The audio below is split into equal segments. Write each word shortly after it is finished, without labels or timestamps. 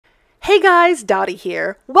Hey guys, Dottie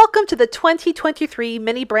here. Welcome to the 2023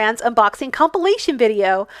 Mini Brands Unboxing Compilation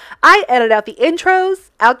video. I edit out the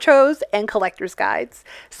intros, outros, and collector's guides.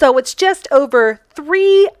 So it's just over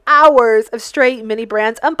 3 hours of straight Mini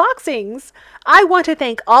Brands unboxings. I want to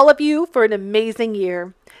thank all of you for an amazing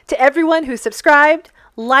year. To everyone who subscribed,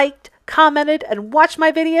 liked, commented, and watched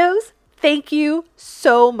my videos, thank you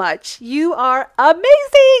so much. You are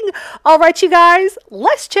amazing. All right, you guys,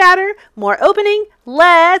 less chatter, more opening.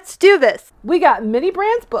 Let's do this. We got Mini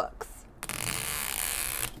Brands books.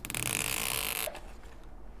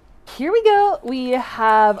 Here we go. We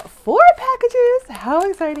have 4 packages. How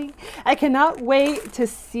exciting. I cannot wait to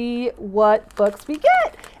see what books we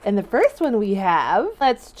get. And the first one we have,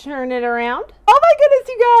 let's turn it around. Oh my goodness,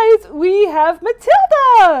 you guys, we have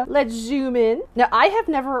Matilda. Let's zoom in. Now, I have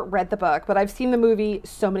never read the book, but I've seen the movie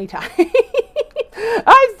so many times.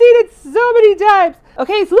 I've seen it so many times.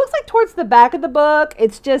 Okay, so it looks like towards the back of the book,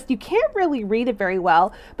 it's just, you can't really read it very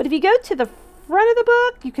well. But if you go to the front of the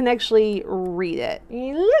book, you can actually read it.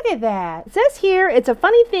 Look at that. It says here, it's a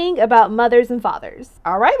funny thing about mothers and fathers.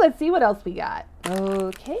 All right, let's see what else we got.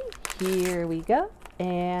 Okay, here we go.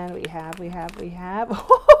 And we have.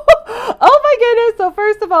 Oh my goodness. So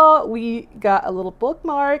first of all, we got a little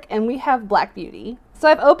bookmark and we have Black Beauty. So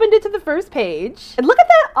I've opened it to the first page and look at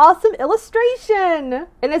that awesome illustration.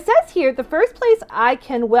 And it says here, the first place I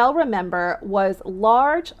can well remember was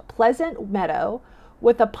large, pleasant meadow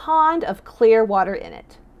with a pond of clear water in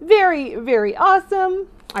it. Very, very awesome.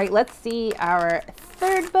 All right, let's see our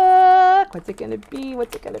third book. What's it gonna be?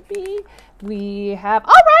 What's it gonna be? We have,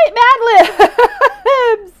 all right, Mad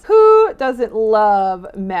Libs. Who doesn't love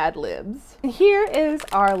Mad Libs? And here is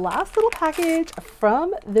our last little package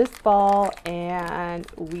from this fall, and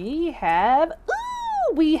we have,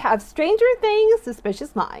 we have Stranger Things,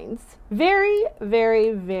 Suspicious Minds. Very,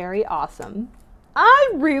 very, very awesome.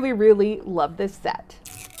 I really, really love this set.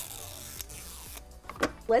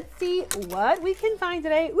 Let's see what we can find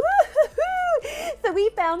today. So we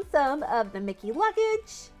found some of the Mickey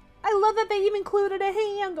luggage. I love that they even included a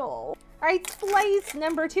handle. All right, slice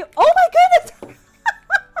number 2. Oh my goodness!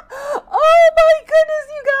 Oh my goodness,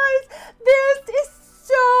 you guys! This is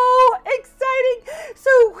so exciting.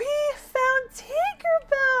 So we found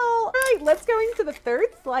Tinkerbell. All right, let's go into the third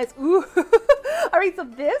slice. Ooh. All right, so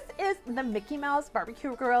this is the Mickey Mouse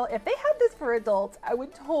barbecue grill. If they had this for adults, I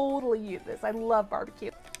would totally use this. I love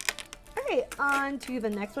barbecue. All right, on to the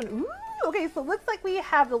next one. Ooh, okay, so it looks like we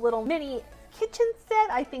have the little mini kitchen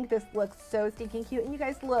set. I think this looks so stinking cute. And you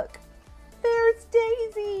guys look, there's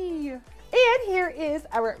Daisy. And here is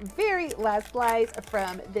our very last slice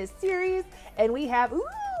from this series. And we have,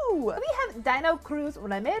 we have Dino Cruz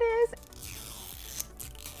Ramirez.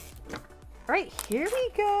 All right, here we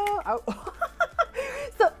go. Oh.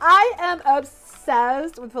 So I am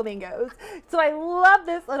obsessed with flamingos. So I love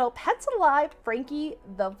this little Pets Alive Frankie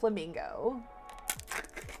the Flamingo.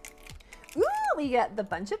 Ooh, we got the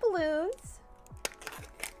bunch of balloons.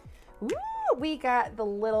 Ooh, we got the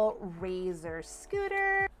little Razor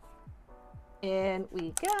scooter. And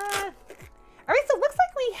we got, all right, so it looks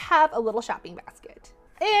like we have a little shopping basket.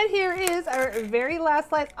 And here is our very last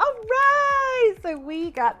slice. All right, so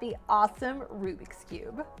we got the awesome Rubik's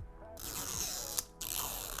Cube.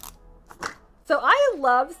 So I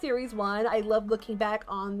love Series 1. I love looking back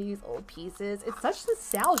on these old pieces. It's such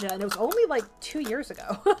nostalgia, and it was only like 2 years ago.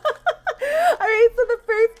 All right, so the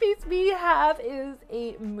first piece we have is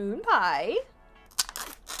a moon pie.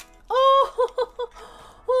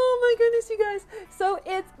 Oh my goodness, you guys. So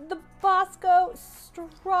it's the Bosco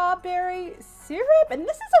strawberry syrup, and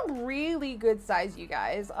this is a really good size, you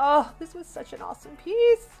guys. Oh, this was such an awesome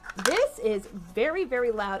piece. This is very,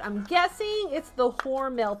 very loud. I'm guessing it's the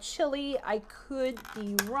Hormel chili. I could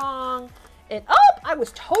be wrong. And oh, I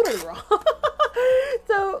was totally wrong.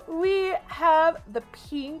 So we have the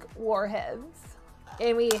pink warheads.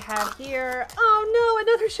 And we have here, oh no,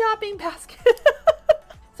 another shopping basket.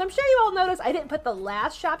 So I'm sure you all noticed I didn't put the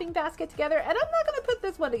last shopping basket together, and I'm not gonna put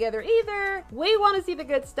this one together either. We wanna see the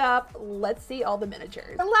good stuff. Let's see all the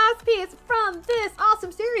miniatures. The last piece from this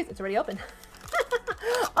awesome series, it's already open.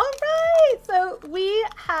 All right, so we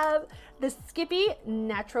have the Skippy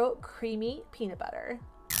Natural Creamy Peanut Butter.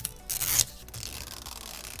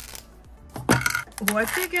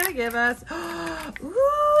 What's it gonna give us?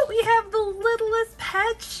 Ooh, we have the Littlest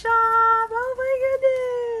Pet Shop. Oh my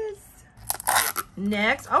goodness.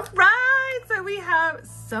 Next, all right, so we have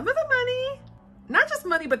some of the money. Not just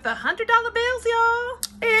money, but the $100 bills, y'all.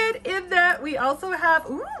 And in that, we also have,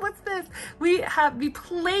 ooh, what's this? We have the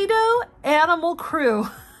Play-Doh Animal Crew.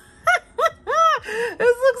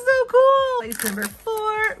 This looks so cool. Place number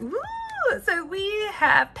 4. Ooh, So we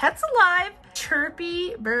have Pets Alive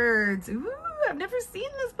Chirpy Birds. Ooh, I've never seen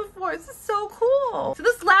this before. This is so cool. So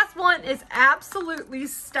this last one is absolutely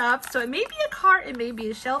stuffed. So it may be a cart, it may be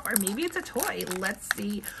a shelf, or maybe it's a toy. Let's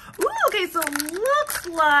see. Ooh, okay, so it looks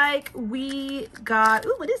like we got,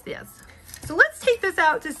 ooh, what is this? So let's take this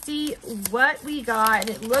out to see what we got. And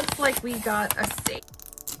it looks like we got a safe.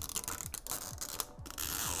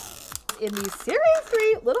 In these Series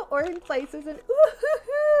 3 little orange slices, and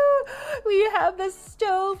ooh, we have the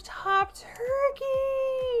stovetop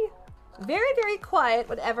turkey. Very, very quiet,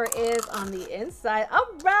 whatever is on the inside. All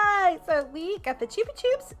right, so we got the Chupa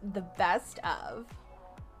Chups, the best of.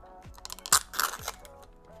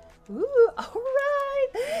 Ooh, all right.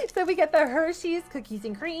 So we get the Hershey's Cookies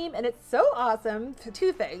and Cream, and it's so awesome.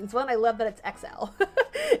 Two things. One, I love that it's XL.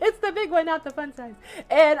 It's the big one, not the fun size.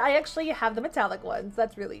 And I actually have the metallic ones.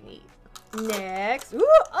 That's really neat. Next, ooh,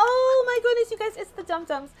 oh my goodness, you guys, it's the Dum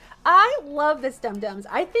Dums. I love this Dum Dums.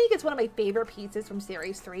 I think it's one of my favorite pieces from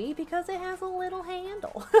Series 3 because it has a little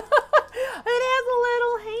handle. It has a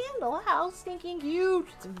little handle. How stinking cute.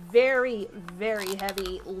 It's very, very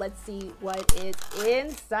heavy. Let's see what is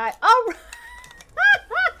inside. All right.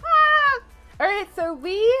 All right, so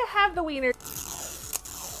we have the wiener.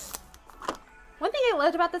 One thing I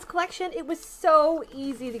loved about this collection, it was so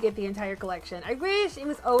easy to get the entire collection. I wish it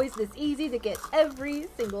was always this easy to get every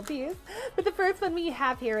single piece. But the first one we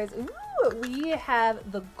have here is, ooh, we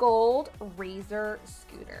have the gold Razor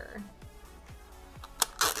scooter.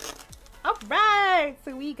 All right,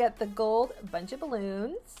 so we got the gold bunch of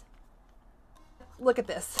balloons. Look at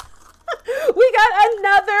this. We got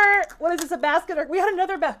another, what is this, a basket? Or we got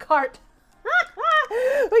another cart.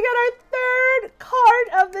 We got our third cart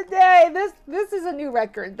of the day. This is a new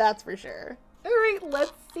record, that's for sure. All right,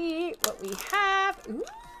 let's see what we have. Ooh,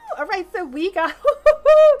 all right, so we got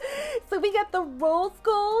the Rose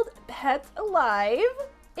Gold Pets Alive.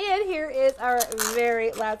 And here is our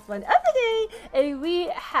very last one of the day. And we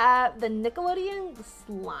have the Nickelodeon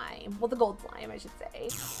slime. Well, the gold slime, I should say.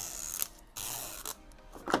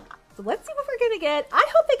 So let's see what we're gonna get. I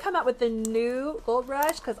hope they come out with the new Gold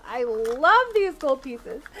Rush because I love these gold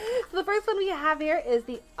pieces. So the first one we have here is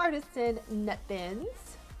the Artisan Nut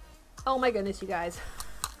Bins. Oh my goodness, you guys.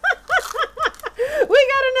 We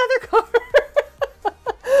got another card.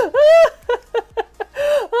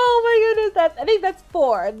 Oh my goodness, I think that's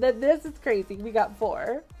 4. This is crazy. We got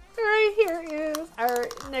 4. All right, here is our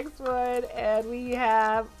next one, and we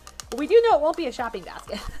do know it won't be a shopping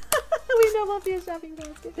basket. We know it won't be a shopping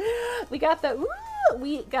basket. We got the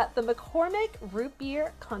McCormick Root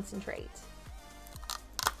Beer Concentrate.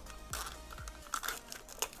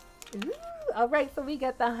 Ooh, all right, so we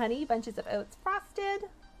got the Honey Bunches of Oats Frosted.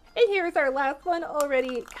 And here's our last one,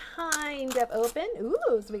 already kind of open.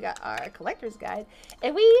 Ooh, so we got our collector's guide.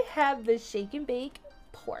 And we have the Shake and Bake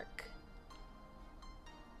Pork.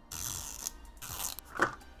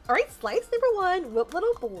 All right, slice number 1. What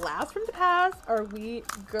little blast from the past are we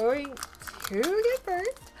going to get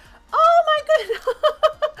first? Oh my goodness!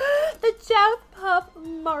 The Jeff Puff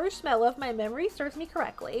Marshmallow, if my memory serves me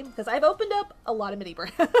correctly, because I've opened up a lot of mini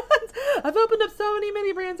brands. I've opened up so many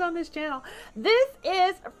mini brands on this channel. This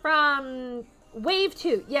is from Wave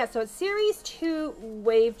 2. Yeah, so it's Series 2,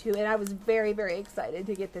 Wave 2, and I was very, very excited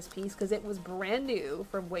to get this piece because it was brand new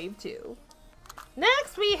from Wave 2.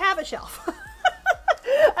 Next, we have a shelf.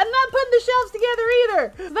 I'm not putting the shelves together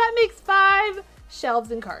either. So that makes 5 shelves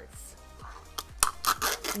and carts.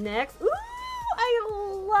 Next, ooh, I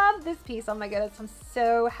love this piece. Oh my goodness, I'm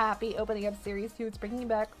so happy opening up Series 2. It's bringing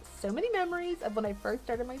back so many memories of when I first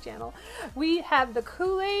started my channel. We have the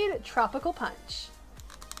Kool-Aid Tropical Punch.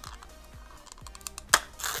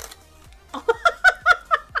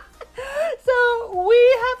 So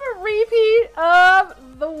we have a repeat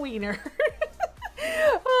of the wiener.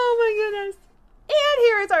 Oh my goodness. And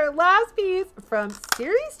here is our last piece from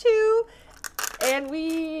Series 2. And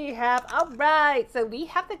we have, all right, so we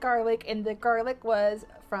have the garlic, and the garlic was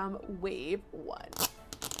from Wave 1.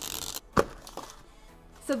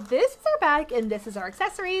 So this is our bag, and this is our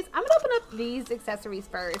accessories. I'm gonna open up these accessories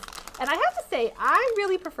first. And I have to say, I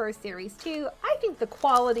really prefer Series 2. I think the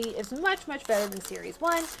quality is much, much better than Series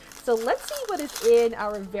 1. So let's see what is in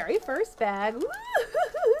our very first bag.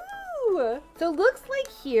 Woo-hoo-hoo! So it looks like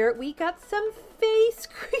here we got some face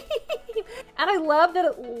cream. And I love that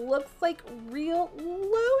it looks like real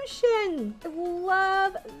lotion. I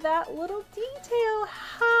love that little detail.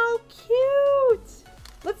 How cute.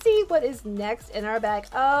 Let's see what is next in our bag.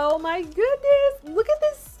 Oh my goodness, look at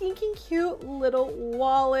this stinking cute little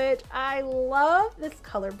wallet. I love this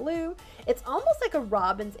color blue. It's almost like a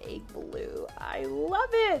robin's egg blue. I love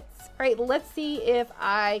it. All right, let's see if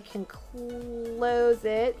I can close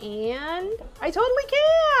it, and I totally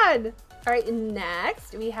can. All right,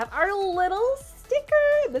 next we have our little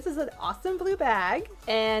sticker. This is an awesome blue bag.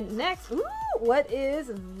 And next, ooh, what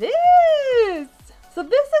is this? So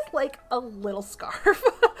this is like a little scarf.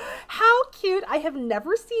 How cute. I have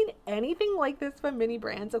never seen anything like this from Mini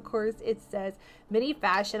Brands. Of course, it says Mini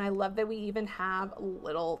Fashion. I love that we even have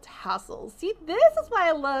little tassels. See, this is why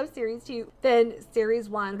I love Series 2 than Series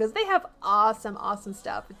 1, because they have awesome, awesome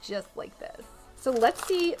stuff just like this. So let's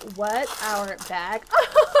see what our bag...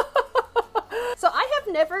 So I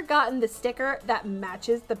have never gotten the sticker that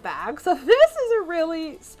matches the bag. So this is a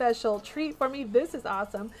really special treat for me. This is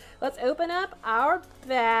awesome. Let's open up our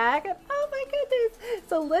bag. Oh my goodness.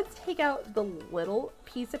 So let's take out the little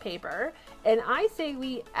piece of paper, and I say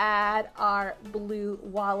we add our blue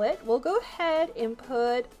wallet. We'll go ahead and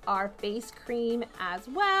put our face cream as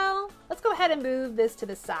well. Let's go ahead and move this to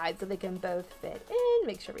the side so they can both fit in.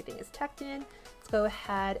 Make sure everything is tucked in. Go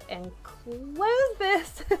ahead and close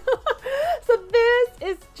this. So this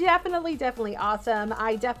is definitely awesome.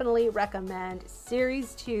 I definitely recommend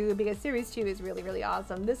Series 2 because Series 2 is really, really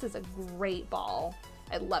awesome. This is a great ball.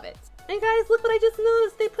 I love it. And guys, look what I just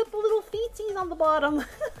noticed. They put the little feetsies on the bottom.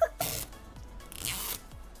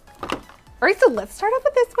 All right, so let's start off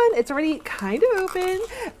with this one. It's already kind of open.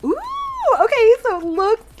 Ooh, okay, so it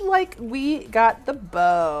looks like we got the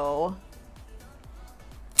bow.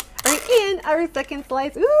 All right, in our second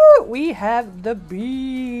slice, ooh, we have the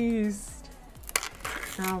beast.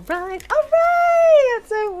 All right,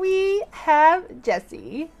 so we have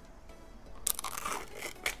Jessie.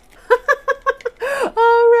 All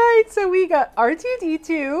right, so we got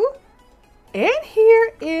R2-D2. And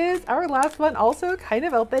here is our last one, also kind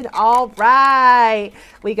of open. All right,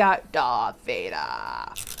 we got Darth Vader.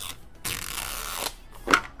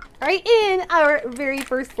 All right, in our very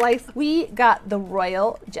first slice, we got the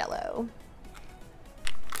Royal Jello.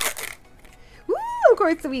 Woo, of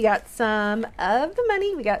course, we got some of the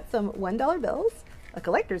money. We got some $1 bills, a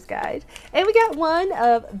collector's guide, and we got one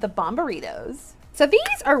of the Bomberitos. So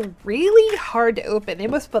these are really hard to open. They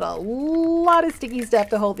must put a lot of sticky stuff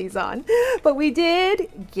to hold these on, but we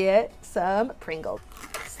did get some Pringles.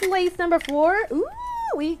 Slice number 4, ooh,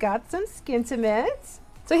 we got some Skintimates.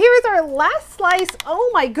 So here is our last slice.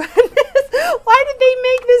 Oh my goodness, why did they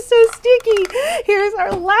make this so sticky? Here's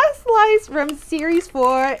our last slice from Series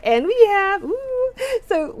 4, and we have, ooh,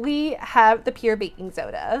 so we have the pure baking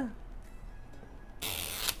soda.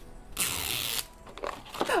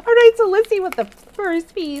 All right, so let's see what the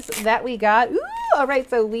first piece that we got. Ooh, all right,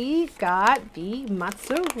 so we got the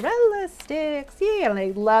mozzarella sticks. Yeah, and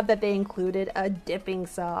I love that they included a dipping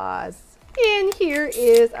sauce. And here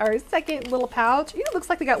is our second little pouch. It looks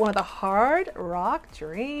like we got one of the Hard Rock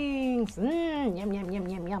drinks. Yum, yum, yum,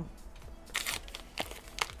 yum, yum.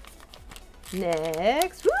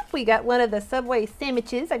 Next, whoop, we got one of the Subway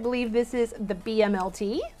sandwiches. I believe this is the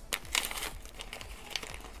BMLT.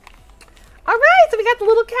 All right, so we got the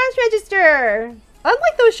little cash register.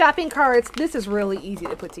 Unlike those shopping carts, this is really easy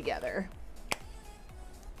to put together.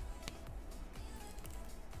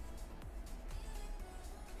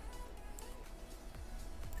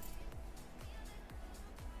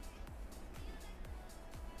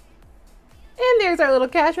 And there's our little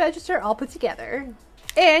cash register all put together.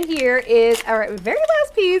 And here is our very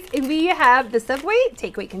last piece, and we have the Subway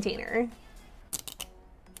takeaway container.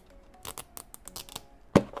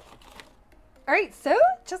 All right, so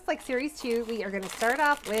just like Series 2, we are gonna start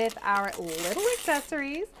off with our little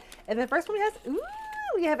accessories. And the first one we have, ooh,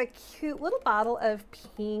 we have a cute little bottle of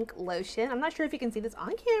pink lotion. I'm not sure if you can see this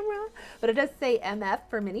on camera, but it does say MF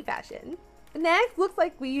for Mini Fashion. Next, looks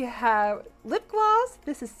like we have lip gloss.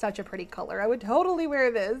 This is such a pretty color. I would totally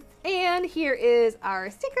wear this. And here is our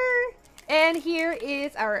sticker. And here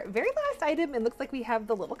is our very last item. It looks like we have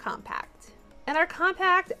the little compact. And our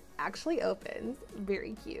compact actually opens.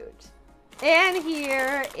 Very cute. And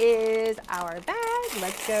here is our bag.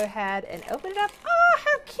 Let's go ahead and open it up. Oh,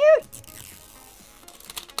 how cute!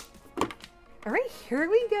 All right, here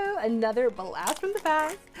we go. Another blast from the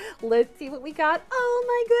past. Let's see what we got. Oh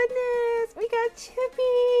my goodness, we got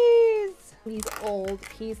chippies. These old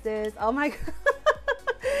pieces. Oh my God.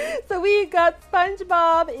 So we got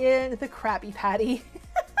SpongeBob in the Krabby Patty.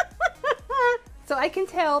 So I can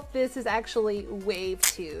tell this is actually wave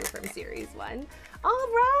 2 from Series 1. All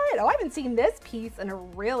right. Oh, I haven't seen this piece in a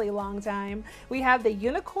really long time. We have the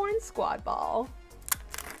Unicorn Squad Ball.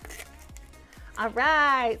 All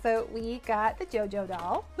right, so we got the JoJo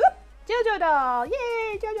doll. Whoop, JoJo doll,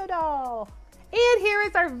 yay, JoJo doll. And here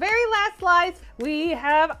is our very last slice. We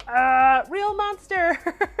have real monsters.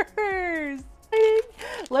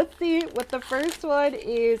 Let's see what the first one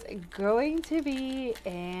is going to be.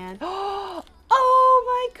 And oh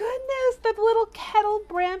my goodness, the little kettle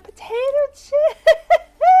brand potato chips.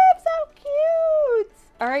 So cute.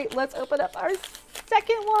 All right, let's open up our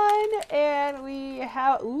second one. And we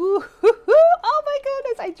have, ooh, oh my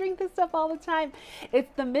goodness, I drink this stuff all the time.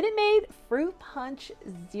 It's the Minute Maid Fruit Punch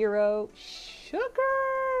Zero Sugar.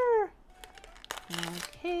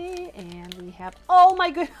 Okay, and we have, oh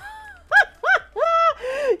my goodness.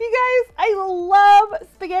 You guys, I love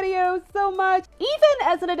SpaghettiOs so much. Even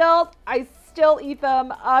as an adult, I still eat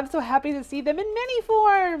them. I'm so happy to see them in mini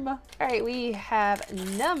form. All right, we have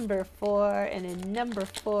number 4, and in number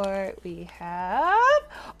 4 we have,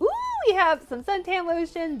 ooh, we have some suntan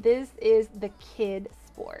lotion. This is the Kid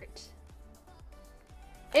Sport.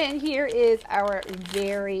 And here is our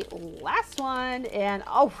very last one, and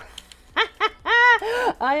oh,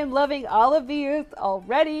 I am loving all of these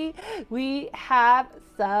already. We have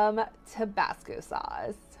some Tabasco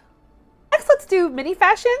sauce. Next, let's do Mini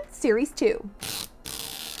Fashion Series 2.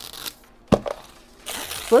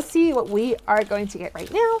 So let's see what we are going to get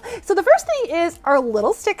right now. So the first thing is our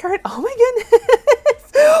little sticker. Oh my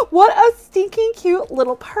goodness. What a stinking cute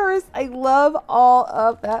little purse. I love all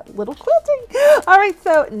of that little quilting. All right,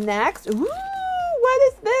 so next, ooh, what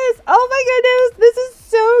is this? Oh my goodness, this is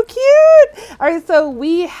so cute. All right, so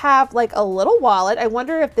we have like a little wallet. I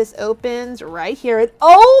wonder if this opens right here.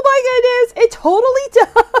 Oh my goodness, it totally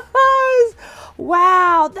does.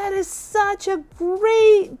 Wow, that is such a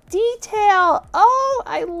great detail. Oh,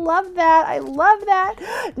 I love that. I love that.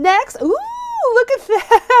 Next, ooh, look at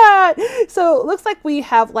that. So it looks like we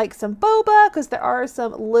have like some boba because there are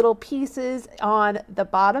some little pieces on the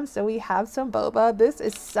bottom. So we have some boba. This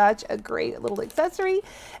is such a great little accessory.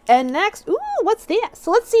 And next, ooh, what's that? So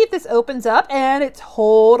let's see if this opens up, and it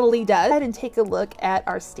totally does. Go ahead and take a look at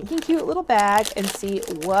our stinking cute little bag and see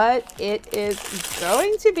what it is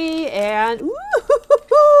going to be. And ooh,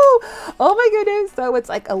 oh my goodness. So it's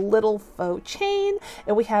like a little faux chain,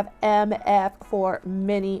 and we have MF for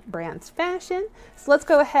Mini Brands Fashion. So let's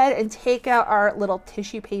go ahead and take out our little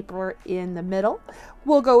tissue paper in the middle.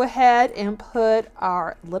 We'll go ahead and put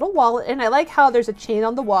our little wallet, and I like how there's a chain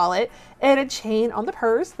on the wallet and a chain on the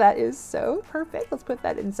purse. That is so perfect. Let's put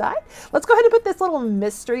that inside. Let's go ahead and put this little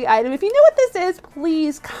mystery item. If you know what this is,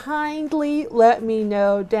 please kindly let me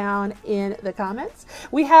know down in the comments.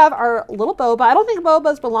 We have our little boba. I don't think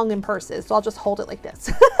bobas belong in purses, so I'll just hold it like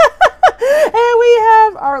this. And we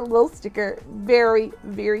have our little sticker. Very,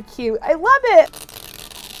 very cute. I love it.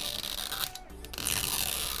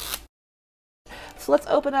 So let's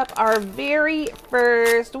open up our very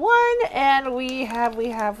first one, and we have,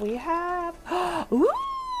 ooh,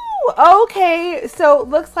 okay, so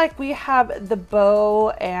looks like we have the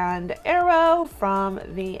bow and arrow from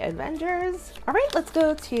the Avengers. All right, let's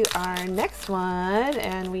go to our next one,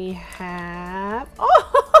 and we have,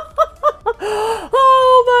 oh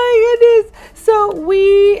my goodness. So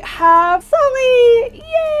we have Sully.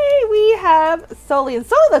 Yay, we have Sully, and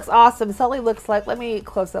Sully looks awesome. Sully looks like, let me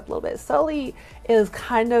close up a little bit. Sully is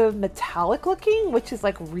kind of metallic looking, which is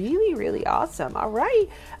like really, really awesome. All right,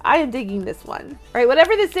 I am digging this one. All right,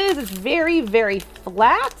 whatever this is, it's very, very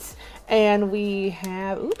flat. And we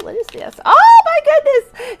have, ooh, what is this? Oh my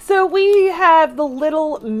goodness. So we have the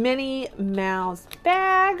little Minnie Mouse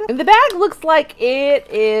bag. And the bag looks like it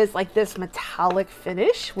is like this metallic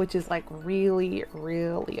finish, which is like really,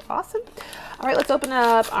 really awesome. All right, let's open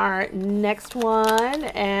up our next one.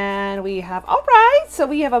 And we have, all right, so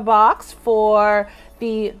we have a box for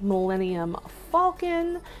the Millennium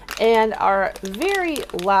Falcon. And our very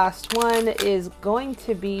last one is going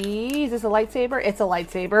to be, is this a lightsaber? It's a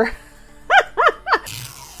lightsaber.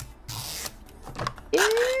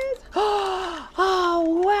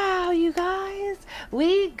 Oh wow, you guys,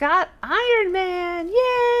 we got Iron Man.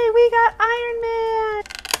 Yay, we got Iron Man.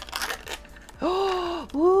 Oh,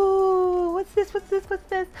 ooh, what's this?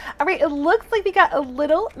 All right, it looks like we got a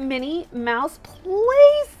little Minnie Mouse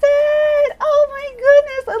play set. Oh my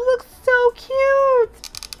goodness, it looks so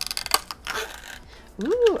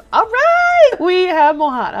cute. Ooh, all right, we have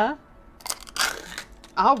Mohana.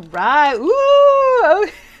 All right, ooh.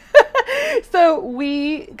 So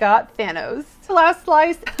we got Thanos. Last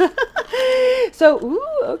slice. So,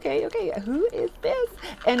 ooh, okay. Who is this?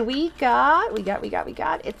 And we got,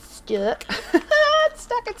 it's stuck.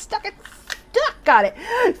 It's stuck. Got it.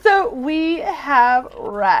 So we have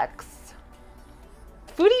Rex.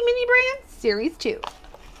 Foodie Mini Brands Series 2.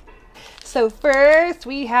 So first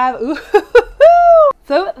we have, ooh,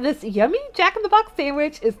 so this yummy Jack in the Box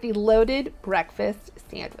sandwich is the loaded breakfast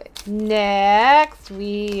sandwich. Next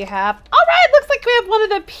we have, all right, looks like we have one of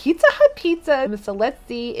the Pizza Hut pizza. So let's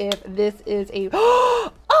see if this is a,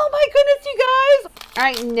 oh my goodness, you guys. All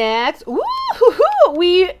right, next, ooh,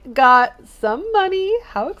 we got some money.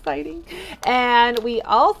 How exciting. And we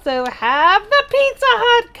also have the Pizza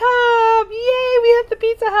Hut cup. Yay, we have the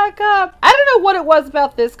Pizza Hut cup. I don't know what it was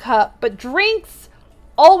about this cup, but drinks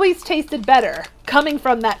always tasted better coming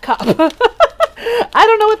from that cup. I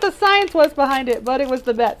don't know what the science was behind it, but it was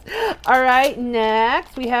the best. All right,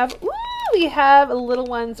 next we have, ooh, we have little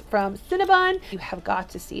ones from Cinnabon. You have got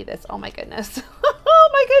to see this. Oh my goodness. Oh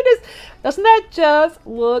my goodness. Doesn't that just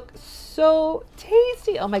look so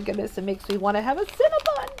tasty? Oh my goodness, it makes me want to have a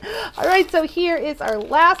Cinnabon. All right, so here is our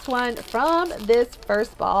last one from this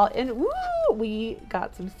first ball. And woo, we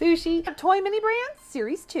got some sushi. Toy Mini Brands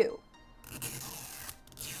Series 2.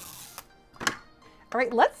 All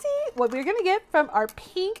right, let's see what we're gonna get from our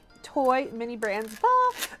pink Toy Mini Brands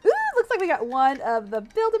ball. Ooh, looks like we got one of the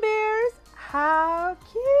Build-A-Bears. How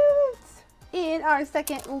cute. In our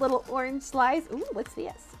second little orange slice, ooh, what's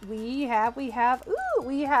this? We have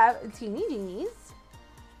teeny genies.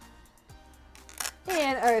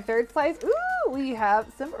 And our third slice, ooh, we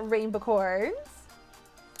have some rainbow corns.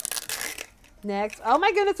 Next, oh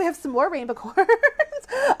my goodness, we have some more rainbow corns.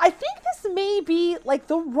 I think this may be like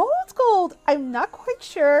the rose gold. I'm not quite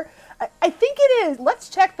sure. I think it is. Let's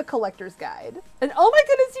check the collector's guide. And oh my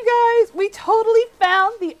goodness, you guys, we totally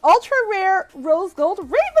found the ultra rare rose gold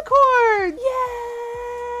rainbow corn. Yay!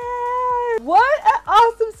 What an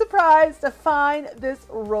awesome surprise to find this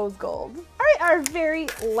rose gold. All right, our very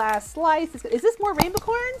last slice. Is this more rainbow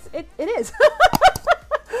corns? It is.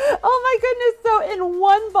 Oh my goodness. So in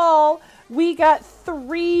one ball, we got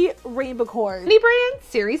 3 rainbow corns. Foodie Brands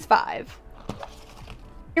Series 5.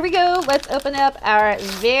 Here we go. Let's open up our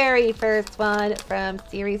very first one from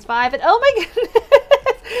Series 5. And oh my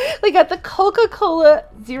goodness, we got the Coca-Cola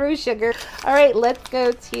Zero Sugar. All right, let's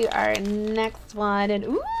go to our next one. And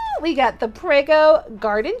ooh, we got the Prego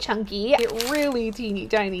Garden Chunky. It's really teeny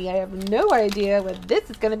tiny. I have no idea what this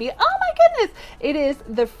is going to be. Oh my goodness. It is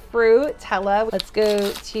the Fruitella. Let's go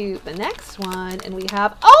to the next one. And we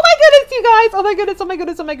have, oh my goodness, you guys. Oh my goodness, oh my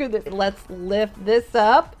goodness, oh my goodness. Let's lift this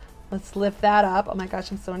up. Let's lift that up. Oh my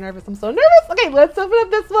gosh, I'm so nervous. I'm so nervous. Okay, let's open up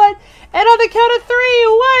this one. And on the count of 3,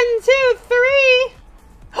 1, 2, 3.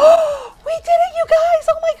 Oh, we did it, you guys.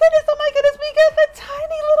 Oh my goodness. Oh my goodness. We got the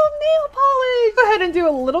tiny little nail polish. Go ahead and do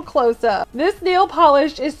a little close up. This nail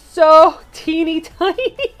polish is so teeny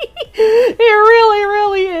tiny. It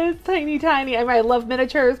really is tiny tiny. I mean, I love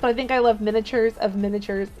miniatures, but I think I love miniatures of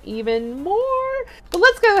miniatures even more. But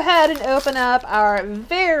let's go ahead and open up our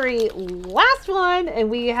very last one. And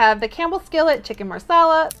we have the Campbell Skillet Chicken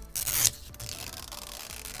Marsala.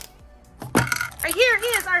 Right here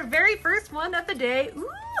is our very first one of the day. Ooh.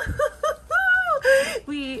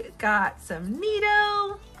 We got some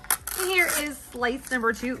Neato. Here is slice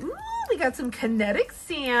number 2. Ooh, we got some kinetic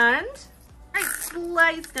sand. All right,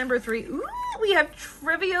 slice number 3. Ooh, we have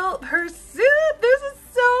Trivial Pursuit. This is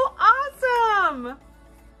so awesome.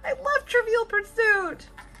 I love Trivial Pursuit.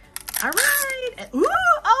 All right. Ooh,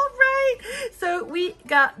 all right. So we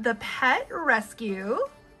got the Pet Rescue.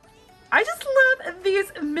 I just love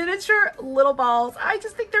these miniature little balls. I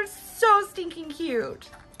just think they're so stinking cute.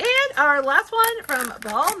 And our last one from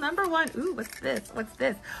ball number 1. Ooh, what's this? What's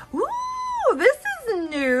this? Ooh, this is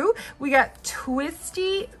new. We got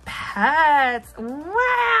Twisty Pets.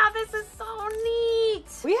 Wow, this is so neat.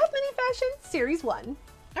 We have Mini Fashion Series 1.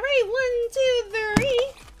 All right, 1, 2, 3.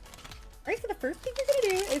 All right, so the first thing we're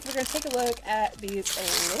gonna do is we're gonna take a look at these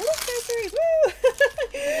little accessories. Woo!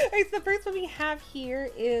 All right, so the first one we have here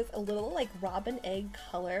is a little like robin egg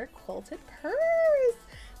color quilted purse.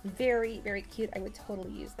 Very cute. I would totally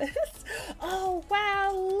use this. Oh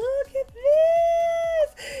wow, look at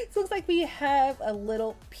this. So it looks like we have a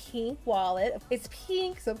little pink wallet. It's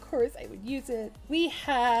pink, so of course I would use it. We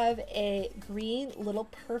have a green little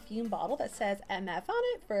perfume bottle that says MF on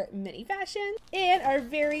it for mini fashion. And our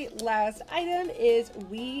very last item is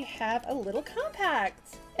we have a little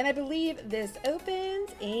compact. And I believe this opens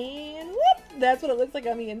and whoop, that's what it looks like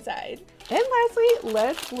on the inside. And lastly,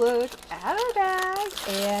 let's look at our bag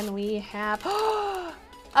and we have, oh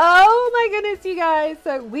my goodness, you guys.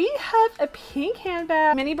 So we have a pink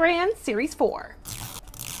handbag, Mini Brands Series 4.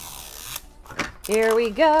 Here we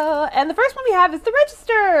go. And the first one we have is the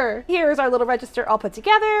register. Here's our little register all put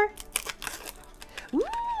together.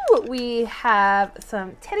 Ooh, we have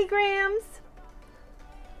some Teddy Grams.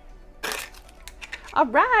 All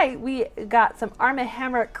right, we got some Arm &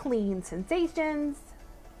 Hammer Clean Sensations.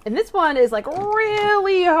 And this one is like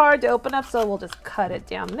really hard to open up, so we'll just cut it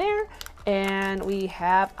down there. And we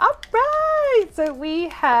have, all right, so we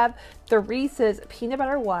have the Reese's Peanut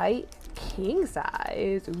Butter White King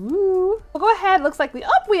Size. Ooh. Well, go ahead, looks like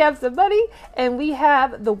we have some money, and we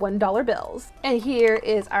have the $1 bills. And here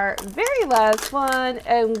is our very last one,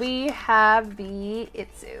 and we have the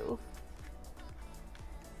Itsu.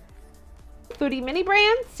 Foodie Mini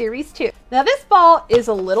Brands Series 2. Now this ball is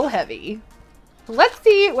a little heavy. Let's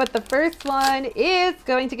see what the first one is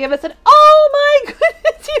going to give us. Oh my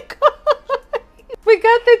goodness, you guys! We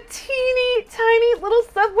got the teeny tiny little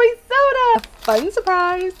Subway soda. A fun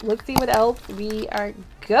surprise. Let's see what else we are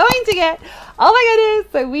going to get. Oh my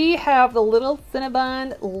goodness. So we have the little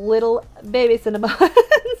Cinnabon, little baby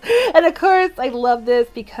Cinnabons. And of course, I love this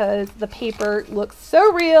because the paper looks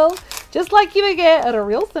so real, just like you would get at a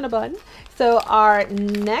real Cinnabon. So our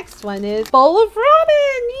next one is bowl of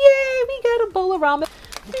ramen. Yay, we got a bowl of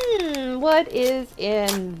ramen. What is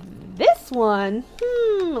in this one?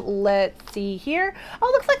 Let's see here. Oh,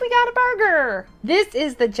 looks like we got a burger. This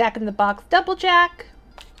is the Jack in the Box Double Jack.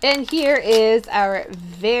 And here is our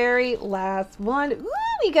very last one. Ooh,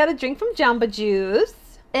 we got a drink from Jamba Juice.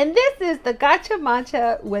 And this is the Gotcha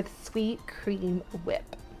Matcha with sweet cream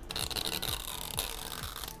whip.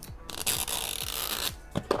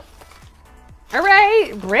 All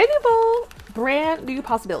right, brand new bowl, brand new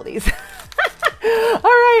possibilities. All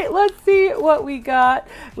right, let's see what we got.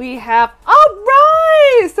 We have, all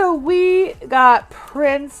right, so we got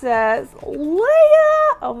Princess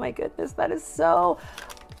Leia. Oh my goodness, that is so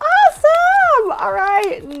awesome. All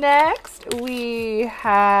right, next we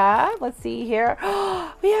have, let's see here.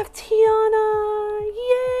 We have Tiana.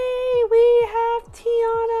 Yay, we have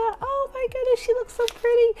Tiana. Oh my goodness, she looks so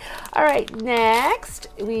pretty. All right, next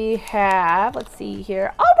we have, let's see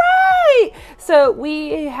here. All right, so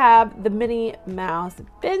we have the Minnie Mouse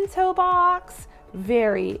bento box.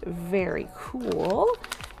 Very, very cool.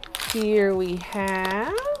 Here we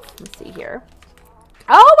have, let's see here.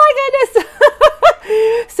 Oh my goodness.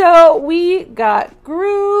 So we got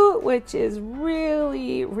Gru, which is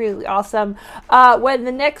really, really awesome. When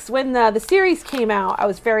the series came out, I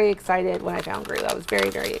was very excited when I found Gru. I was very,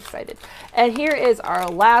 very excited. And here is our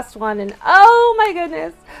last one. And oh my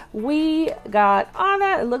goodness, we got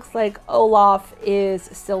Anna. It looks like Olaf is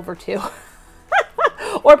silver too.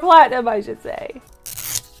 Or platinum, I should say.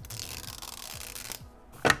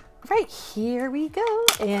 Right, here we go.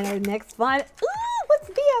 And our next one. Ooh, what's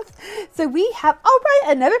this? So we have, all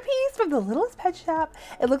right, another piece from the Littlest Pet Shop.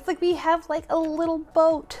 It looks like we have like a little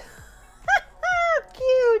boat.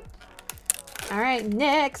 Cute. All right,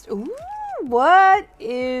 next. Ooh, what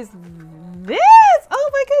is this? Oh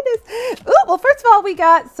my goodness. Ooh, well, first of all, we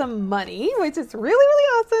got some money, which is really, really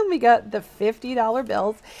awesome. We got the $50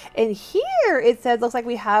 bills. And here it says, looks like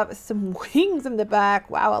we have some wings in the back.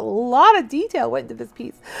 Wow, a lot of detail went into this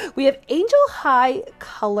piece. We have Angel High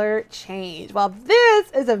color change. Well, this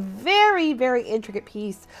is a very, very intricate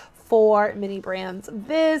piece for Mini Brands.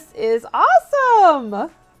 This is awesome.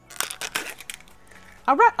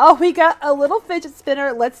 All right. Oh, we got a little fidget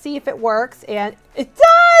spinner. Let's see if it works. And it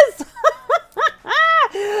does.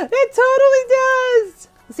 It totally does.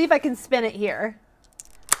 Let's see if I can spin it here.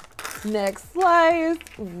 Next slice.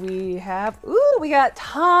 We have, ooh, we got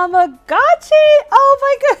Tamagotchi. Oh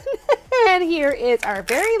my goodness. And here is our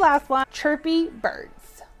very last one, Chirpy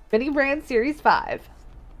Birds. Mini Brands Series 5.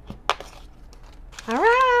 All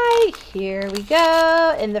right, here we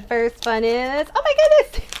go. And the first one is, oh my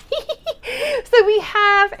goodness. So we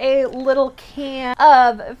have a little can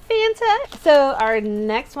of Fanta. So our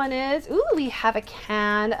next one is, ooh, we have a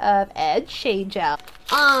can of Edge Shade Gel.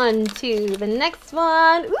 On to the next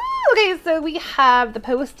one. Ooh, okay, so we have the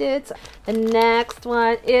Post-its. The next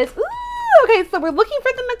one is, ooh, okay, so we're looking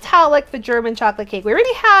for the metallic, the German chocolate cake. We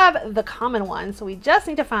already have the common one, so we just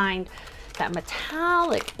need to find that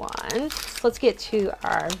metallic one. Let's get to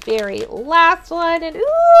our very last one. And ooh,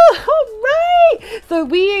 all right. So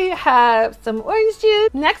we have some orange juice.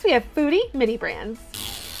 Next we have Foodie Mini Brands.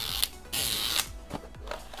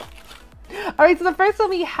 All right, so the first one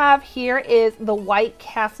we have here is the White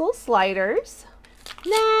Castle sliders.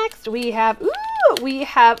 Next we have, ooh, we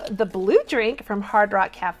have the blue drink from Hard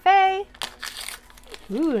Rock Cafe.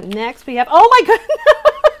 Ooh, next we have, oh my goodness.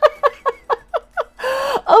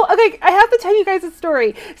 Oh, okay, I have to tell you guys a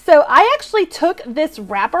story. So I actually took this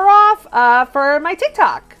wrapper off for my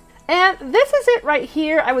TikTok. And this is it right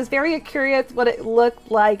here. I was very curious what it looked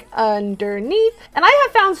like underneath. And I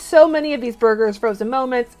have found so many of these burgers, frozen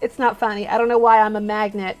moments. It's not funny. I don't know why I'm a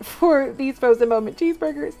magnet for these frozen moment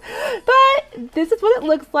cheeseburgers. But this is what it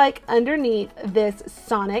looks like underneath this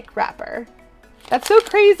Sonic wrapper. That's so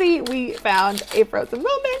crazy. We found a frozen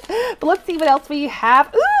moment. But let's see what else we have.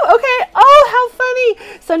 Ooh, okay. Oh, how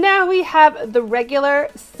funny. So now we have the regular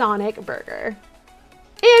Sonic burger.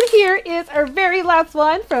 And here is our very last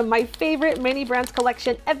one from my favorite mini brands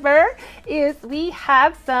collection ever, is we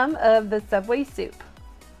have some of the Subway soup.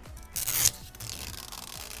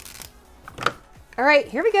 All right,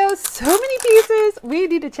 here we go. So many pieces we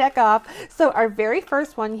need to check off. So our very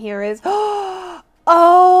first one here is, oh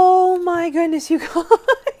my goodness, you guys.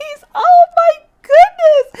 Oh my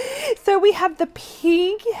goodness. So we have the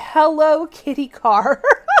pink Hello Kitty car.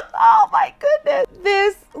 Oh my goodness.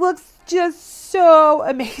 This looks just so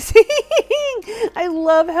amazing. I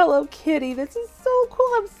love Hello Kitty. This is so cool.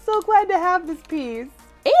 I'm so glad to have this piece.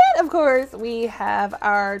 And of course, we have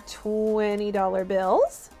our $20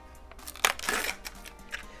 bills.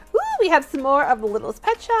 Ooh, we have some more of the Littlest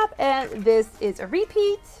Pet Shop, and this is a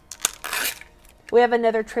repeat. We have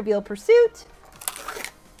another Trivial Pursuit.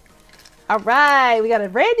 All right, we got a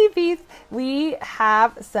brand new piece. We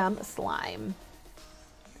have some slime.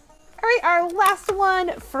 All right, our last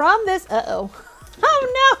one from this, oh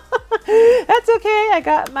no, that's okay. I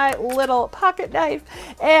got my little pocket knife,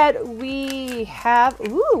 and we have,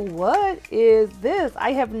 ooh, what is this?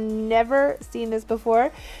 I have never seen this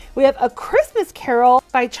before. We have A Christmas Carol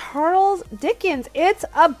by Charles Dickens. It's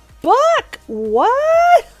a book.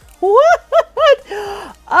 What? What?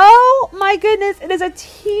 Oh my goodness, it is a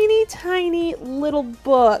teeny tiny little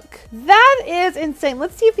book. That is insane.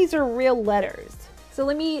 Let's see if these are real letters. So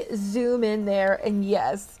let me zoom in there, and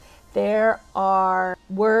yes, there are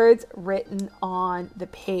words written on the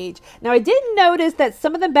page. Now I did notice that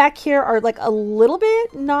some of them back here are like a little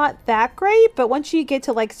bit not that great, but once you get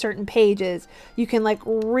to like certain pages, you can like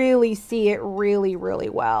really see it really, really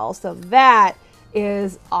well. So that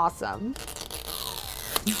is awesome.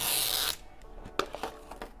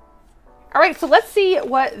 All right, so let's see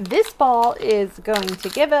what this ball is going to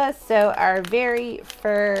give us. So our very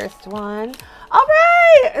first one. All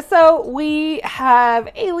right, so we have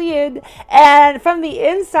Alien, and from the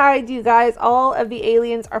inside, you guys, all of the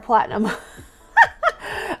aliens are platinum.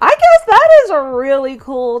 I guess that is a really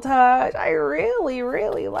cool touch. I really,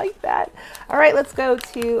 really like that. All right, let's go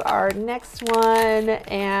to our next one,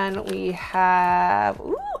 and we have,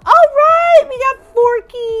 ooh, all right, we got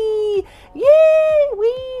Forky. Yay,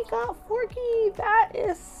 we got Forky. That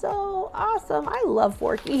is so awesome. I love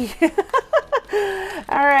Forky.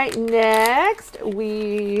 All right, next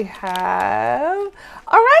we have,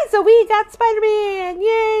 all right, so we got Spider-Man.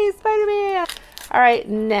 Yay, Spider-Man. All right,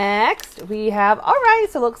 next we have, all right,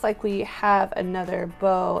 so it looks like we have another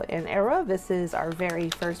bow and arrow. This is our very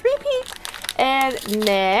first repeat. And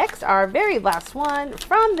next, our very last one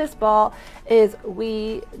from this ball is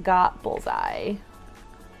we got Bullseye.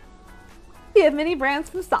 We have mini brands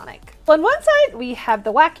from Sonic. On one side, we have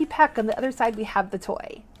the Wacky Pack. On the other side, we have the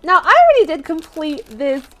toy. Now, I already did complete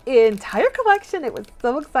this entire collection. It was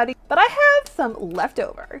so exciting, but I have some left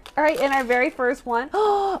over. All right, and our very first one.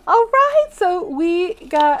 Oh, all right, so we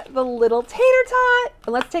got the little tater tot.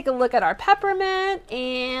 And let's take a look at our peppermint.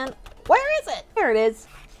 And where is it? There it is.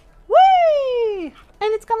 Whee!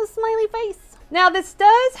 And it's got a smiley face. Now, this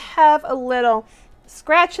does have a little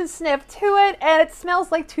scratch and sniff to it, and it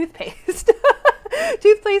smells like toothpaste.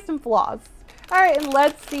 Toothpaste and floss. All right, and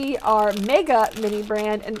let's see our mega mini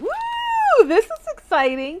brand. And woo, this is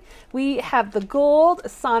exciting. We have the gold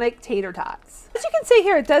Sonic tater tots. As you can see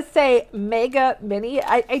here, it does say mega mini.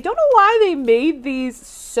 I don't know why they made these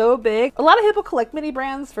so big. A lot of people collect mini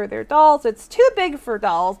brands for their dolls. It's too big for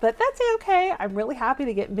dolls, but that's okay. I'm really happy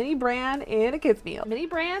to get mini brand in a kids meal. Mini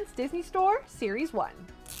Brands Disney Store Series 1.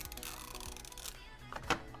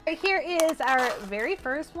 Here is our very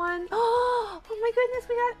first one. Oh my goodness,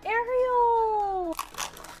 we got Ariel.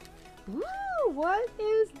 Ooh, what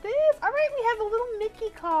is this? All right, we have a little Mickey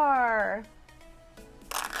car.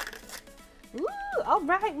 Ooh, all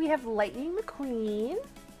right, we have Lightning McQueen.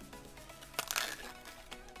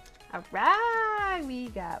 All right, we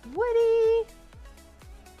got Woody.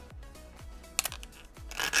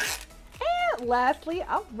 And lastly,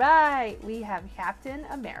 all right, we have Captain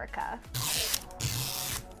America.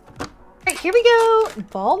 All right, here we go.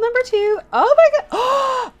 Ball number 2. Oh my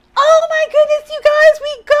god. Oh my goodness, you guys,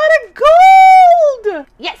 we got a gold.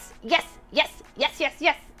 Yes, yes, yes, yes, yes,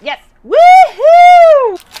 yes, yes.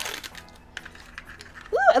 Woohoo!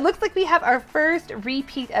 Ooh, it looks like we have our first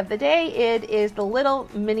repeat of the day. It is the little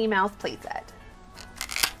Minnie Mouse playset.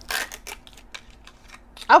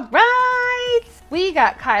 All right, we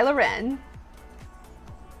got Kylo Ren.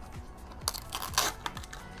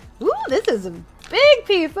 Ooh, this is a big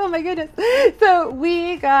piece. Oh my goodness. So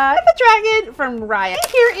we got the dragon from Raya.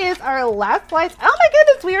 And here is our last slice. Oh my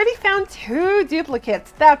goodness, we already found 2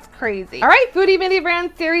 duplicates. That's crazy. All right, Foodie Mini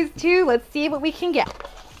Brands Series 2. Let's see what we can get.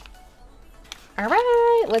 All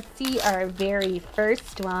right, let's see our very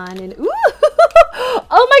first one. And ooh,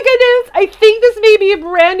 oh my goodness, I think this may be a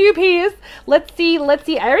brand new piece. Let's see.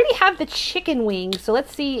 I already have the chicken wings, so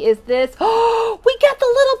let's see, is this, oh, we got the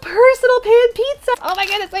little personal pan pizza. Oh my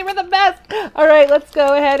goodness, they were the best. All right, let's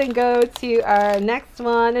go ahead and go to our next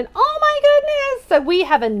one. And oh my goodness, so we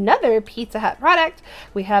have another Pizza Hut product.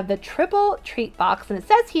 We have the triple treat box, and it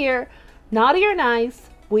says here, naughty or nice,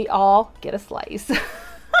 we all get a slice.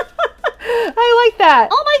 I like that.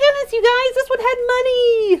 Oh my goodness, you guys, this one had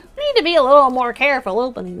money. I need to be a little more careful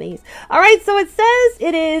opening these. All right, so it says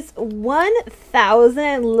it is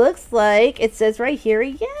 1,000. Looks like it says right here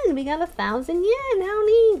again, we got 1,000 yen. How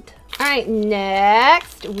neat. All right,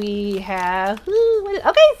 next we have,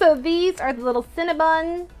 okay, so these are the little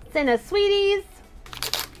Cinnabon, Cinna Sweeties.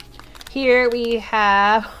 Here we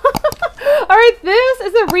have, all right, this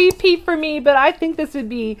is a repeat for me, but I think this would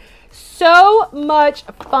be so much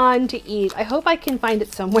fun to eat. I hope I can find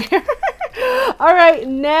it somewhere. All right,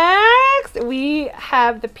 next we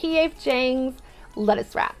have the P.F. Chang's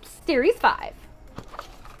lettuce wraps, Series 5.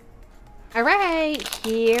 All right,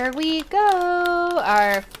 here we go.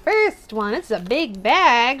 Our first one. It's a big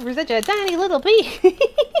bag for such a tiny little piece.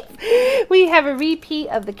 We have a repeat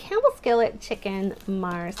of the Campbell Skillet chicken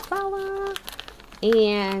marsala.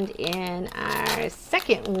 And in our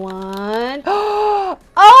second one, oh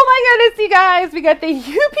my goodness, you guys, we got the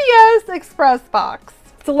UPS Express box.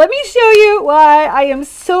 So let me show you why I am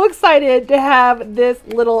so excited to have this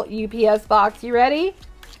little UPS box. You ready?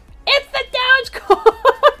 It's the Dogecoin.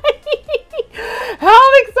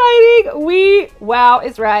 How exciting. Wow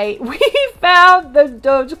is right. We found the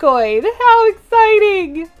Dogecoin. How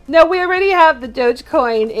exciting. No, we already have the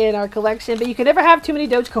Dogecoin in our collection, but you can never have too many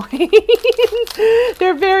Dogecoins.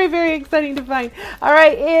 They're very, very exciting to find. All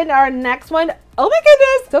right, in our next one, oh my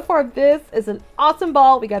goodness. So far, this is an awesome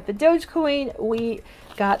ball. We got the Dogecoin. We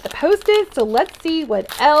got the Post-it. So let's see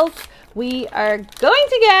what else we are going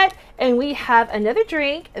to get. And we have another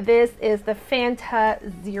drink. This is the Fanta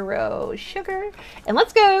Zero Sugar. And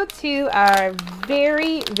let's go to our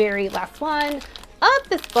very, very last one of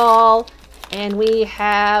this ball. And we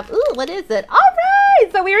have, ooh, what is it? All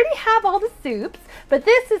right, so we already have all the soups, but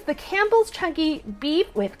this is the Campbell's Chunky Beef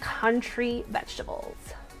with Country Vegetables.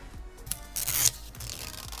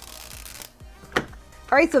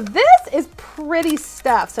 All right, so this is pretty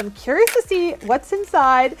stuff. So I'm curious to see what's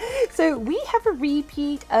inside. So we have a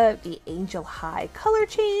repeat of the Angel High color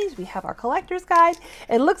change. We have our collector's guide.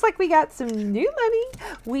 It looks like we got some new money.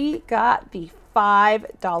 We got the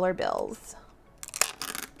 $5 bills.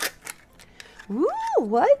 Ooh,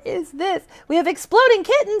 what is this? We have exploding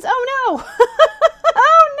kittens. Oh no.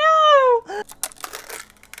 Oh no.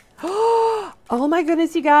 Oh my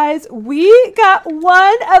goodness, you guys, we got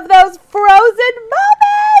one of those frozen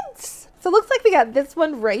moments. So it looks like we got this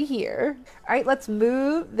one right here. All right, let's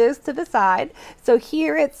move this to the side. So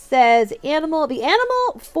here it says the animal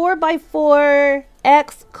 4x4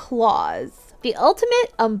 X Claws, the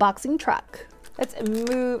ultimate unboxing truck. Let's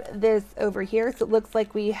move this over here. So it looks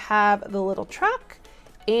like we have the little truck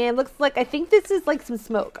and looks like, I think this is like some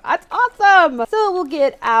smoke. That's awesome. So we'll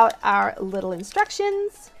get out our little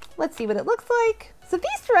instructions. Let's see what it looks like. So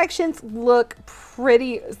these directions look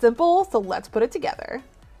pretty simple. So let's put it together.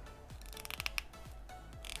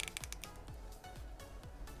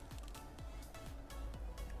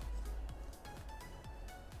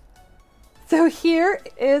 So here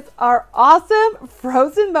is our awesome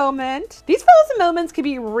frozen moment. These frozen moments can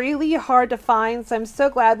be really hard to find, so I'm so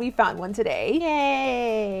glad we found one today.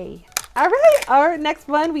 Yay! All right, our next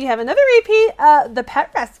one, we have another repeat, the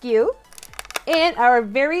Pet Rescue. And our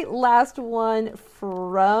very last one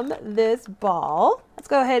from this ball. Let's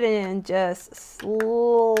go ahead and just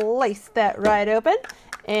slice that right open.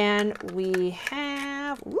 And we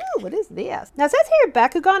have, ooh, what is this? Now it says here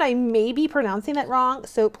Bakugan. I may be pronouncing that wrong,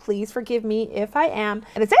 so please forgive me if I am.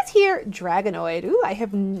 And it says here Dragonoid. Ooh, I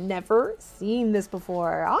have never seen this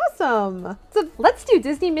before. Awesome. So let's do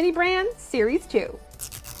Disney Mini Brands Series 2.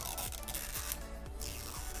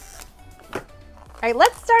 All right,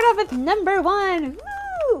 let's start off with number 1.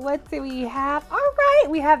 Woo, what do we have? All right,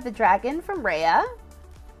 we have the dragon from Raya.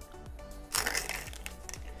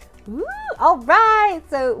 Ooh, all right.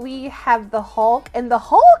 So we have the Hulk, and the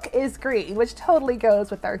Hulk is green, which totally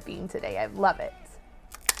goes with our theme today. I love it.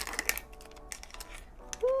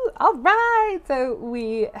 Ooh, all right. So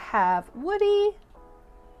we have Woody.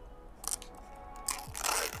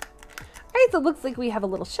 All right, so it looks like we have a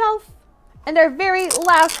little shelf. And our very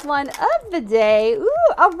last one of the day. Ooh,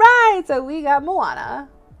 all right. So we got Moana.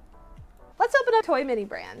 Let's open up Toy Mini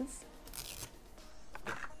Brands.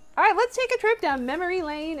 All right, let's take a trip down memory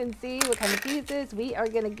lane and see what kind of pieces we are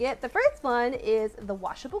gonna get. The first one is the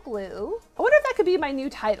washable glue. I wonder if that could be my new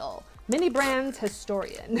title, Mini Brands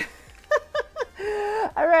Historian.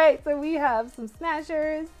 All right, so we have some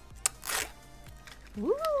smashers.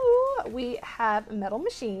 Ooh, we have metal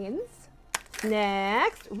machines.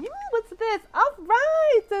 Next, ooh, what's this? All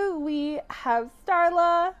right, so we have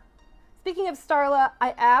Starla. Speaking of Starla,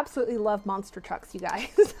 I absolutely love monster trucks, you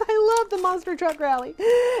guys. I love the monster truck rally.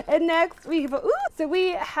 And next we have, ooh, so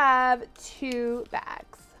we have 2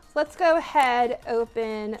 bags. So let's go ahead,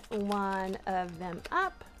 open one of them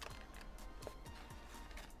up.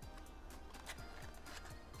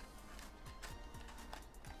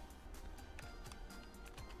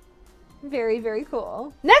 Very, very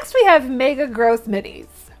cool. Next we have Mega Gross Minis.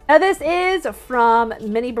 Now this is from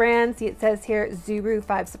Mini Brands. See, it says here Zuru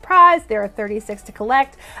 5 Surprise. There are 36 to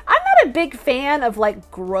collect. I'm not a big fan of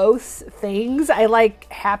like gross things. I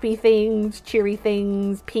like happy things, cheery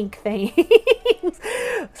things, pink things.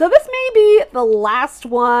 So this may be the last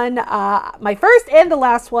one, my first and the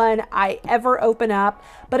last one I ever open up.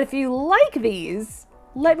 But if you like these,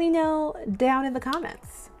 let me know down in the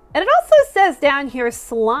comments. And it also says down here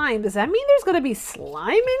slime. Does that mean there's gonna be slime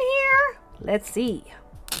in here? Let's see.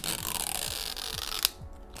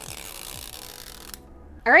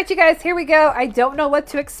 All right, you guys, here we go. I don't know what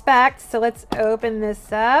to expect, so let's open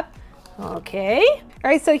this up. Okay.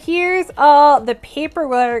 All right, so here's all the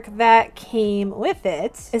paperwork that came with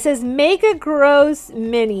it. It says Mega Gross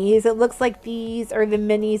Minis. It looks like these are the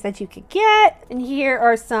minis that you could get. And here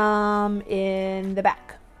are some in the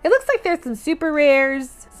back. It looks like there's some super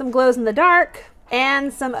rares, some glows in the dark,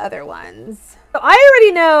 and some other ones. So I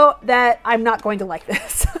already know that I'm not going to like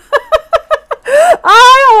this.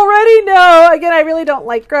 I already know. Again, I really don't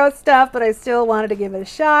like gross stuff, but I still wanted to give it a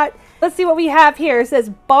shot. Let's see what we have here. It says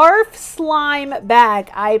Barf Slime Bag.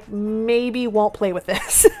 I maybe won't play with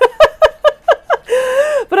this.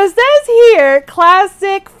 But it says here,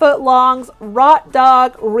 Classic Footlongs Rot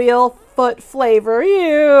Dog Real Foot Flavor.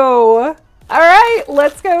 Ew. All right,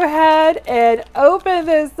 let's go ahead and open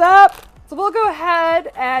this up. So we'll go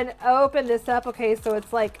ahead and open this up. Okay, so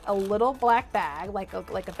it's like a little black bag, like a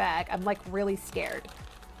bag. I'm like really scared.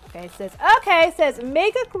 Okay, it says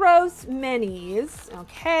Mega Gross Minis.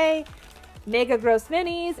 Okay, Mega Gross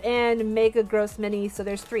Minis and Mega Gross Minis. So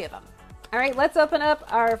there's 3 of them. All right, let's open up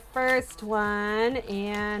our first one.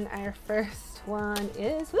 And our first one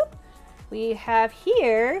is, whoop, we have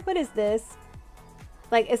here, what is this?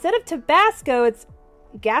 Like instead of Tabasco, it's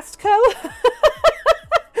Gastco.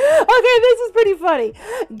 Okay, this is pretty funny.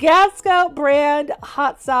 Gasco brand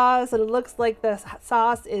hot sauce, and it looks like the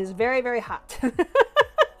sauce is very, very hot. This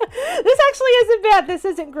actually isn't bad. This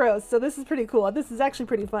isn't gross, so this is pretty cool. This is actually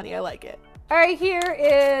pretty funny. I like it. All right, here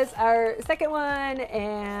is our second one,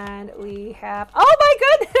 and we have, oh my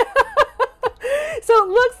goodness. So it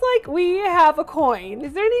looks like we have a coin.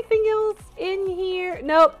 Is there anything else in here?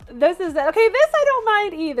 Nope, this is it. Okay, this I don't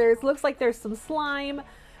mind either. It looks like there's some slime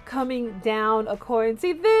coming down a coin.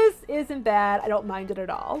 See, this isn't bad. I don't mind it at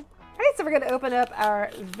all. All right, so we're gonna open up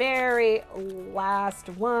our very last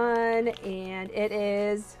one, and it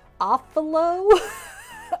is Offalo.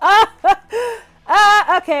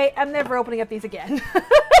 Okay, I'm never opening up these again.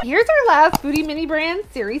 Here's our last Foodie Mini Brands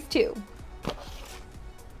Series 2.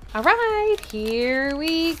 All right, here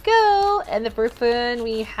we go. And the first one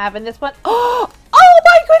we have in this one. Oh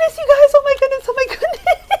my goodness, you guys. Oh my goodness. Oh my goodness.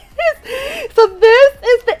 So this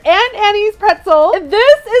is the Aunt Annie's pretzel. And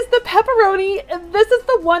this is the pepperoni. And this is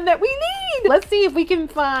the one that we need. Let's see if we can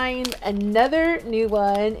find another new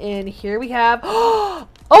one. And here we have, oh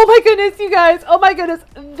my goodness, you guys. Oh my goodness.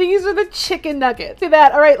 These are the chicken nuggets. See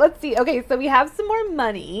that? All right, let's see. Okay, so we have some more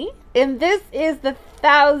money. And this is the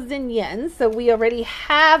 1,000 yen. So we already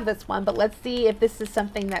have this one, but let's see if this is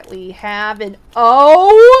something that we have. And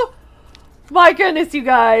oh my goodness, you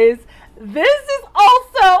guys. This is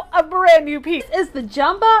also a brand new piece. This is the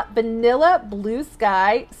Jumba Vanilla Blue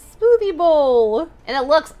Sky Smoothie Bowl. And it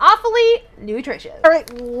looks awfully nutritious. All right,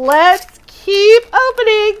 let's keep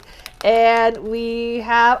opening. And we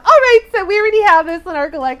have, all right, so we already have this in our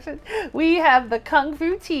collection. We have the Kung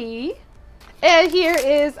Fu Tea. And here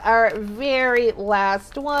is our very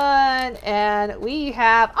last one. And we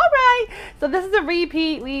have, all right, so this is a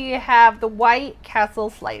repeat. We have the White Castle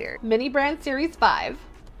Slider, Mini Brands Series 5.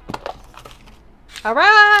 All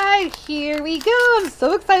right, here we go. I'm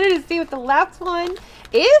so excited to see what the last one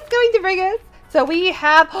is going to bring us. So we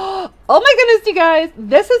have, oh my goodness, you guys,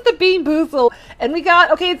 this is the Bean Boozle. And we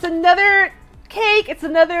got, okay, it's another cake. It's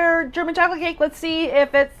another German chocolate cake. Let's see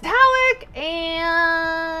if it's metallic,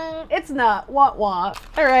 and it's not. Wah wah.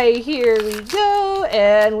 All right, here we go.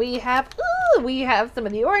 And we have some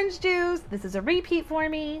of the orange juice. This is a repeat for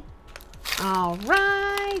me. All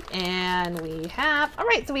right, and we have, all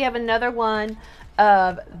right, so we have another one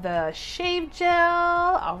of the shave gel.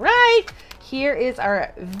 All right, here is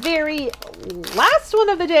our very last one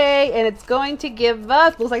of the day, and it's going to give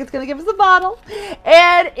us, looks like it's going to give us a bottle,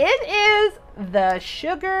 and it is the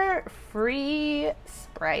sugar-free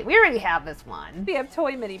Sprite. We already have this one. We have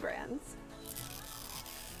Toy Mini Brands.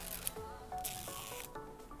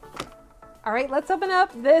 All right, let's open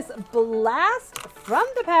up this blast from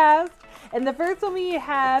the past. And the first one we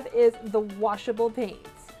have is the washable paints.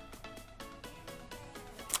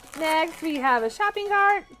 Next, we have a shopping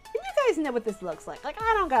cart. And you guys know what this looks like. Like,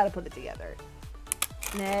 I don't gotta put it together.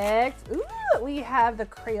 Next, ooh, we have the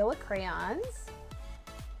Crayola crayons.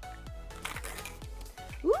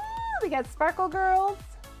 Ooh, we got Sparkle Girls.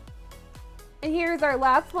 And here's our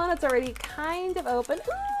last one. It's already kind of open.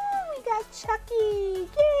 Ooh, we got Chucky.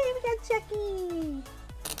 Yay, we got Chucky.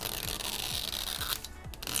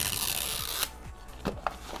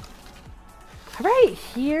 All right,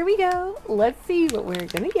 here we go. Let's see what we're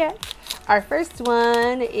gonna get. Our first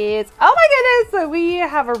one is, oh my goodness, so we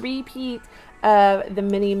have a repeat of the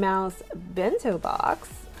Minnie Mouse bento box.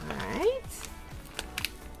 All right.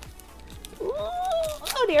 Ooh,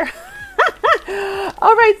 oh dear.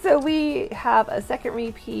 All right, so we have a second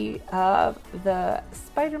repeat of the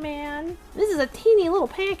Spider-Man. This is a teeny little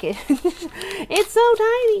package. It's so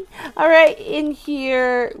tiny. All right, in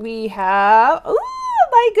here we have, ooh,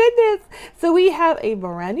 my goodness. So we have a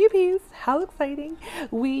brand new piece. How exciting.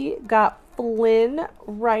 We got Flynn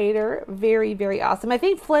Rider. Very, very awesome. I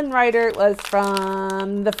think Flynn Rider was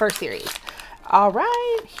from the first series. All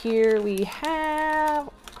right, here we have,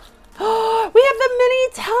 oh, we have the mini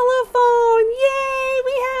telephone. Yay,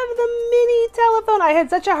 we have the mini telephone. I had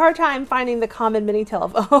such a hard time finding the common mini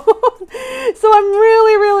telephone. So I'm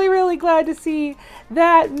really, really, really glad to see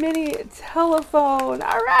that mini telephone.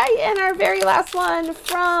 All right, and our very last one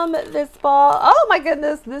from this ball. Oh my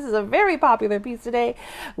goodness, this is a very popular piece today.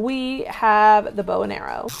 We have the bow and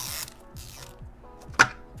arrow.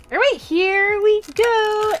 All right, here we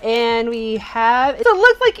go. And we have, so it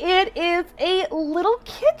looks like it is a little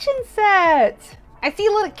kitchen set. I see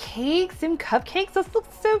little cakes and cupcakes. This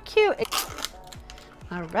looks so cute.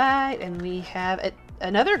 All right, and we have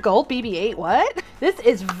another gold BB-8. What? This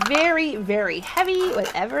is very, very heavy,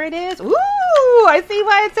 whatever it is. Ooh, I see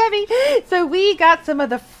why it's heavy. So we got some of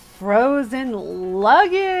the frozen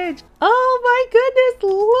luggage. Oh my goodness,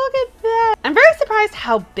 look at that. I'm very surprised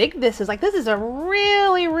how big this is. Like, this is a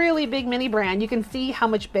really, really big mini brand. You can see how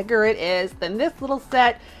much bigger it is than this little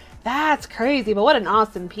set. That's crazy, but what an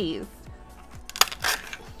awesome piece.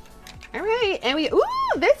 All right, and ooh,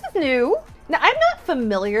 this is new. Now, I'm not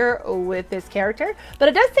familiar with this character, but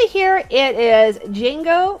it does say here it is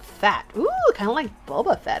Jango Fett. Ooh, kind of like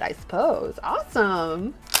Boba Fett, I suppose.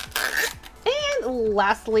 Awesome. And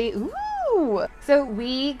lastly, ooh, so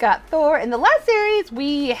we got Thor. In the last series,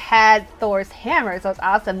 we had Thor's hammer, so it's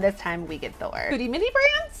awesome. This time we get Thor. Foodie Mini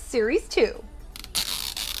Brands Series 2.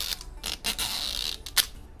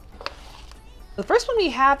 The first one we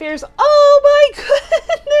have here is, oh my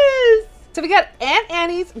goodness! So we got Aunt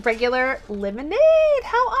Annie's regular lemonade.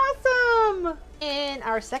 How awesome! In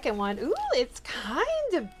our second one, ooh, it's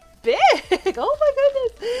kind of big. Oh my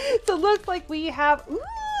goodness! So it looks like we have, ooh,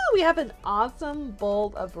 we have an awesome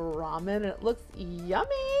bowl of ramen, and it looks yummy.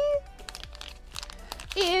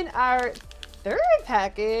 In our third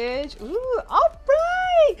package, ooh, all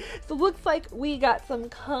right. So it looks like we got some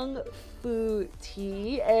Kung Fu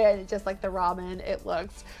tea, and just like the ramen, it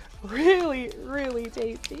looks really, really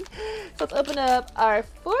tasty. So let's open up our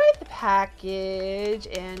fourth package,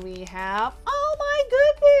 and we have, oh my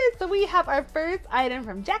goodness, so we have our first item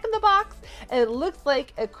from Jack in the Box, and it looks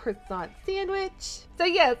like a croissant sandwich. So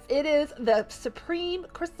yes, it is the Supreme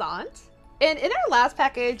Croissant. And in our last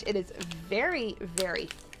package, it is very, very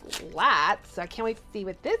flat, so I can't wait to see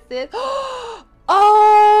what this is.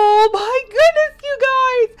 Oh my goodness, you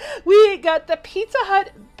guys, we got the Pizza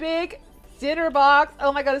Hut Big Dinner Box.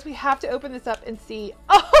 Oh my goodness, we have to open this up and see.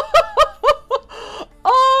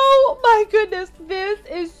 Oh my goodness, this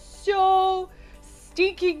is so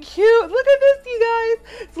stinking cute. Look at this, you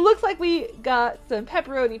guys. So it looks like we got some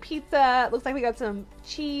pepperoni pizza. It looks like we got some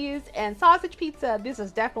cheese and sausage pizza. This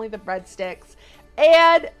is definitely the breadsticks.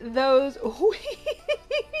 And those wings.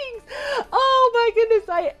 Oh my goodness,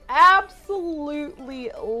 I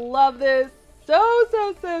absolutely love this. So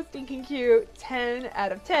stinking cute. 10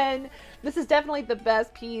 out of 10. This is definitely the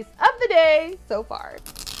best piece of the day so far.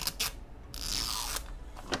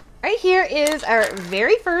 Right here is our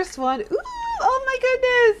very first one. Ooh, oh my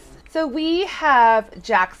goodness. So we have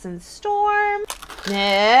Jackson Storm.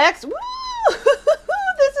 Next. Woo!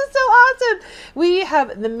 This is so awesome. We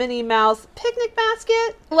have the Minnie Mouse picnic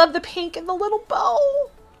basket. Love the pink and the little bow.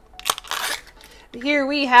 Here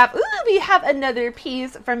we have another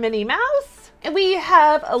piece from Minnie Mouse. And we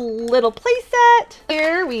have a little playset.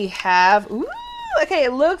 Here we have, ooh, okay,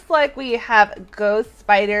 it looks like we have Ghost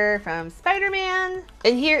Spider from Spider-Man.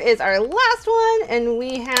 And here is our last one. And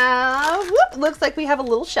we have, whoop, looks like we have a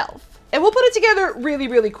little shelf. And we'll put it together really,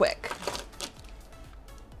 really quick.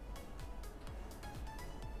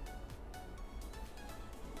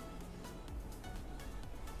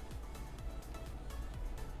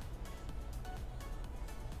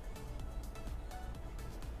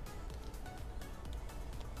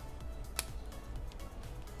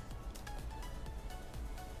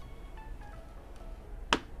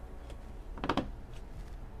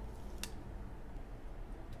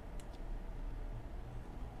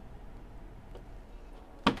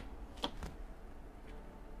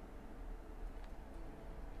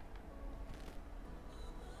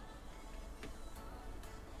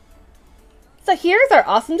 So here's our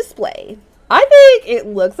awesome display. I think it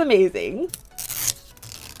looks amazing.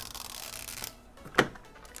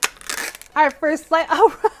 Our first slide.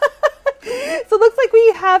 Oh, so it looks like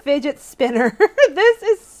we have fidget spinner. This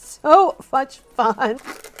is so much fun.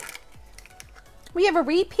 We have a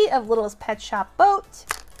repeat of Littlest Pet Shop boat.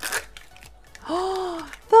 Oh,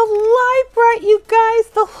 the Light-Brite, you guys,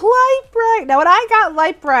 the Light-Brite. Now when I got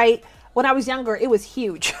Light-Brite when I was younger, it was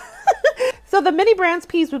huge. So the mini brands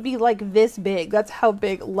piece would be like this big. That's how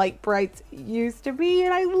big Light-Brites used to be.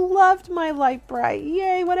 And I loved my Light-Brite.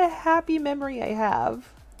 Yay, what a happy memory I have.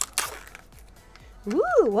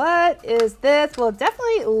 Ooh, what is this? Well, it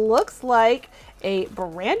definitely looks like a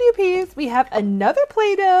brand new piece. We have another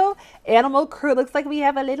Play-Doh. Animal Crew. Looks like we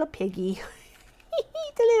have a little piggy.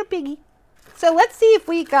 It's a little piggy. So let's see if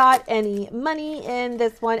we got any money in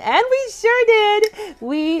this one. And we sure did.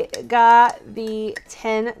 We got the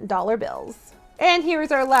 $10 bills. And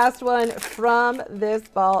here's our last one from this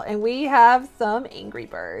ball. And we have some Angry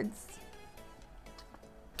Birds.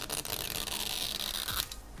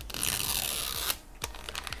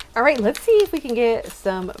 All right, let's see if we can get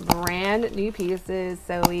some brand new pieces.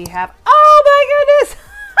 So we have, oh my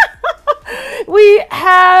goodness. We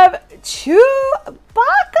have Chewbacca.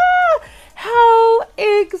 How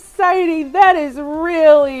exciting. That is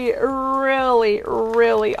really, really,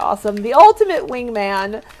 really awesome. The ultimate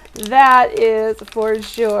wingman, that is for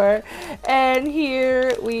sure. And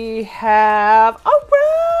here we have, all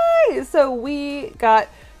right. So we got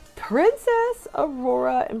Princess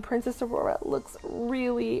Aurora, and Princess Aurora looks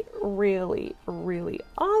really, really, really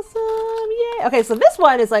awesome. Yay. Okay, so this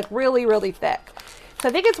one is like really, really thick. So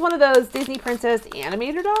I think it's one of those Disney Princess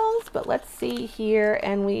animator dolls, but let's see here.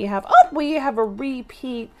 And we have, oh, we have a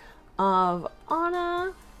repeat of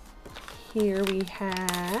Anna. Here we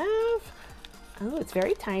have, oh, it's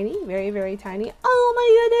very tiny, very, very tiny. Oh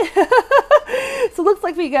my goodness. So it looks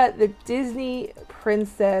like we got the Disney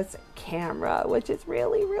Princess camera, which is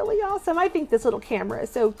really, really awesome. I think this little camera is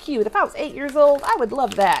so cute. If I was 8 years old, I would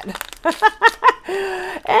love that.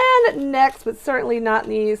 And next, but certainly not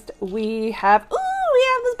least, we have, ooh, we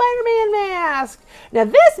have the Spider-Man mask. Now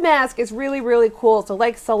this mask is really, really cool. So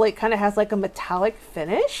like Sully, it kind of has like a metallic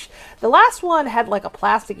finish. The last one had like a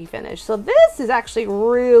plasticky finish. So this is actually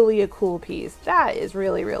really a cool piece. That is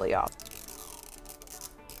really, really awesome.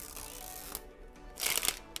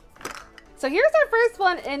 So here's our first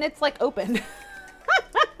one, and it's like open.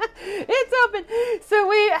 It's open. So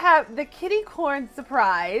we have the Kitty Corn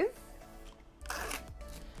surprise.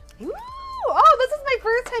 Ooh, oh, this is my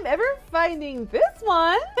first time ever finding this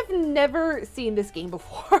one. I've never seen this game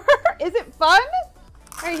before. Is it fun?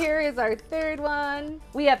 Right here is our third one.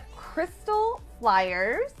 We have Crystal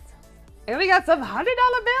Flyers. And we got some $100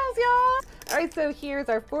 bills, y'all. All right, so here's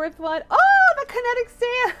our fourth one. Oh, the kinetic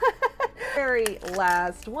sand. Very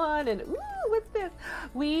last one. And ooh, what's this?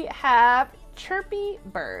 We have Chirpy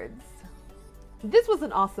Birds. This was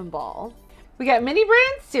an awesome ball. We got Mini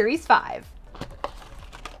Brands Series 5.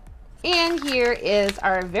 And here is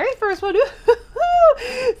our very first one.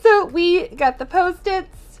 So we got the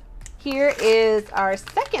Post-its. Here is our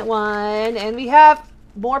second one, and we have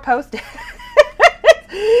more Post-its.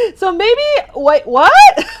 So maybe, wait, what?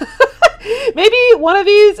 Maybe one of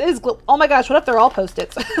these is, oh my gosh, what if they're all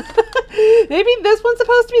Post-its? Maybe this one's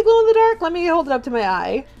supposed to be glow in the dark. Let me hold it up to my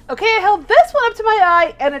eye. Okay, I held this one up to my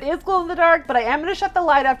eye, and it is glow in the dark, but I am gonna shut the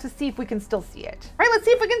light off to see if we can still see it. All right, let's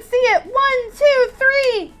see if we can see it. 1, 2,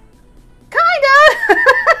 3, kinda.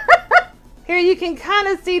 Here you can kind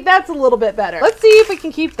of see that's a little bit better. Let's see if we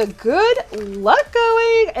can keep the good luck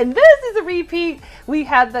going. And this is a repeat. We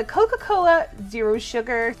have the Coca-Cola Zero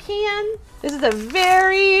Sugar can. This is a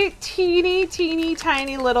very teeny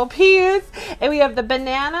tiny little piece. And we have the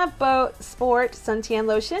Banana Boat Sport Suntan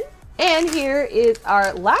Lotion. And here is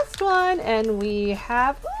our last one. And we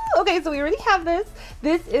have, ooh, okay, so we already have this.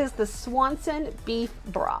 This is the Swanson Beef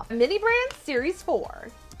Broth. Mini Brands Series 4.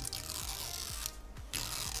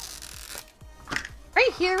 All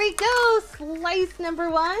right, here we go. Slice number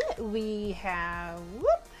 1. We have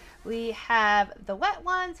the wet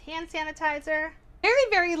ones, hand sanitizer.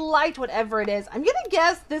 Very light, whatever it is. I'm gonna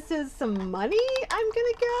guess this is some money. I'm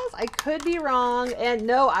gonna guess. I could be wrong, and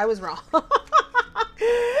no, I was wrong.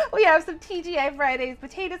 We have some TGI Fridays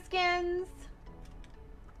potato skins.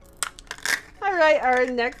 All right, our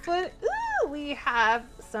next one. Ooh, we have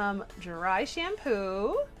some dry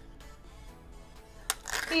shampoo.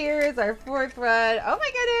 Here's our fourth one. Oh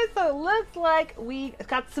my goodness, so it looks like we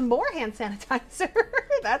got some more hand sanitizer.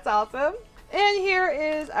 That's awesome. And here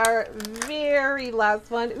is our very last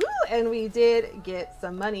one. Ooh, and we did get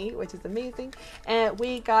some money, which is amazing. And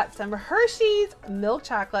we got some Hershey's milk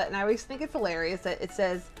chocolate, and I always think it's hilarious that it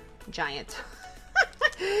says giant.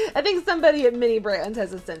 I think somebody at Mini Brands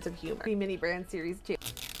has a sense of humor. Mini Brands Series 2.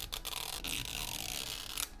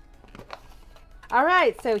 All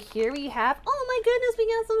right, so here we have, oh my goodness, we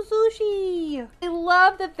got some sushi. I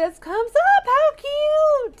love that this comes up, how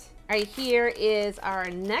cute. All right, here is our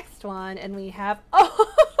next one, and we have,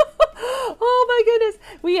 oh my goodness,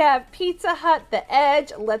 we have Pizza Hut, the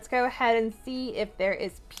Edge. Let's go ahead and see if there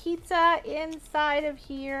is pizza inside of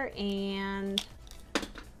here, and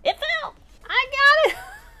it fell, I got it.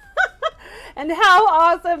 And how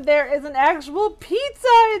awesome, there is an actual pizza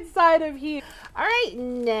inside of here. All right,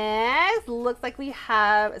 next, looks like we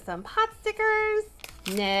have some pot stickers.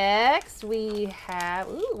 Next, we have,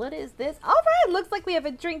 ooh, what is this? All right, looks like we have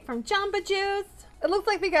a drink from Jamba Juice. It looks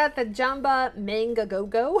like we got the Jamba Manga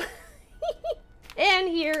Go-Go. And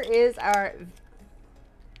here is our,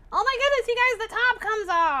 oh my goodness, you guys, the top comes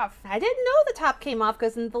off. I didn't know the top came off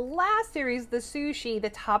because in the last series, the sushi, the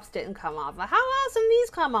tops didn't come off. How awesome these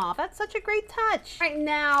come off. That's such a great touch. All right,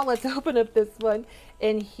 now let's open up this one.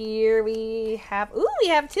 And here we have, ooh, we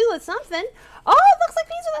have two of something. Oh, it looks like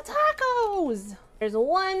these are the tacos. There's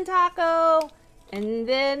one taco, and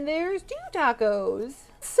then there's two tacos.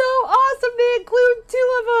 So awesome, they include two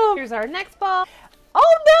of them. Here's our next ball.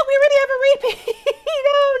 Oh no, we already have a repeat.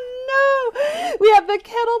 Oh no. We have the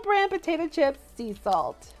Kettle Brand potato chips sea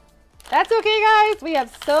salt. That's okay, guys. We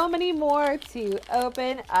have so many more to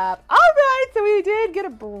open up. All right, so we did get a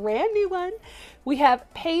brand new one. We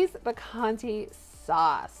have Pace Picante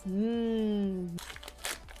sauce.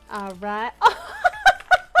 All right.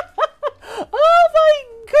 Oh my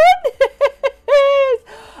goodness.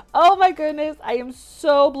 Oh my goodness. I am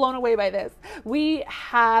so blown away by this. We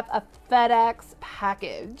have a FedEx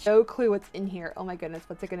package. No clue what's in here. Oh my goodness.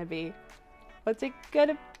 What's it going to be? What's it going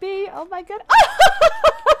to be? Oh my goodness.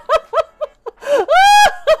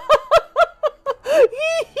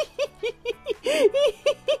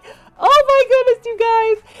 Oh my goodness, you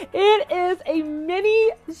guys. It is a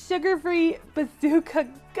mini sugar-free bazooka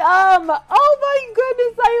gum. Oh my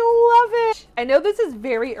goodness, I love it. I know this is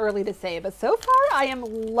very early to say, but so far I am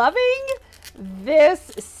loving this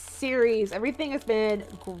series. Everything has been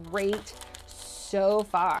great so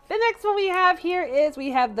far. The next one we have here is we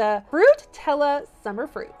have the Fruitella Summer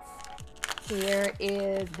Fruits. Here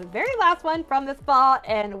is the very last one from this fall,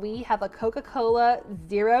 and we have a Coca-Cola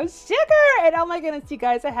Zero Sugar. And oh my goodness, you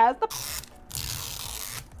guys, it has the...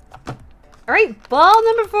 All right, ball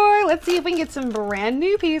number 4. Let's see if we can get some brand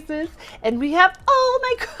new pieces. And we have, oh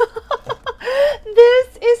my God,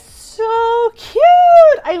 this is so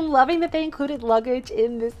cute. I'm loving that they included luggage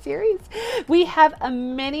in this series. We have a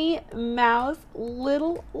Minnie Mouse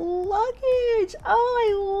little luggage. Oh,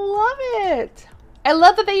 I love it. I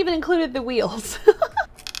love that they even included the wheels.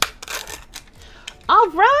 All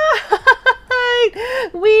right,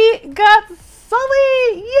 we got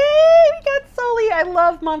Sully. Yay, we got Sully. I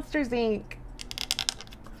love Monsters, Inc.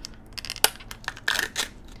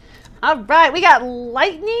 All right, we got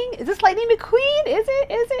Lightning. Is this Lightning McQueen? Is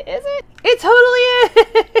it? Is it? Is it? It totally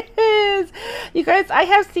is. You guys, I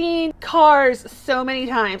have seen Cars so many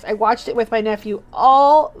times. I watched it with my nephew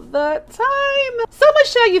all the time. So much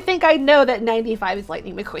so you think I know that 95 is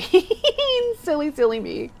Lightning McQueen. Silly, silly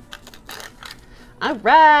me. All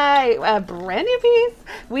right, a brand new piece.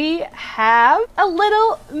 We have a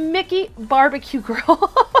little Mickey barbecue grill.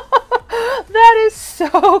 That is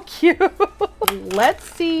so cute. Let's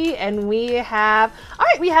see, and we have, all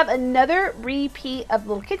right, we have another repeat of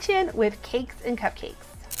Little Kitchen with cakes and cupcakes.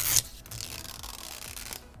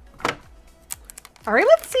 All right,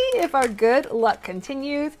 let's see if our good luck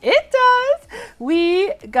continues. It does.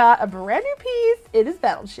 We got a brand new piece. It is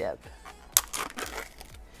Battleship.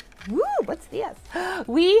 Woo, what's this?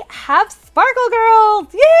 We have Sparkle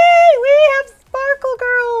Girls. Yay, we have Sparkle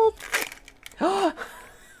Girls.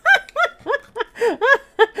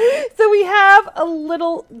 So we have a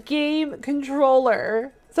little game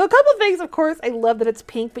controller. So a couple things, of course, I love that it's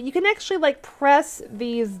pink, but you can actually like press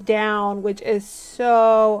these down, which is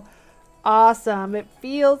so awesome. It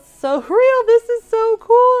feels so real. This is so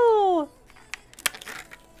cool.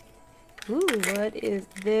 Ooh, what is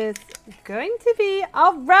this going to be?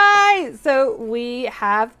 All right, so we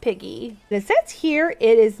have Piggy. It says here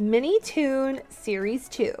it is Mini Tune Series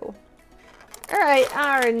 2. All right,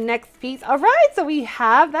 our next piece. All right, so we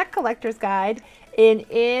have that collector's guide. And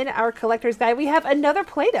in our collector's guide, we have another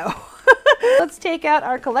Play-Doh. Let's take out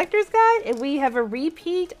our collector's guide, and we have a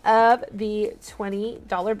repeat of the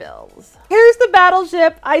 $20 bills. Here's the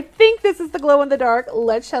Battleship. I think this is the glow in the dark.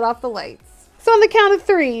 Let's shut off the lights. So on the count of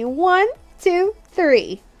 3, 1, 2,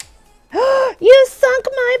 3. You sunk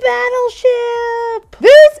my battleship.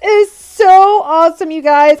 This is so awesome, you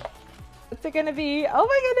guys. What's it gonna be? Oh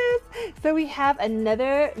my goodness. So we have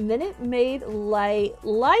another Minute Maid Light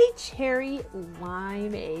Cherry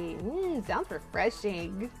Limeade. Sounds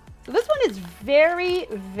refreshing. So this one is very,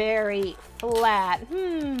 very flat.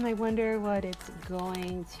 I wonder what it's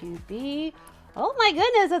going to be. Oh my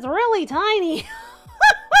goodness, it's really tiny.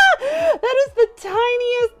 That is the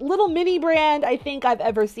tiniest little mini brand I think I've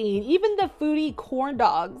ever seen. Even the Foodie corn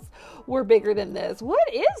dogs were bigger than this.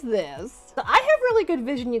 What is this? So I have really good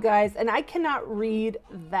vision, you guys, and I cannot read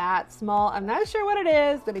that small. I'm not sure what it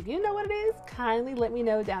is, but if you know what it is, kindly let me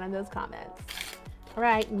know down in those comments. All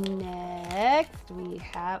right, next we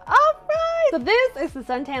have, all right. So this is the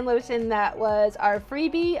suntan lotion that was our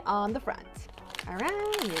freebie on the front. All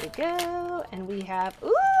right, here we go. And we have,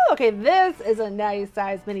 ooh, okay, this is a nice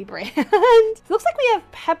size mini brand. Looks like we have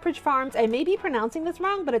Pepperidge Farms. I may be pronouncing this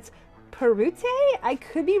wrong, but it's Perute. I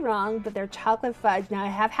could be wrong, but they're chocolate fudge. Now I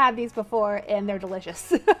have had these before and they're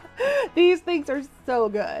delicious. These things are so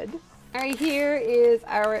good. All right, here is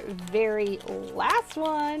our very last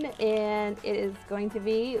one, and it is going to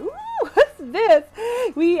be, ooh, what's this?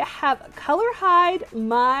 We have Color Hide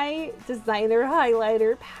My Designer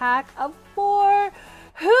Highlighter pack of 4.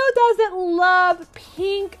 Who doesn't love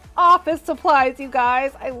pink office supplies, you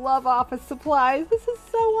guys? I love office supplies. This is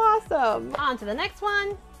so awesome. On to the next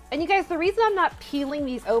one. And you guys, the reason I'm not peeling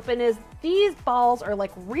these open is these balls are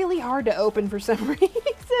like really hard to open for some reason.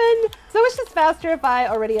 So it's just faster if I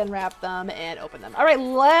already unwrap them and open them. All right,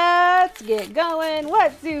 let's get going.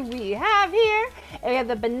 What do we have here? And we have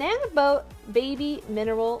the Banana Boat Baby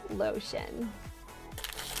Mineral Lotion.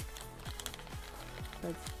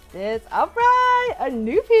 What's this? All right, a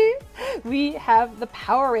new piece. We have the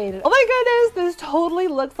Powerade. Oh my goodness, this totally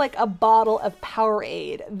looks like a bottle of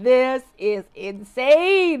Powerade. This is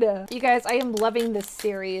insane. You guys, I am loving this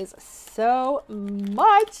series so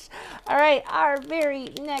much. All right, our very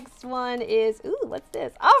next one is, ooh, what's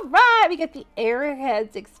this? All right, we get the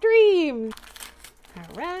Airheads Extreme.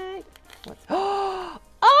 All right, what's, oh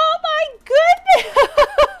my goodness.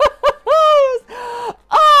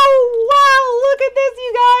 Oh wow, look at this,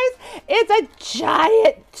 you guys. It's a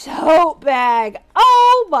giant tote bag.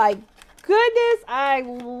 Oh my goodness, I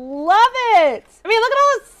love it. I mean, look at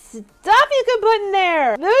all the stuff you can put in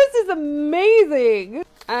there. This is amazing.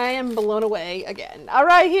 I am blown away again. All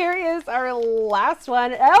right, here is our last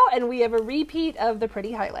one. Oh, and we have a repeat of the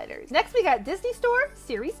pretty highlighters. Next, we got Disney Store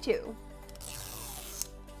Series 2.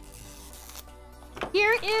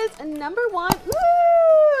 Here is number 1.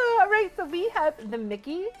 Ooh, all right, so we have the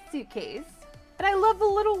Mickey suitcase. And I love the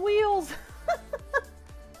little wheels.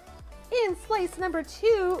 In slice number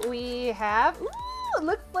 2, we have, ooh, it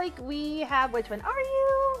looks like we have, which one are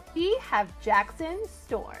you? We have Jackson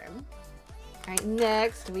Storm. All right,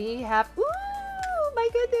 next we have, ooh, my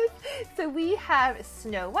goodness. So we have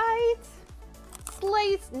Snow White.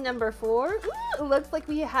 Slice number 4. Ooh, it looks like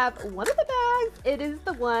we have one of the bags. It is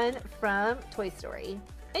the one from Toy Story.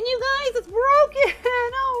 And you guys, it's broken.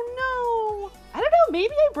 Oh no. I don't know know,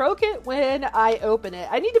 maybe I broke it when I open it.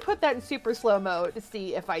 I need to put that in super slow mode to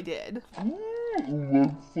see if I did.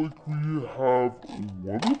 Looks like we have one of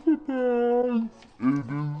the bags. It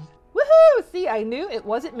is. Woohoo! See, I knew it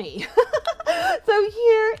wasn't me. So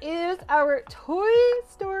here is our Toy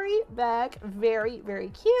Story bag. Very, very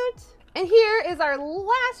cute. And here is our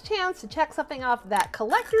last chance to check something off that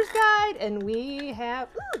collector's guide. And we have,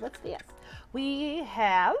 ooh, what's this? We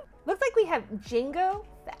have, looks like we have Jingo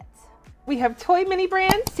Fett. We have Toy Mini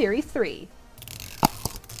Brands Series 3.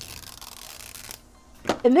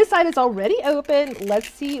 And this side is already open. Let's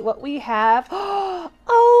see what we have. Oh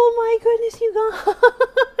my goodness, you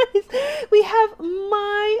guys. We have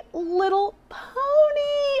My Little Pony.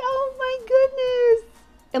 Oh my goodness.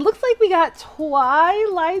 It looks like we got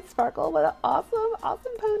Twilight Sparkle. What an awesome,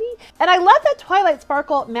 awesome pony. And I love that Twilight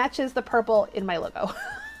Sparkle matches the purple in my logo.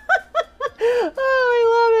 Oh, I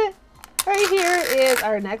love it. Right here is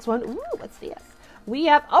our next one. Ooh, what's this? We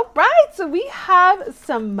have, all right, so we have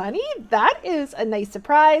some money. That is a nice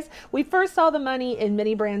surprise. We first saw the money in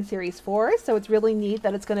Mini Brands Series 4, so it's really neat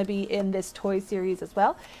that it's going to be in this toy series as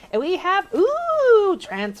well. And we have, ooh,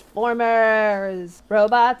 Transformers,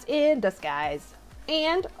 robots in disguise,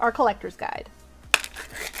 and our collector's guide.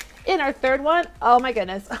 In our third one, oh my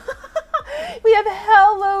goodness. We have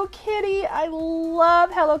Hello Kitty. I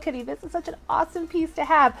love Hello Kitty. This is such an awesome piece to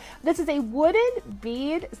have. This is a wooden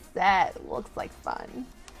bead set. Looks like fun.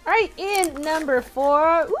 All right, in number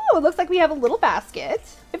 4, ooh, it looks like we have a little basket.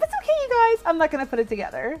 If it's okay, you guys, I'm not gonna put it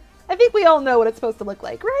together. I think we all know what it's supposed to look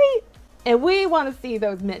like, right? And we wanna see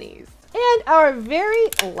those minis. And our very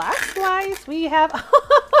last slice, we have,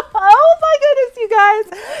 oh my goodness, you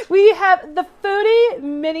guys, we have the Foodie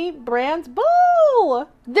Mini Brands Bowl.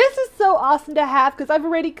 This is so awesome to have because I've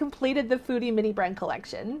already completed the Foodie Mini Brand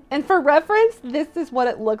collection. And for reference, this is what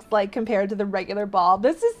it looks like compared to the regular ball.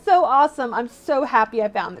 This is so awesome. I'm so happy I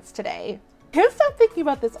found this today. Can't stop thinking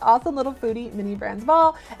about this awesome little Foodie Mini Brands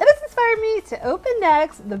ball. And this inspired me to open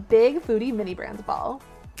next the big Foodie Mini Brands ball.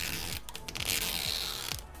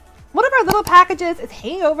 One of our little packages is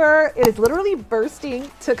hanging over. It is literally bursting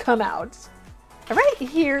to come out. All right,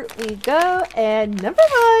 here we go. And number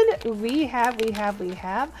 1, we have.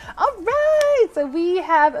 All right, so we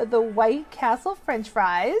have the White Castle French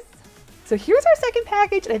fries. So here's our second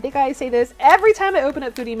package. And I think I say this every time I open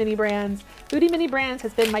up Foodie Mini Brands. Foodie Mini Brands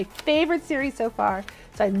has been my favorite series so far,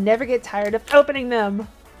 so I never get tired of opening them.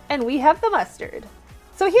 And we have the mustard.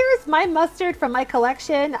 So here's my mustard from my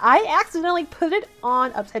collection. I accidentally put it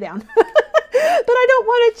on upside down, but I don't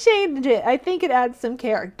want to change it. I think it adds some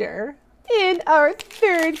character. In our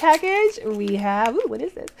third package, we have, ooh, what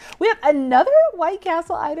is this? We have another White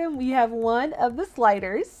Castle item. We have one of the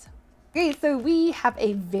sliders. Okay, so we have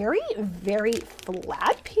a very, very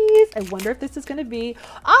flat piece. I wonder if this is gonna be,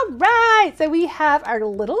 all right. So we have our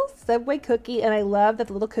little Subway cookie, and I love that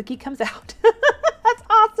the little cookie comes out. That's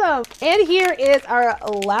awesome. And here is our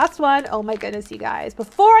last one. Oh my goodness, you guys.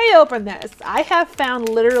 Before I open this, I have found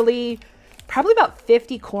literally probably about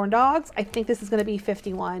 50 corn dogs. I think this is gonna be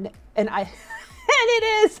 51, and and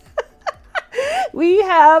it is. We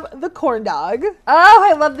have the corn dog. Oh,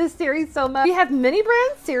 I love this series so much. We have Mini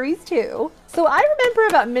Brands Series 2. So I remember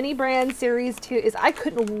about Mini Brands Series 2 is I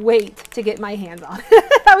couldn't wait to get my hands on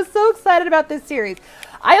it. I was so excited about this series.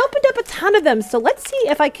 I opened up a ton of them, so let's see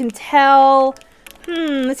if I can tell.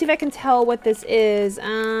 Let's see if I can tell what this is.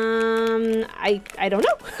 I don't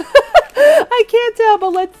know. I can't tell,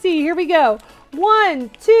 but let's see. Here we go. 1,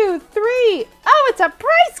 2, 3. Oh, it's a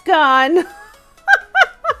price gun.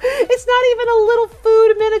 It's not even a little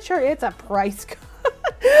food miniature. It's a price gun.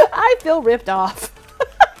 I feel ripped off.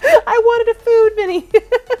 I wanted a food mini.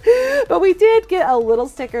 But we did get a little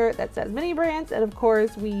sticker that says Mini Brands. And of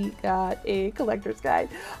course, we got a collector's guide.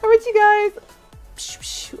 All right, you guys.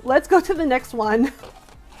 Let's go to the next one.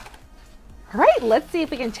 All right, let's see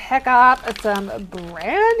if we can check off some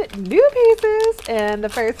brand new pieces. And the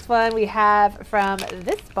first one we have from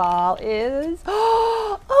this ball is,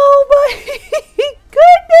 oh my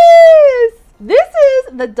goodness! This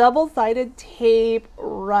is the double-sided tape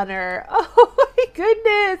runner. Oh my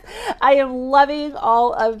goodness! I am loving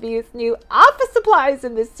all of these new office supplies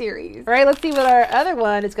in this series. All right, let's see what our other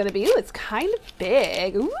one is gonna be. Ooh, it's kind of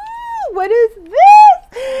big. Ooh, what is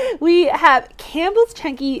this? We have Campbell's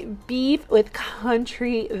Chunky Beef with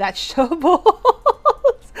Country Vegetables.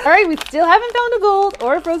 All right, we still haven't found a gold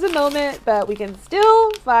or a frozen moment, but we can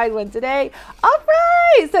still find one today. All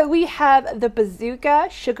right, so we have the Bazooka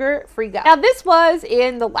Sugar-Free Gum. Now this was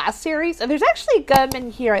in the last series, and there's actually gum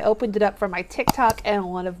in here. I opened it up for my TikTok and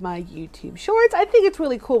one of my YouTube shorts. I think it's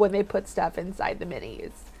really cool when they put stuff inside the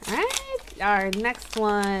minis. All right, our next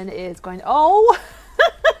one is going to, oh,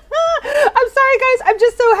 sorry guys, I'm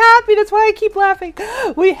just so happy. That's why I keep laughing.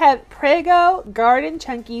 We have Prego Garden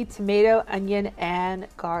Chunky Tomato, Onion, and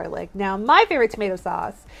Garlic. Now, my favorite tomato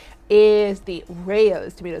sauce is the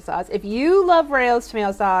Rayo's tomato sauce. If you love Rayo's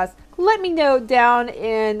tomato sauce, let me know down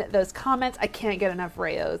in those comments. I can't get enough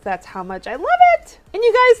Rayo's. That's how much I love it. And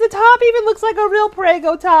you guys, the top even looks like a real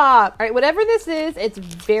Prego top. All right, whatever this is, it's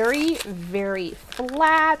very, very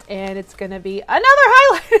flat, and it's gonna be another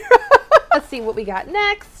highlighter. Let's see what we got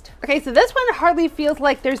next. Okay, so this one hardly feels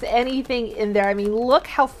like there's anything in there. I mean, look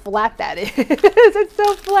how flat that is. It's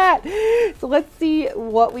so flat. So let's see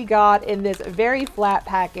what we got in this very flat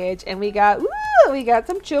package. And we got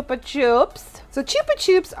some Chupa Chups. So Chupa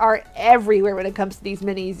Chups are everywhere when it comes to these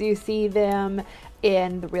minis. You see them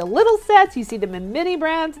in the real little sets. You see them in mini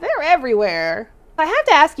brands. They're everywhere. I have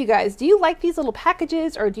to ask you guys, do you like these little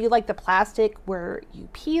packages or do you like the plastic where you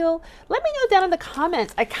peel? Let me know down in the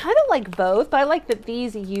comments. I kind of like both, but I like that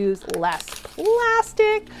these use less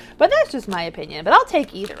plastic, but that's just my opinion, but I'll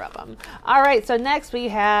take either of them. All right, so next we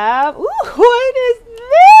have, ooh, what is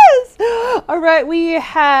this? All right, we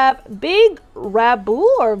have Big Raboul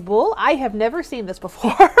or Bull. I have never seen this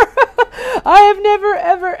before. I have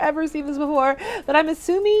never, ever seen this before, but I'm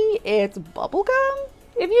assuming it's bubblegum.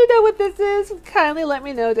 If you know what this is, kindly let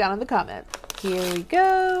me know down in the comments. Here we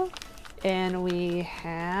go. And we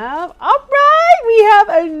have, all right, we have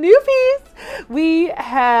a new piece. We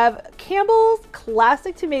have Campbell's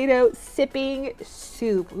Classic Tomato Sipping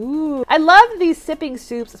Soup. Ooh, I love these sipping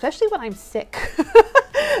soups, especially when I'm sick.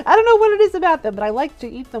 I don't know what it is about them, but I like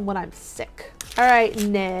to eat them when I'm sick. All right,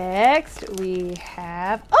 next we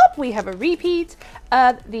have a repeat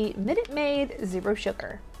of the Minute Maid Zero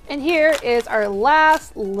Sugar. And here is our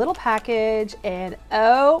last little package, and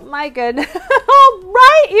oh my goodness. All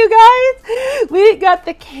right, you guys, we got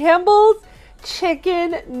the Campbell's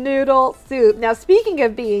Chicken Noodle Soup. Now, speaking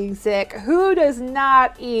of being sick, who does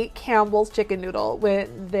not eat Campbell's Chicken Noodle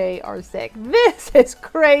when they are sick? This is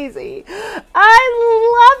crazy.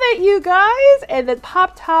 I love it, you guys. And the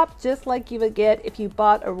pop top, just like you would get if you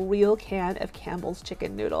bought a real can of Campbell's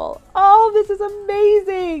Chicken Noodle. Oh, this is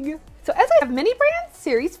amazing. So as I have Mini Brands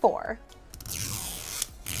Series 4.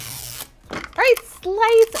 All right,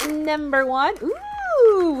 slice number 1.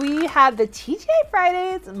 Ooh, we have the TGI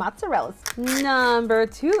Fridays mozzarella. Number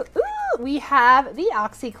 2, ooh, we have the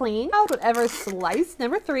OxyClean. Whatever slice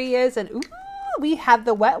number 3 is, and ooh, we have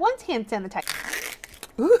the Wet Ones hand sanitizer.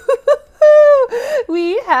 Ooh,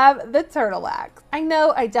 we have the Turtle Wax. I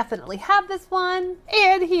know I definitely have this one.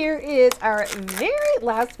 And here is our very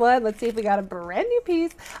last one. Let's see if we got a brand new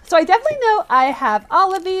piece. So I definitely know I have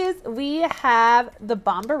all of these. We have the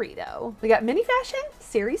Bomberito. We got Mini Fashion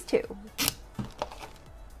Series 2.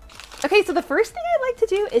 Okay, so the first thing I like to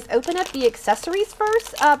do is open up the accessories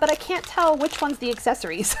first, but I can't tell which one's the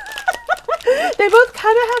accessories. They both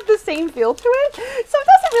kind of have the same feel to it, so it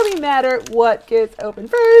doesn't really matter what gets open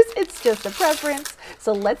first. It's just a preference.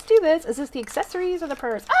 So let's do this. Is this the accessories or the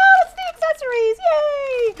purse? Oh, it's the accessories!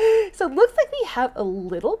 Yay! So it looks like we have a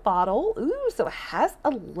little bottle. Ooh, so it has a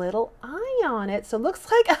little eye on it. So it looks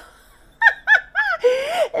like...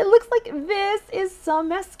 It looks like this is some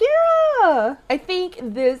mascara. I think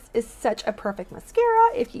this is such a perfect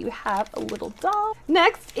mascara if you have a little doll.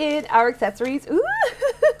 Next in our accessories, ooh,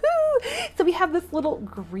 so we have this little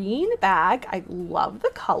green bag. I love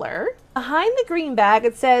the color. Behind the green bag,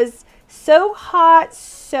 it says, so hot,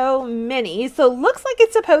 so mini. So it looks like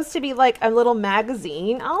it's supposed to be like a little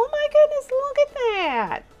magazine. Oh my goodness, look at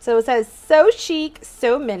that. So it says, so chic,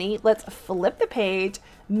 so mini. Let's flip the page.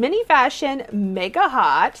 Mini Fashion Mega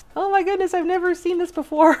Hot. Oh my goodness, I've never seen this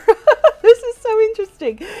before. This is so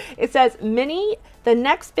interesting. It says mini, the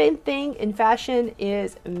next big thing in fashion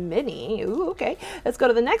is mini. Ooh, okay. Let's go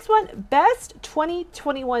to the next one. Best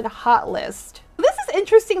 2021 Hot List. This is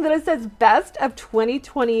interesting that it says Best of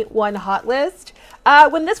 2021 Hot List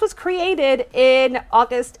when this was created in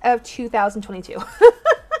August of 2022.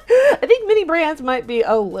 I think mini brands might be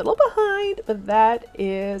a little behind, but that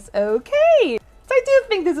is okay. I do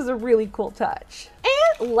think this is a really cool touch.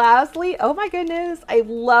 And lastly, oh my goodness, I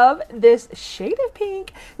love this shade of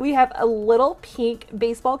pink. We have a little pink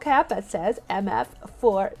baseball cap that says MF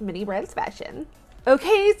for Mini Brands Fashion.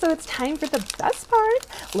 Okay, so it's time for the best part.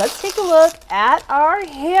 Let's take a look at our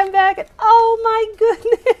handbag. And oh my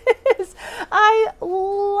goodness, I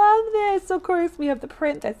love this. Of course, we have the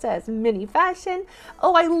print that says Mini Fashion.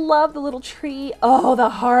 Oh, I love the little tree. Oh, the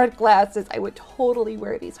heart glasses. I would totally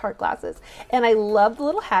wear these heart glasses. And I love the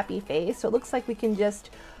little happy face. So it looks like we can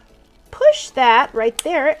just push that right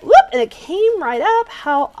there. Whoop, and it came right up.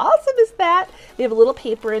 How awesome is that? We have a little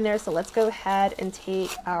paper in there, so let's go ahead and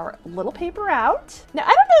take our little paper out. Now, I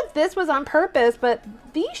don't know if this was on purpose, but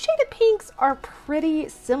these shaded pinks are pretty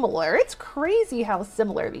similar. It's crazy how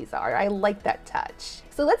similar these are. I like that touch.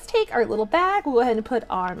 So let's take our little bag. We'll go ahead and put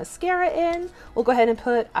our mascara in. We'll go ahead and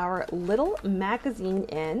put our little magazine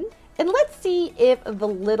in. And let's see if the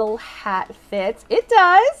little hat fits. It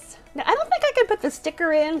does. Now, I don't think I can put the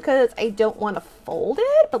sticker in because I don't want to fold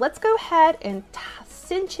it, but let's go ahead and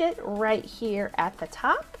cinch it right here at the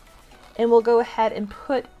top. And we'll go ahead and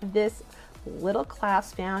put this little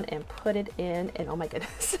clasp down and put it in, and oh my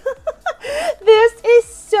goodness. This is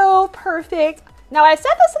so perfect. Now, I've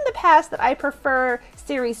said this in the past that I prefer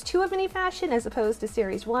Series 2 of Mini Fashion as opposed to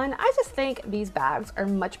Series 1. I just think these bags are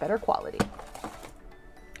much better quality.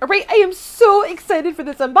 All right, I am so excited for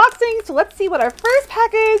this unboxing. So let's see what our first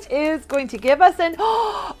package is going to give us. And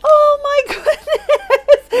oh my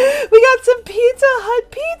goodness, we got some Pizza Hut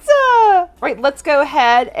pizza. All right, let's go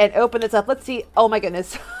ahead and open this up. Let's see. Oh my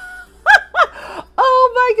goodness.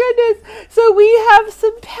 Oh my goodness. So we have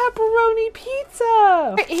some pepperoni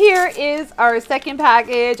pizza. Right, here is our second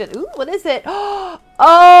package. And ooh, what is it?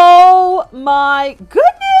 Oh my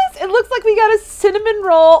goodness. It looks like we got a cinnamon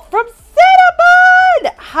roll from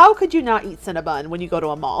Cinnabon. How could you not eat Cinnabon when you go to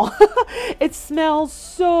a mall? It smells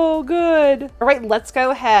so good. All right, let's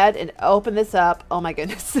go ahead and open this up. Oh my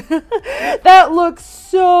goodness. That looks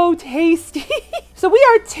so tasty. So we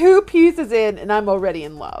are 2 pieces in and I'm already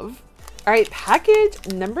in love. All right,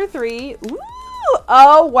 package number 3. Ooh,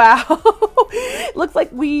 oh wow. Looks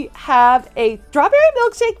like we have a strawberry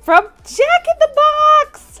milkshake from Jack in the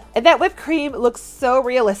Box. And that whipped cream looks so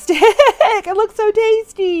realistic. It looks so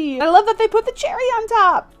tasty. I love that they put the cherry on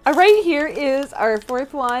top. All right, here is our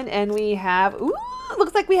 4th one. And we have, ooh,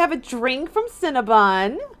 looks like we have a drink from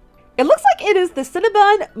Cinnabon. It looks like it is the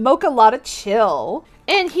Cinnabon Mocha Latte Chill.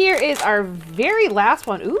 And here is our very last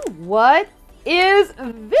one. Ooh, what is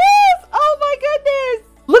this? Oh my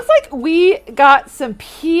goodness. Looks like we got some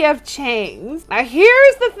PF Chang's. Now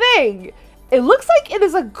here's the thing. It looks like it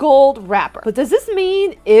is a gold wrapper, but does this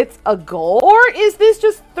mean it's a gold or is this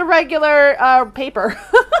just the regular paper?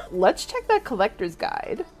 Let's check that collector's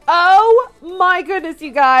guide. Oh my goodness,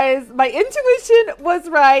 you guys. My intuition was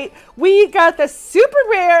right. We got the super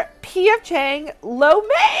rare PF Chang Lo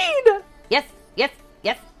Mein. Yes, yes,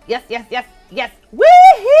 yes, yes, yes, yes, yes.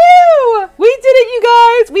 Woohoo! We did it, you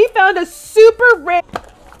guys. We found a super rare.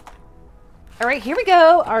 All right, here we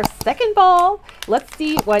go. Our second ball. Let's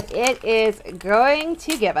see what it is going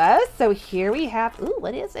to give us. So here we have, ooh,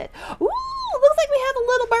 what is it? Ooh, looks like we have a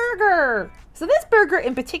little burger. So this burger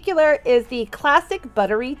in particular is the classic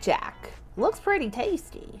buttery jack. Looks pretty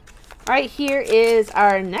tasty. All right, here is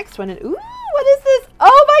our next one. And ooh, what is this?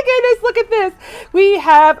 Oh my goodness, look at this. We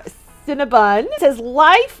have Cinnabon. It says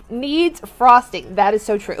life needs frosting. That is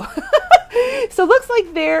so true. So looks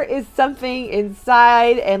like there is something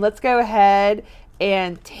inside, and let's go ahead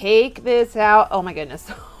and take this out. Oh my goodness.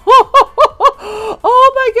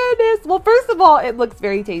 Oh my goodness. Well, first of all, it looks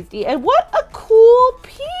very tasty, and what a cool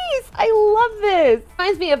piece. I love this.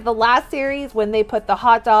 Reminds me of the last series when they put the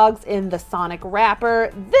hot dogs in the Sonic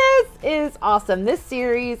wrapper. This is awesome. This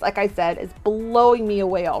series, like I said, is blowing me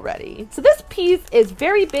away already. So this piece is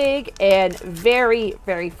very big and very,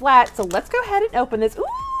 very flat. So let's go ahead and open this. Ooh.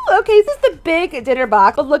 Okay, this is the big dinner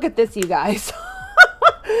box, but look at this, you guys.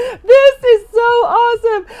 This is so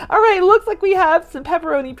awesome. All right, looks like we have some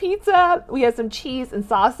pepperoni pizza. We have some cheese and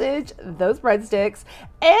sausage, those breadsticks,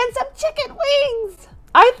 and some chicken wings.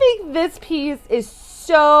 I think this piece is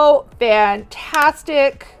so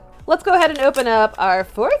fantastic. Let's go ahead and open up our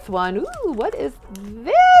 4th one. Ooh, what is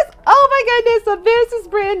this? Oh my goodness, so this is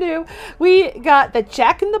brand new. We got the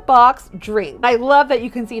Jack in the Box drink. I love that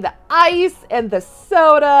you can see the ice and the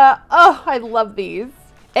soda. Oh, I love these.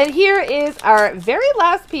 And here is our very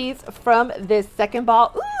last piece from this second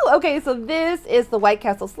ball. Ooh, okay, so this is the White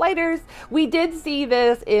Castle sliders. We did see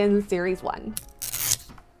this in Series 1.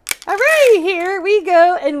 All right, here we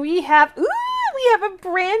go, and we have, ooh, we have a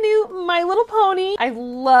brand new My Little Pony. I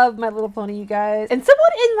love My Little Pony, you guys. And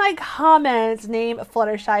someone in my comments named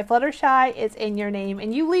Fluttershy. Fluttershy is in your name,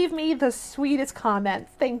 and you leave me the sweetest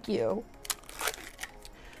comments. Thank you.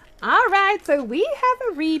 All right, so we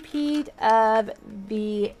have a repeat of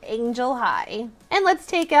the Angel High. And let's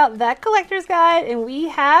take out that collector's guide, and we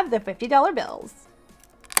have the $50 bills.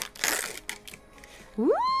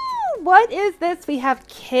 Ooh, what is this? We have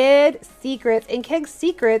Kid Secrets, and Kid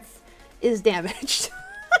Secrets is damaged.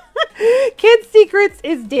 Kid Secrets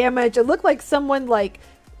is damaged. It looked like someone like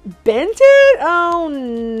bent it? Oh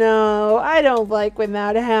no, I don't like when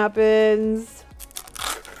that happens.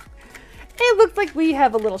 It looks like we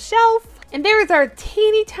have a little shelf, and there's our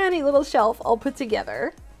teeny tiny little shelf all put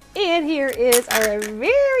together. And here is our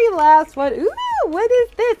very last one. Ooh, what is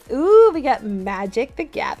this? Ooh, we got Magic the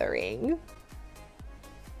Gathering.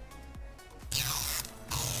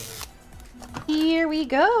 Here we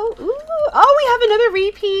go. Ooh, oh, we have another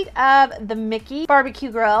repeat of the Mickey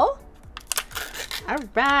Barbecue Grill. All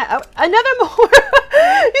right, oh, another more.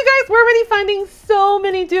 You guys, we're already finding so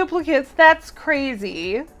many duplicates. That's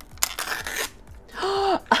crazy.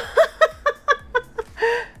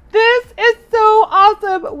 This is so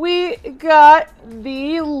awesome. We got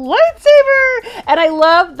the lightsaber. And I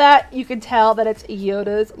love that you can tell that it's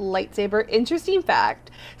Yoda's lightsaber. Interesting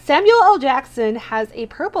fact, Samuel L. Jackson has a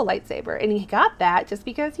purple lightsaber, and he got that just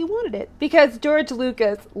because he wanted it, because George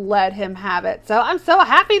Lucas let him have it. So I'm so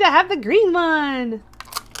happy to have the green one.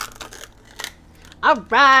 All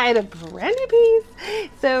right, a brand new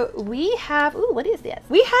piece. So we have, ooh, what is this?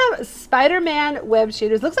 We have Spider-Man web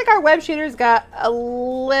shooters. Looks like our web shooters got a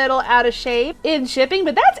little out of shape in shipping,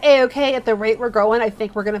 but that's a-okay. At the rate we're going, I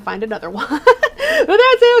think we're gonna find another one. But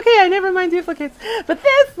that's a-okay, I never mind duplicates. But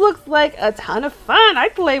this looks like a ton of fun.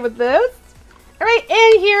 I'd play with this. All right,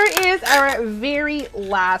 and here is our very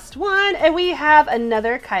last one, and we have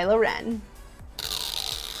another Kylo Ren.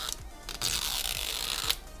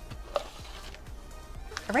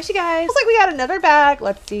 All right, you guys, looks like we got another bag.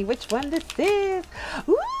 Let's see which one this is.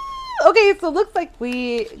 Ooh, okay, so it looks like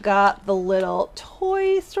we got the little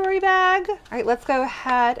Toy Story bag. All right, let's go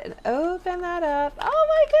ahead and open that up. Oh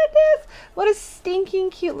my goodness, what a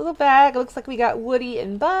stinking cute little bag. It looks like we got Woody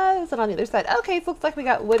and Buzz, and on the other side, okay, so it looks like we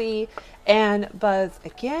got Woody and Buzz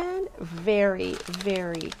again. Very,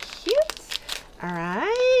 very cute. All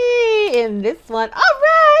right, and this one, all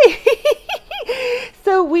right.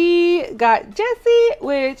 So we got Jessie,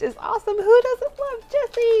 which is awesome. Who doesn't love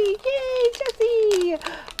Jessie? Yay, Jessie.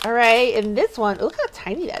 All right, and this one, look how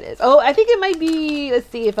tiny that is. Oh, I think it might be, let's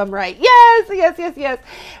see if I'm right. Yes, yes, yes, yes.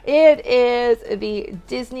 It is the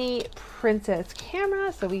Disney Princess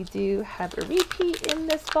camera. So we do have a repeat in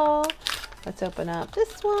this ball. Let's open up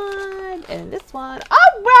this one and this one.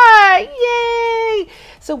 All right, yay!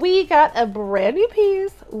 So we got a brand new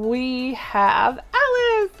piece. We have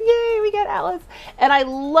Alice, yay, we got Alice. And I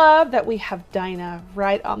love that we have Dinah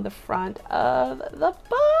right on the front of the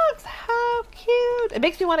box. How cute. It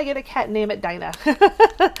makes me want to get a cat and name it Dinah.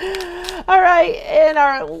 All right, and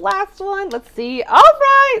our last one, let's see. All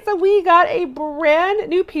right, so we got a brand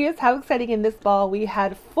new piece. How exciting in this ball. We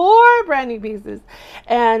had 4 brand new pieces,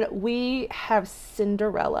 and we have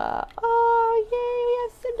Cinderella. Oh, yay, we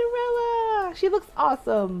have Cinderella. She looks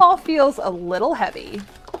awesome. Ball feels a little heavy.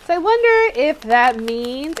 So I wonder if that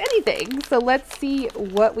means anything. So let's see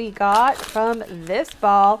what we got from this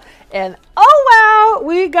ball. And oh wow,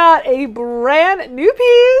 we got a brand new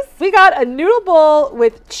piece. We got a noodle bowl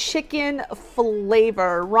with chicken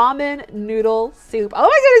flavor, ramen noodle soup. Oh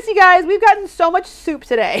my goodness, you guys, we've gotten so much soup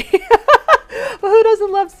today. But who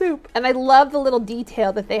doesn't love soup? And I love the little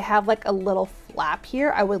detail that they have like a little flap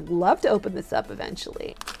here. I would love to open this up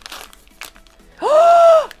eventually.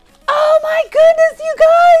 Oh my goodness, you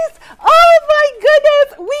guys! Oh my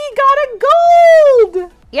goodness, we got a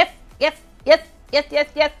gold! Yes, yes, yes, yes, yes,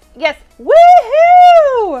 yes, yes.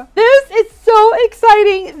 Woohoo! This is so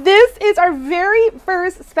exciting. This is our very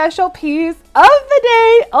first special piece of the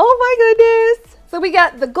day. Oh my goodness. So we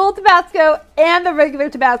got the gold Tabasco and the regular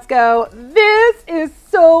Tabasco. This is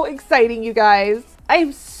so exciting, you guys. I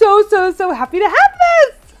am so, so, so happy to have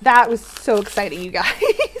this. That was so exciting, you guys.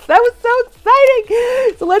 That was so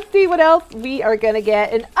exciting. So let's see what else we are gonna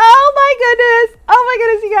get. And oh my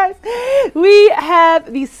goodness, you guys. We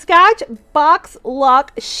have the Scotch Box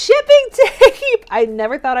Lock shipping tape. I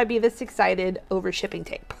never thought I'd be this excited over shipping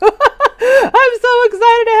tape. I'm so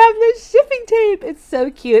excited to have this shipping tape. It's so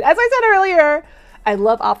cute. As I said earlier, I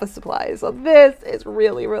love office supplies. So this is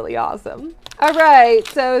really, really awesome. All right,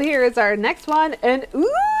 so here is our next one. And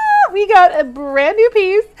ooh, we got a brand new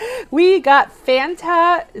piece. We got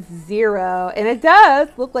Fanta Zero, and it does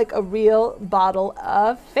look like a real bottle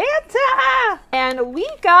of Fanta. And we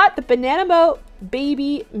got the Banana Boat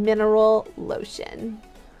Baby Mineral Lotion.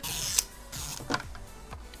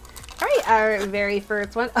 All right, our very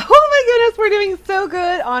first one. Oh my goodness, we're doing so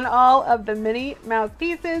good on all of the Minnie Mouse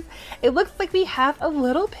pieces. It looks like we have a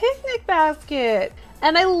little picnic basket.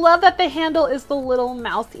 And I love that the handle is the little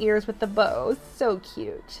mouse ears with the bow. So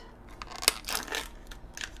cute.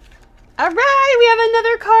 All right, we have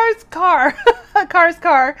another Cars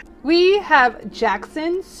car. We have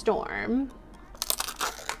Jackson Storm.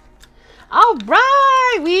 All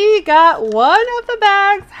right, we got one of the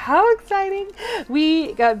bags. How exciting.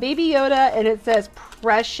 We got Baby Yoda and it says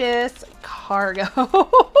Precious Cargo.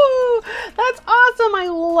 That's awesome. I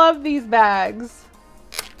love these bags.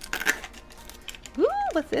 Ooh,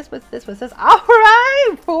 what's this? What's this? What's this? All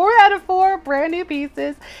right, 4 out of 4 brand new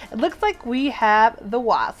pieces. It looks like we have the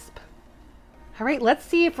Wasp. All right, let's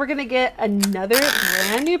see if we're gonna get another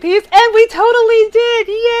brand new piece. And we totally did,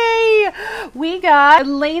 yay! We got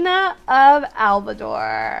Elena of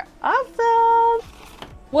Alvador. Awesome.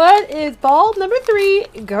 What is ball number 3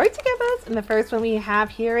 going to give us? And the first one we have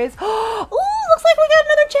here is, oh, looks like we got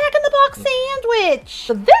another Jack in the Box sandwich.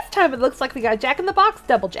 So this time it looks like we got Jack in the Box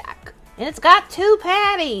Double Jack. And it's got 2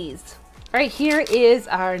 patties. All right, here is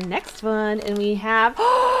our next one, and we have,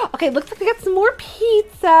 okay, looks like we got some more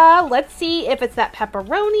pizza. Let's see if it's that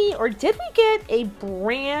pepperoni, or did we get a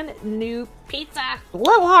brand new pizza? A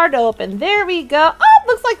little hard to open. There we go. Oh,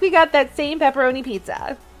 looks like we got that same pepperoni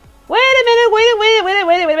pizza. Wait a minute,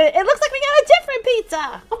 wait a minute. It looks like we got a different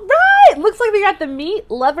pizza. All right, looks like we got the Meat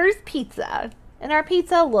Lovers Pizza, and our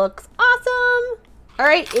pizza looks awesome. All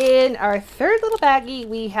right, in our third little baggie,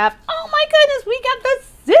 we have, oh my goodness, we got the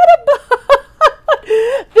Cinnabon.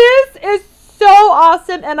 This is so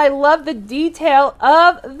awesome, and I love the detail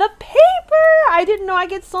of the paper. I didn't know I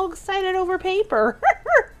get so excited over paper.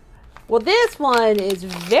 Well, this one is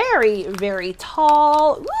very, very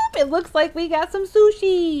tall. Whoop, it looks like we got some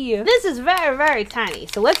sushi. This is very, very tiny.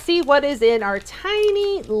 So let's see what is in our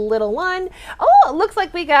tiny little one. Oh, it looks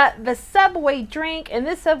like we got the Subway drink, and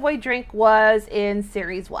this Subway drink was in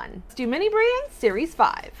Series 1. Let's do Mini Brands Series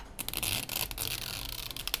 5.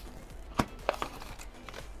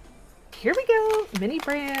 Here we go, Mini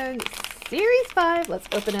Brands Series 5. Let's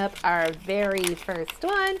open up our very first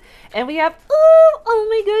one. And we have, oh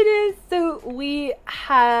my goodness. So we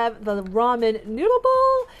have the ramen noodle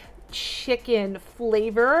bowl, chicken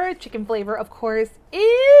flavor. Chicken flavor, of course,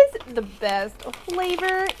 is the best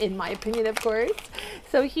flavor, in my opinion, of course.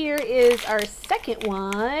 So here is our second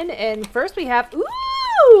one. And first we have,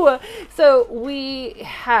 so we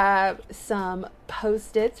have some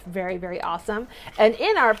Post-its, very, very awesome. And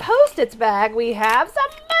in our Post-its bag, we have some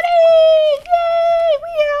money. Yay! We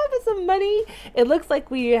have some money. It looks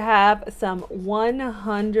like we have some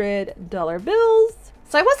 $100 bills.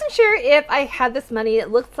 So I wasn't sure if I had this money.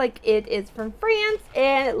 It looks like it is from France,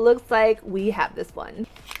 and it looks like we have this one.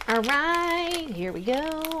 All right, here we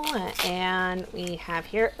go. And we have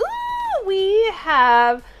here, we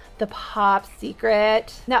have the Pop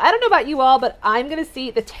Secret. Now, I don't know about you all, but I'm gonna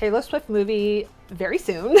see the Taylor Swift movie very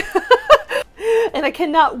soon. And I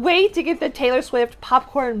cannot wait to get the Taylor Swift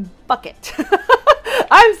popcorn bucket.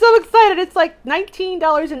 I'm so excited. It's like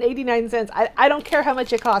 $19.89. I don't care how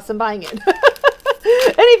much it costs. I'm buying it.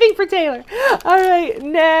 Anything for Taylor. All right,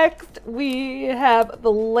 next we have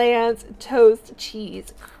the Lance Toast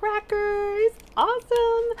Cheese Crackers.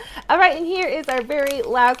 Awesome. All right, and here is our very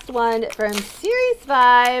last one from Series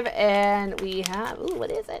 5, and we have, what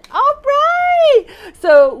is it? All right,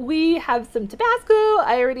 so we have some Tabasco.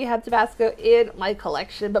 I already have Tabasco in my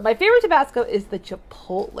collection, but my favorite Tabasco is the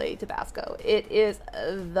Chipotle Tabasco. It is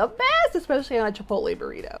the best, especially on a Chipotle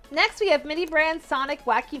burrito. Next, we have Mini Brands Sonic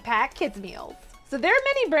Wacky Pack Kids Meals. So they're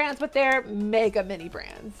mini brands, but they're mega mini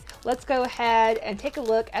brands. Let's go ahead and take a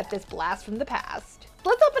look at this blast from the past.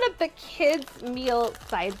 Let's open up the kids meal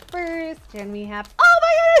side first, and we have, oh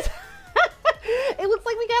my goodness! It looks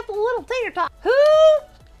like we got the little tater tot. Who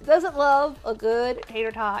doesn't love a good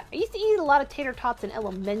tater tot? I used to eat a lot of tater tots in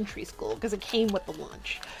elementary school because it came with the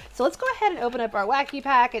lunch. So let's go ahead and open up our wacky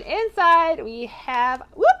pack, and inside we have,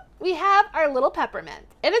 we have our little peppermint.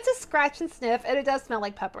 And it's a scratch and sniff, and it does smell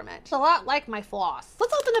like peppermint. It's a lot like my floss.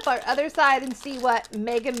 Let's open up our other side and see what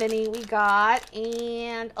mega mini we got.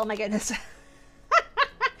 And oh my goodness.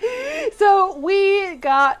 So we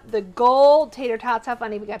got the gold tater tots. How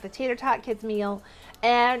funny. We got the tater tot kids meal,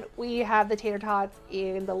 and we have the tater tots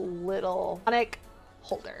in the little Sonic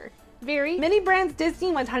holder. Very Mini Brands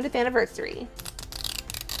Disney 100th anniversary.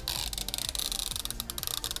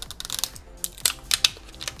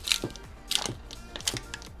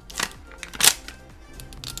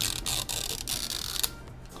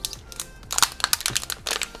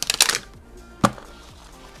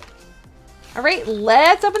 All right,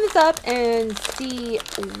 let's open this up and see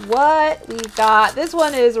what we got. This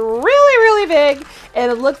one is really, really big,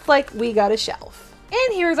 and it looks like we got a shelf.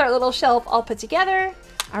 And here's our little shelf all put together.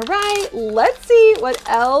 All right, let's see what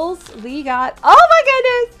else we got. Oh my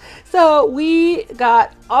goodness. So we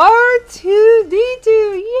got R2-D2.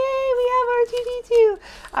 Yay, we have R2-D2.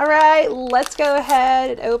 All right, right, let's go ahead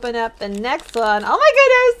and open up the next one. Oh my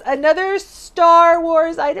goodness, another Star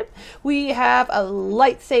Wars item. We have a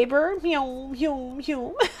lightsaber.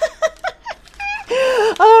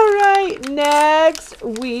 All right, next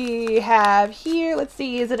we have here, let's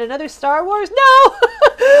see, is it another Star Wars? No,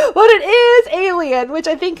 but it is Alien, which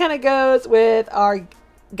I think kind of goes with our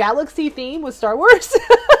galaxy theme with Star Wars.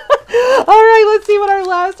 All right, let's see what our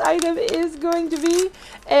last item is going to be.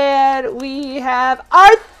 And we have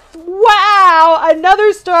our, wow,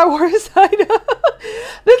 another Star Wars item.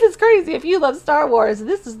 This is crazy. If you love Star Wars,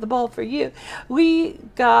 this is the ball for you. We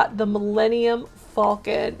got the Millennium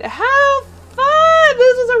Falcon. How fun!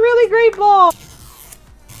 This was a really great ball.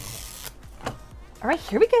 All right,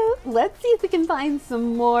 here we go. Let's see if we can find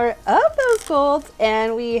some more of those golds.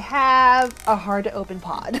 And we have a hard to open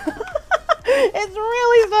pod. It's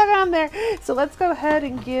really stuck on there. So let's go ahead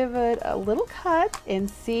and give it a little cut and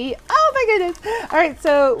see. Oh my goodness. All right,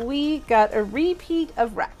 so we got a repeat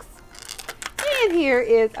of Rex. And here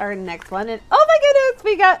is our next one. And oh my goodness,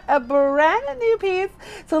 we got a brand new piece.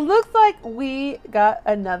 So it looks like we got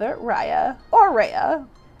another Raya or Raya.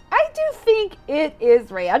 I do think it is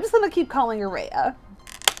Raya. I'm just gonna keep calling her Raya.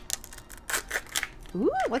 Ooh,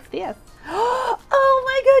 what's this? Oh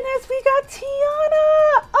my goodness, we got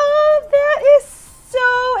Tiana. Oh, that is so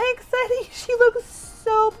exciting. She looks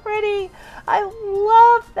so pretty. I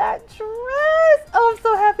love that dress. Oh, I'm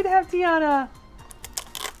so happy to have Tiana.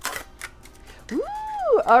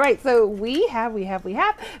 Ooh, all right, so we have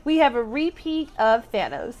a repeat of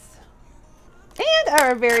Thanos. And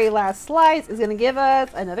our very last slice is gonna give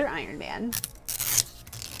us another Iron Man.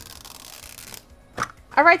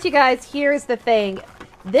 All right, you guys, here's the thing.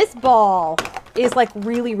 This ball is like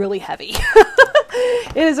really, really heavy.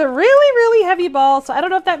 It is a really, really heavy ball. So I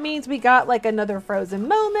don't know if that means we got like another Frozen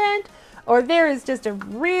moment or there is just a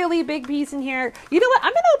really big piece in here. You know what?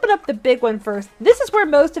 I'm going to open up the big one first. This is where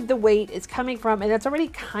most of the weight is coming from and it's already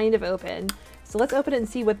kind of open. So let's open it and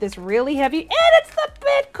see what this really heavy, and it's the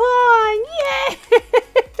Bitcoin.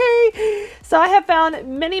 Yay! So I have found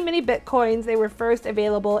many, many Bitcoins. They were first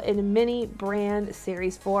available in Mini Brand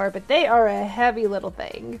Series 4, but they are a heavy little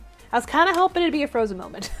thing. I was kind of hoping it'd be a Frozen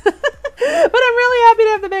moment, but I'm really happy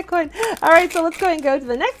to have the Bitcoin. All right, so let's go and go to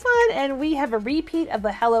the next one, and we have a repeat of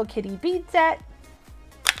the Hello Kitty bead set.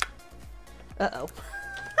 Uh-oh.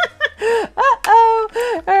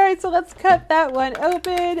 Uh-oh. All right, so let's cut that one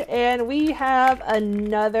open, and we have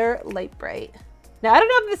another Light Bright. Now, I don't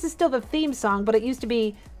know if this is still the theme song, but it used to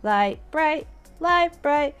be light, bright,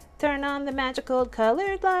 turn on the magical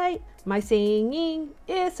colored light. My singing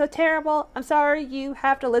is so terrible. I'm sorry, you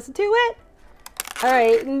have to listen to it. All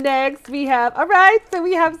right, next we have, all right, so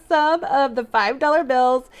we have some of the $5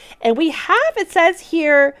 bills, and we have, it says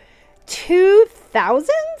here, 2000s.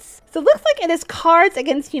 So it looks like it is Cards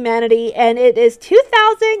Against Humanity, and it is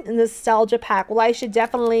 2000 Nostalgia Pack. Well, I should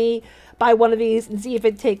definitely buy one of these and see if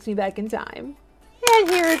it takes me back in time. And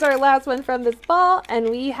here's our last one from this ball, and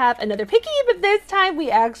we have another picky, but this time we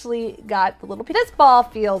actually got the little piece. This ball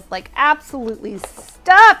feels like absolutely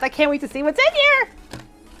stuffed. I can't wait to see what's in here.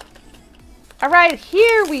 All right,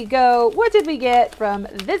 here we go. What did we get from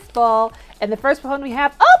this ball? And the first one we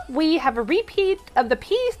have, we have a repeat of the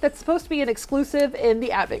piece that's supposed to be an exclusive in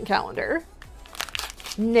the advent calendar.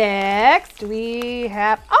 Next, we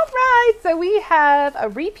have, all right, so we have a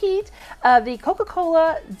repeat of the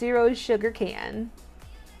Coca-Cola Zero Sugar can.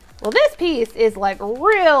 Well, this piece is like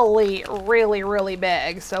really, really, really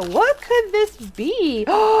big. So what could this be?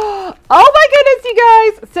 Oh my goodness, you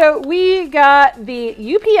guys. So we got the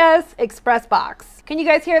UPS Express box. Can you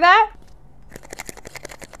guys hear that?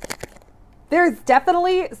 There's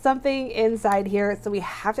definitely something inside here, so we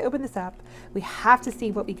have to open this up. We have to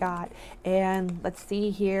see what we got. And let's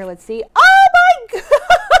see here, let's see. Oh my God!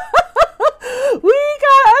 We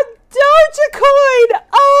got a Dogecoin!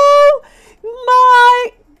 Oh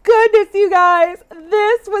my goodness, you guys.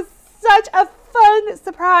 This was such a fun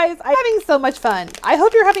surprise. I'm having so much fun. I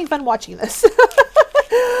hope you're having fun watching this.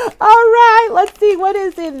 All right, let's see what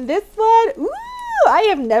is in this one. Ooh! I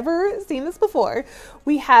have never seen this before.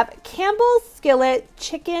 We have Campbell's Skillet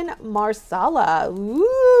Chicken Marsala.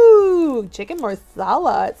 Ooh, chicken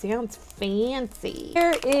marsala. It sounds fancy.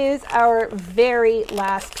 Here is our very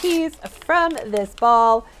last piece from this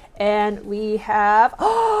ball. And we have,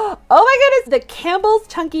 oh my goodness, the Campbell's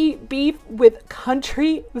Chunky Beef with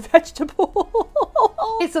Country Vegetable.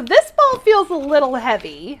 Okay, so this ball feels a little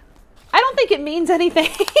heavy. I don't think it means anything.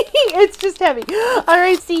 It's just heavy. All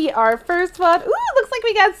right, see our first one. Ooh, looks like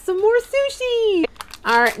we got some more sushi.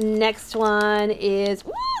 Our next one is,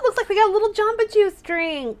 ooh, looks like we got a little Jamba Juice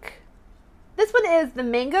drink. This one is the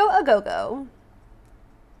Mango A Go-Go.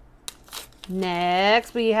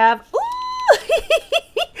 Next, we have, ooh,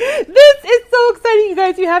 this is so exciting, you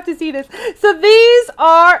guys. You have to see this. So these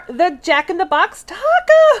are the Jack in the Box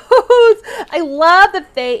tacos. I love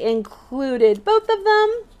that they included both of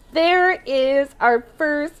them. There is our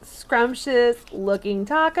first scrumptious looking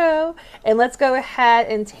taco. And let's go ahead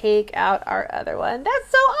and take out our other one. That's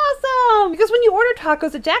so awesome. Because when you order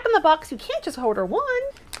tacos at Jack in the Box, you can't just order one.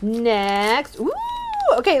 Next, ooh.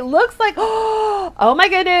 Okay, looks like, oh my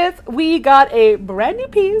goodness, we got a brand new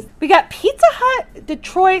piece. We got Pizza Hut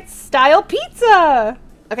Detroit style pizza.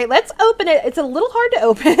 Okay, let's open it. It's a little hard to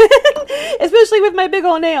open, especially with my big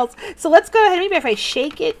old nails. So let's go ahead. Maybe if I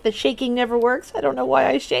shake it, the shaking never works. I don't know why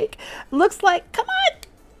I shake. Looks like, come on.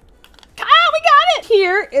 Ah, we got it.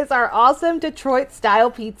 Here is our awesome Detroit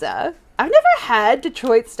style pizza. I've never had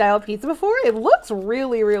Detroit style pizza before. It looks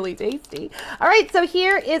really, really tasty. All right, so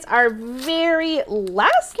here is our very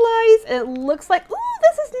last slice. It looks like, ooh,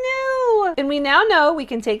 this is new. And we now know we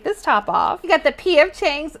can take this top off. We got the P.F.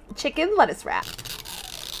 Chang's chicken lettuce wrap.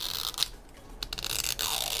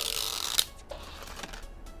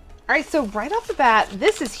 All right, so right off the bat,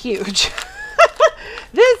 this is huge.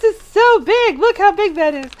 This is so big. Look how big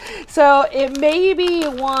that is. So it may be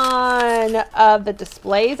one of the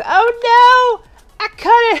displays. Oh no, I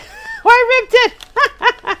cut it. I ripped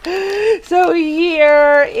it. So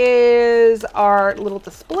here is our little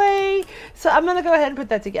display. So I'm gonna go ahead and put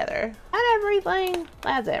that together. That's everything.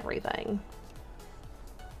 That's everything.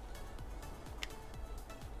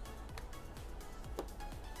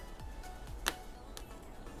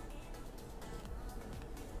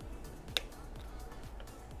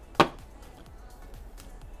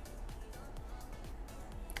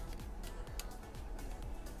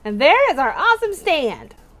 And there is our awesome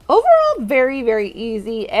stand. Overall, very, very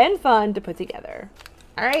easy and fun to put together.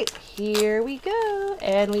 All right, here we go.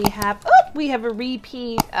 And we have a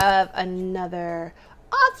repeat of another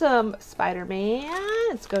awesome Spider-Man.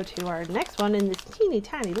 Let's go to our next one in this teeny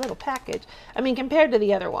tiny little package. I mean, compared to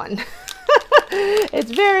the other one,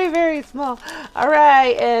 it's very, very small. All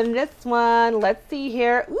right, and this one, let's see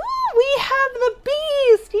here. Ooh, we have the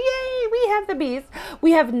Beast. Yay, we have the Beast.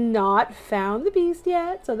 We have not found the Beast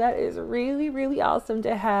yet, so that is really, really awesome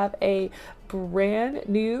to have a brand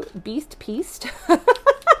new Beast piece.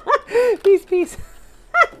 Beast piece.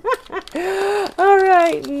 All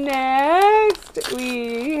right, next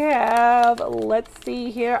we have, let's see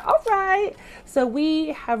here. All right, so we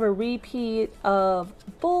have a repeat of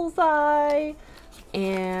Bullseye.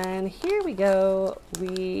 And here we go.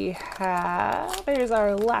 We have, here's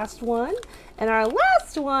our last one. And our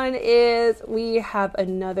last one is, we have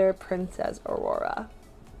another Princess Aurora.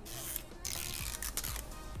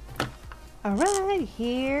 All right,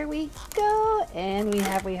 here we go. And we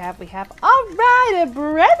have, all right, a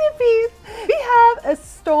brand new piece. We have a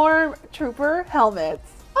Stormtrooper helmet.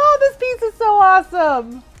 Oh, this piece is so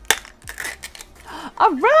awesome.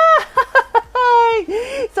 All right.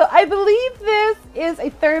 So I believe this is a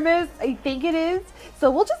thermos. I think it is.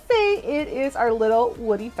 So we'll just say it is our little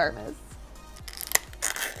Woody thermos.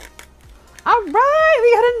 All right,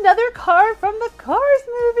 we got another car from the Cars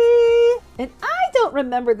movie. And I don't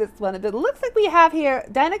remember this one, but it looks like we have here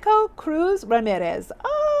Danico Cruz Ramirez.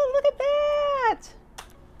 Oh, look at that.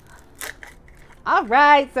 All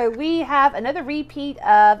right, so we have another repeat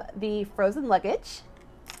of the Frozen luggage.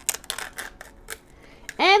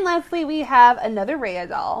 And lastly, we have another Rhea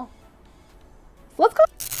doll. So let's go.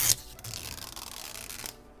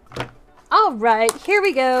 All right, here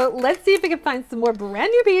we go. Let's see if we can find some more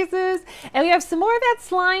brand new pieces. And we have some more of that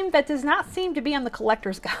slime that does not seem to be on the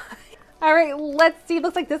collector's guide. All right, let's see.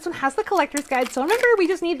 Looks like this one has the collector's guide. So remember, we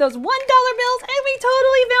just need those $1 bills, and we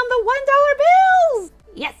totally found the $1 bills.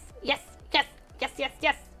 Yes, yes, yes, yes, yes,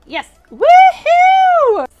 yes, yes.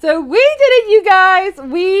 Woohoo! So we did it, you guys.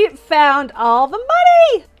 We found all the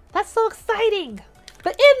money. That's so exciting.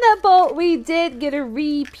 But in that bowl, we did get a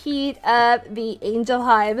repeat of the Angel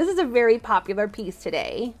Hive. This is a very popular piece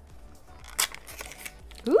today.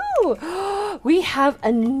 Ooh, we have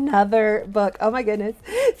another book. Oh my goodness.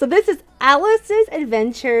 So this is Alice's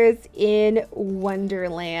Adventures in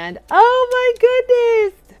Wonderland. Oh my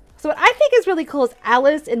goodness. So what I think is really cool is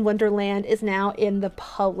Alice in Wonderland is now in the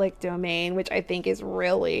public domain, which I think is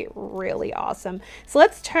really, really awesome. So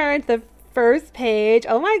let's turn the first page.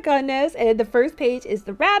 Oh my goodness. And the first page is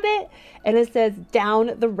the rabbit, and it says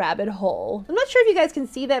down the rabbit hole. I'm not sure if you guys can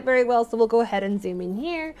see that very well, so we'll go ahead and zoom in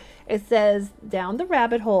here. It says down the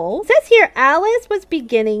rabbit hole. It says here, Alice was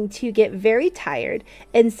beginning to get very tired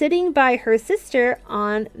and sitting by her sister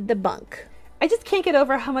on the bunk. I just can't get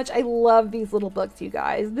over how much I love these little books, you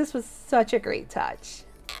guys. This was such a great touch.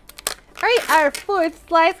 All right, our fourth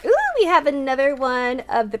slice. Ooh, we have another one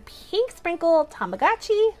of the pink sprinkle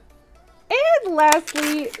Tamagotchi. And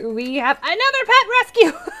lastly, we have another pet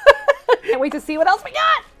rescue. Can't wait to see what else we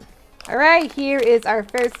got. All right, here is our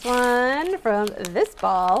first one from this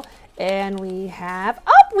ball. And we have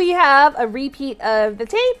a repeat of the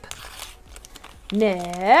tape.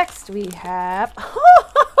 Next, we have,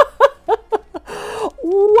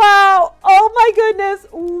 wow, oh my goodness,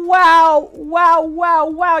 wow,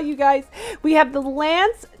 you guys. We have the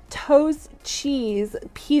Lance Toast Cheese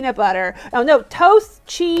Peanut Butter. Oh no, Toast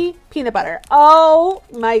Cheese Peanut Butter. Oh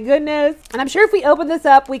my goodness. And I'm sure if we open this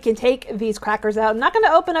up, we can take these crackers out. I'm not going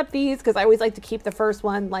to open up these because I always like to keep the first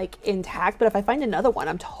one like intact, but if I find another one,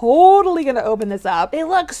 I'm totally going to open this up. They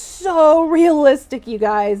look so realistic, you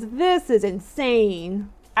guys. This is insane.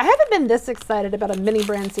 I haven't been this excited about a mini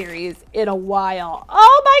brand series in a while.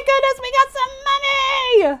 Oh my goodness, we got some money!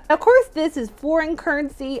 Of course, this is foreign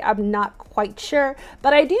currency. I'm not quite sure,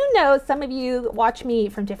 but I do know some of you watch me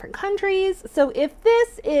from different countries. So if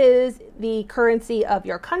this is the currency of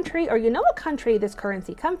your country, or you know what country this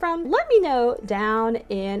currency come from, let me know down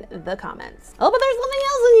in the comments. Oh, but there's something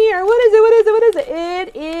else in here. What is it? What is it? What is it?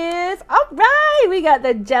 It is, all right, we got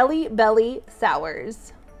the Jelly Belly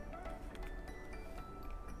Sours.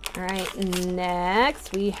 All right,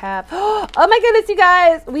 next we have, oh my goodness, you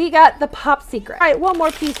guys, we got the Pop Secret. All right, one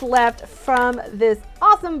more piece left from this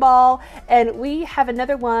awesome ball, and we have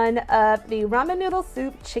another one of the ramen noodle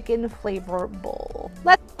soup chicken flavor bowl.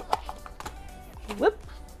 Whoop.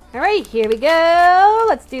 All right, here we go.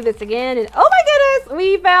 Let's do this again. And oh my goodness,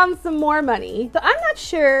 we found some more money. So I'm not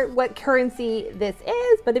sure what currency this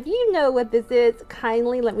is, but if you know what this is,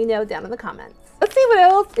 kindly let me know down in the comments. Let's see what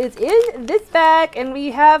else is in this bag. And we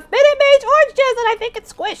have Minute Maid's orange juice, and I think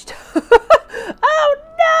it's squished. Oh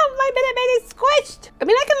no, my Minute Maid is squished. I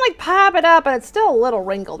mean, I can like pop it up and it's still a little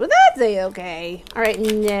wrinkled, but that's a-okay. All right,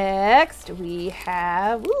 next we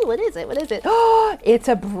have, ooh, what is it? What is it? Oh, it's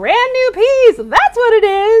a brand new piece. That's what it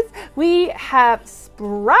is. We have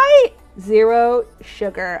Sprite Zero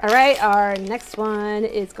Sugar. All right, our next one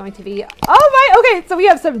is going to be, oh my, okay, so we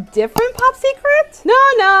have some different Pop Secrets.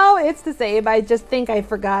 No, it's the same. I just think I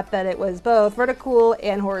forgot that it was both vertical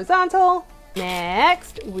and horizontal.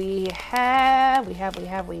 Next, we have, ooh,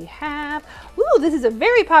 this is a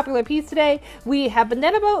very popular piece today. We have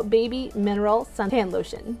Banana Boat Baby Mineral Suntan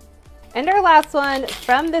Lotion. And our last one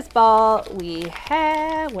from this ball, we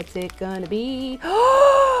have, what's it gonna be?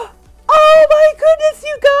 Oh my goodness,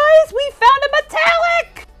 you guys, we found a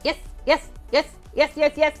metallic!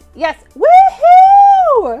 Yes.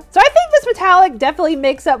 Woohoo! So I think this metallic definitely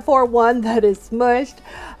makes up for one that is smushed.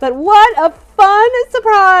 But what a fun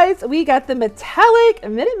surprise! We got the metallic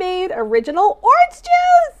Minute Maid original orange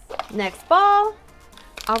juice! Next ball.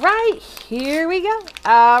 All right, here we go.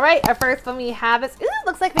 All right, our first one we have is, ooh,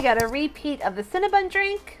 looks like we got a repeat of the Cinnabon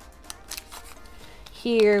drink.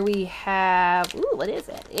 Here we have, ooh, what is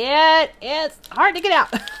it? It's hard to get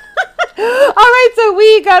out. All right, so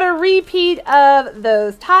we got a repeat of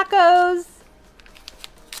those tacos.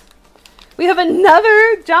 We have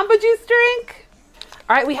another Jamba Juice drink.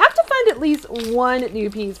 All right, we have to find at least one new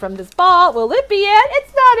piece from this ball. Will it be it?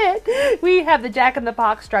 It's not it. We have the Jack in the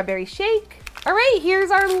Box Strawberry Shake. All right, here's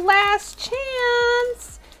our last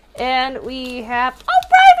chance. And we have, oh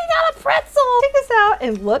right, we got a pretzel. Take this out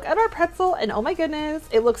and look at our pretzel. And oh my goodness,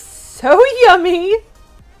 it looks so yummy.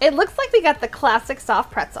 It looks like we got the classic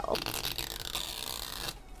soft pretzel.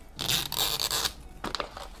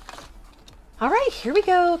 All right, here we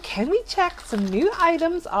go. Can we check some new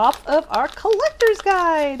items off of our collector's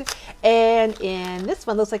guide? And in this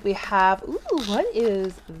one, looks like we have, ooh, what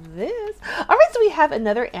is this? All right, so we have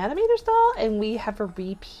another animator's doll, and we have a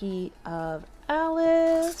repeat of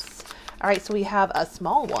Alice. All right, so we have a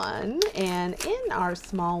small one, and in our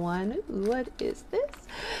small one, ooh, what is this?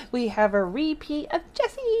 We have a repeat of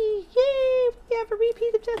Jessie. Yay, we have a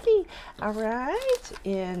repeat of Jessie. All right,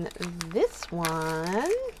 in this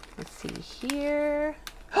one, let's see here.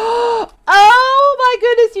 Oh my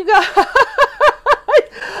goodness, you guys.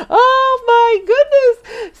 Oh my goodness.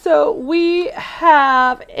 So we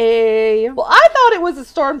have a, well, I thought it was a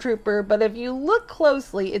stormtrooper, but if you look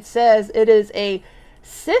closely, it says it is a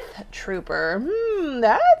Sith trooper.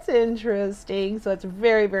 That's interesting. So it's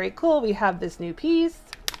very, very cool. We have this new piece.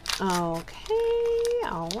 Okay,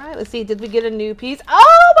 all right, let's see, did we get a new piece?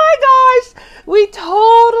 Oh my gosh, we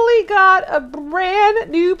totally got a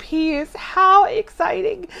brand new piece. How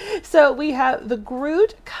exciting. So we have the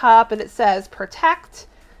Groot cup, and it says protect,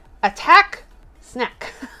 attack,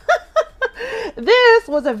 snack. This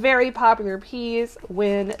was a very popular piece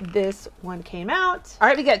when this one came out. All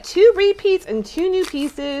right, we got 2 repeats and 2 new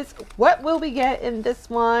pieces. What will we get in this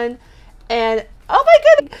one? And oh my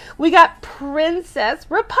goodness, we got Princess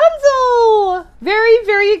Rapunzel. Very,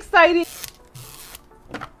 very exciting.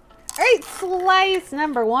 All right, slice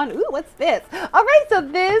number 1. Ooh, what's this? All right, so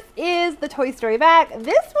this is the Toy Story bag.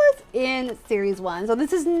 This was in Series 1, so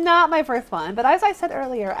this is not my first one. But as I said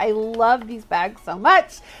earlier, I love these bags so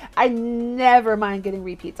much. I never mind getting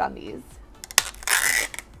repeats on these.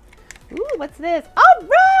 Ooh, what's this? All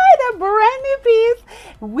right, a brand new piece.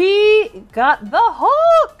 We got the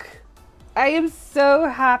Hulk. I am so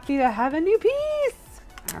happy to have a new piece.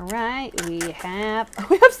 All right, we have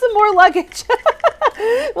some more luggage.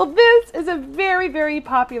 Well, this is a very, very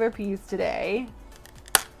popular piece today.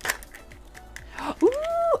 Ooh,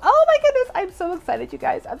 oh my goodness, I'm so excited, you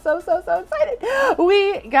guys. I'm so excited.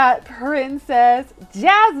 We got Princess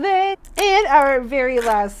Jasmine. In our very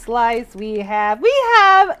last slice, we have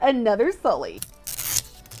another Sully.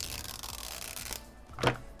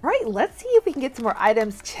 All right, let's see if we can get some more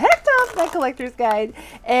items checked off my collector's guide.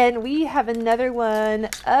 And we have another one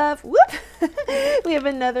of, we have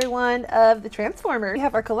another one of the Transformers. We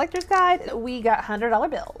have our collector's guide. We got $100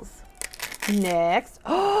 bills. Next,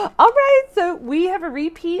 all right, so we have a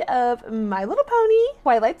repeat of My Little Pony,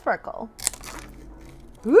 Twilight Sparkle.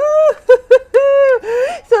 Ooh,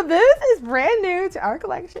 so this is brand new to our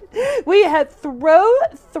collection. We had Throw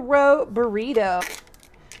Burrito.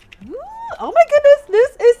 Ooh, oh my goodness,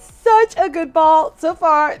 this is such a good ball. So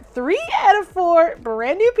far, 3 out of 4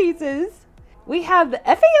 brand new pieces. We have the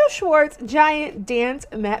FAO Schwartz Giant Dance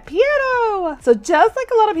Mat Piano. So just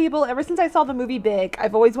like a lot of people, ever since I saw the movie Big,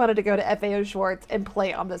 I've always wanted to go to FAO Schwartz and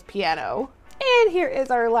play on this piano. And here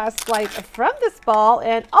is our last slice from this ball.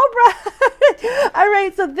 And all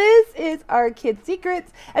right, so this is our Kid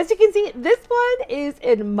Secrets. As you can see, this one is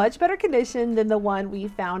in much better condition than the one we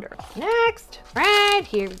found earlier. Next, right,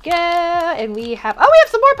 here we go. And we have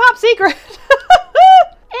some more Pop Secret.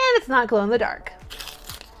 And it's not glow in the dark.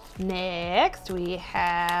 Next, we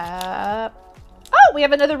have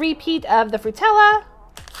another repeat of the Frutella.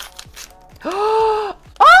 Oh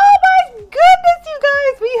my goodness, you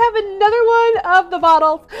guys, we have another one of the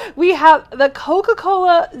bottles. We have the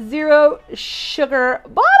Coca-Cola Zero Sugar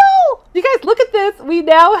bottle. You guys, look at this. We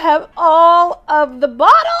now have all of the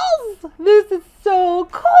bottles. This is so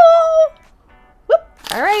cool. Whoop.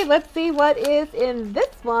 All right, let's see what is in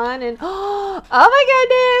this one. And oh my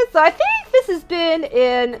goodness, so I think this has been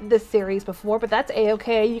in this series before, but that's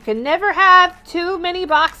a-okay. You can never have too many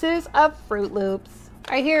boxes of Fruit Loops.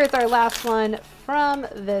 All right, here is our last one from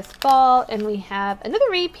this ball, and we have another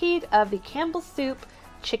repeat of the Campbell's Soup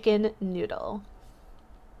Chicken Noodle.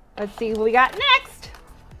 Let's see what we got next.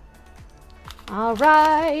 All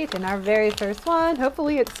right, and our very first one,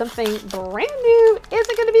 hopefully it's something brand new. Is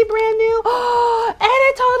it gonna be brand new? Oh, and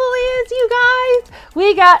it totally is, you guys.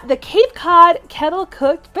 We got the Cape Cod Kettle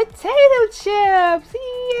Cooked Potato Chips.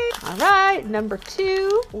 Yay. All right, number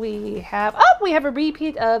 2, we have a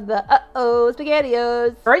repeat of the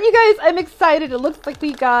SpaghettiOs. All right, you guys, I'm excited. It looks like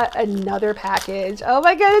we got another package. Oh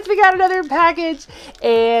my goodness, we got another package.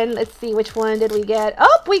 And let's see, which one did we get?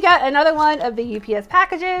 Oh, we got another one of the UPS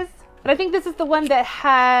packages. But I think this is the one that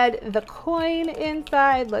had the coin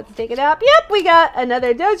inside. Let's take it out. Yep, we got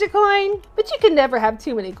another Doja coin, but you can never have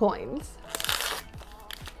too many coins.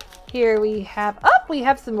 Here we have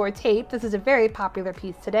some more tape. This is a very popular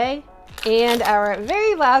piece today. And our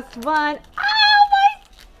very last one. Oh my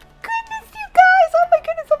goodness, you guys. Oh my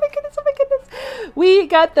goodness, oh my goodness, oh my goodness. We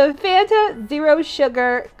got the Fanta Zero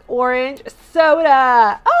Sugar Orange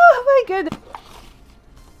Soda. Oh my goodness.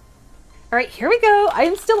 All right, here we go. I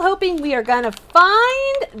am still hoping we are gonna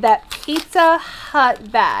find that Pizza Hut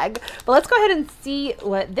bag. But let's go ahead and see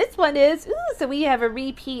what this one is. Ooh, so we have a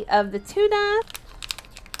repeat of the tuna.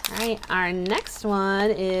 All right, our next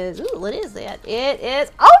one is, ooh, what is that? It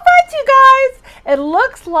is, all right, you guys. It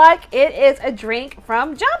looks like it is a drink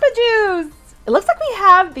from Jamba Juice. It looks like we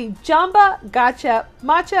have the Jamba Gotcha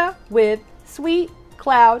Matcha with Sweet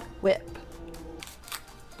Cloud Whip.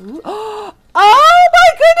 Ooh. Oh my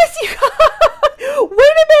goodness, you guys!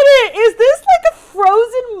 Wait a minute, is this like a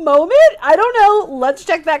frozen moment? I don't know, let's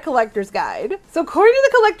check that collector's guide. So according to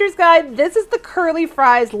the collector's guide, this is the curly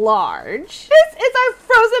fries large. This is our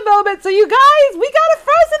frozen moment, so you guys, we got a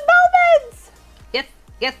frozen moment! Yes,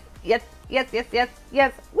 yes, yes, yes, yes, yes,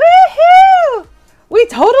 yes, woohoo! We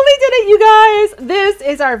totally did it, you guys! This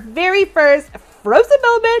is our very first frozen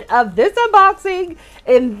moment of this unboxing,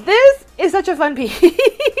 and this is such a fun piece.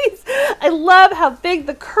 I love how big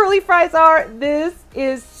the curly fries are. This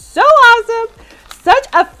is so awesome. Such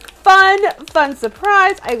a fun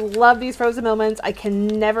surprise. I love these frozen moments. I can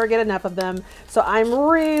never get enough of them. So I'm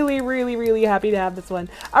really happy to have this one.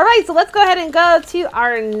 All right, so let's go ahead and go to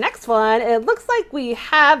our next one. It looks like we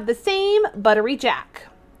have the same Buttery Jack.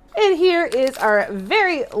 And here is our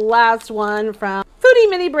very last one from Foodie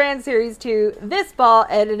Mini Brands Series 2 this fall,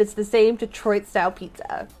 and it is the same Detroit style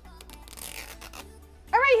pizza.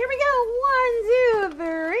 All right, here we go. 1, 2,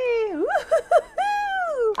 3.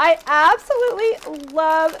 Woo-hoo-hoo-hoo. I absolutely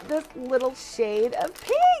love this little shade of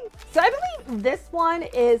pink. So I believe this one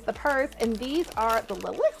is the purse, and these are the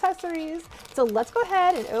little accessories. So let's go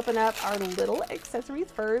ahead and open up our little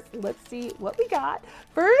accessories first. Let's see what we got.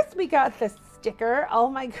 First, we got the sticker. Oh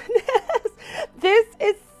my goodness. This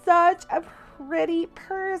is such a pretty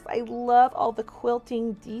purse. I love all the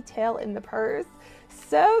quilting detail in the purse.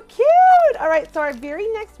 So cute. All right, so our very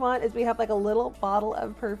next one is we have like a little bottle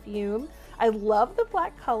of perfume. I love the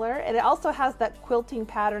black color, and it also has that quilting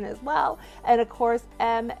pattern as well. And of course,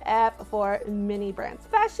 MF for Mini Brands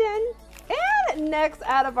Fashion. And next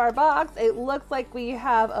out of our box, it looks like we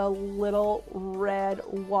have a little red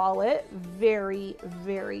wallet. Very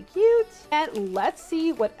cute. And let's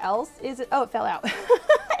see what else is it. Oh, it fell out. It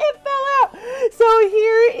fell out. So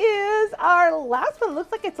here is our last one. It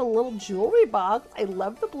looks like it's a little jewelry box. I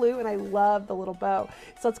love the blue and I love the little bow.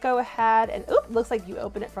 So let's go ahead and, oop, looks like you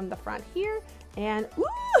open it from the front here. And ooh,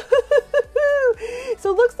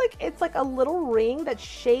 so it looks like it's like a little ring that's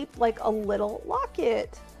shaped like a little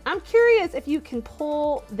locket. I'm curious if you can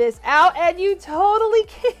pull this out, and you totally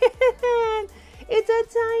can. It's a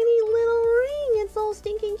tiny little ring. It's so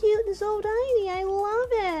stinking cute and so tiny. I love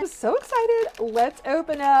it. I'm so excited. Let's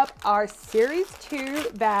open up our Series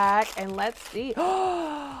 2 bag and let's see.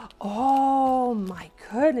 Oh my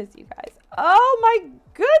goodness, you guys. Oh my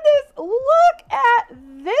goodness. Look at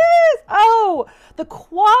this. Oh, the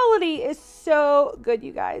quality is so good,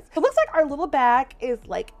 you guys. It looks like our little bag is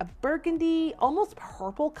like a burgundy, almost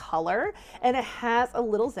purple color, and it has a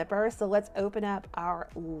little zipper. So let's open up our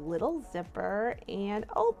little zipper and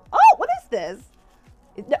oh, what is this?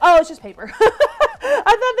 Oh, it's just paper. I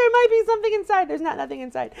thought there might be something inside. There's nothing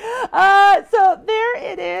inside. So there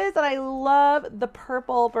it is. And I love the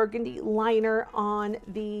purple burgundy liner on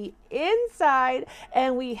the inside.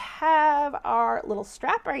 And we have our little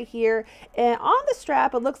strap right here. And on the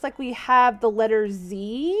strap, it looks like we have the letter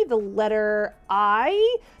Z, the letter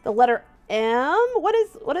I, the letter M. What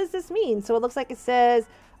does this mean? So it looks like it says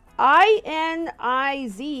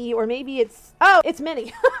INIZ, or maybe it's, oh, it's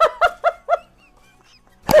mini.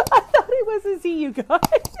 I thought it was a Z, you guys.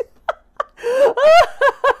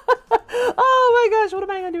 Oh my gosh, what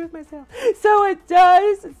am I gonna do with myself? So it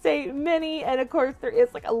does say mini, and of course there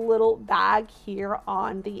is like a little bag here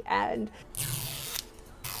on the end.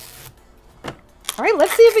 All right,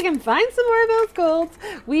 let's see if we can find some more of those golds.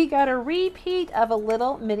 We got a repeat of a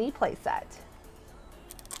little mini playset.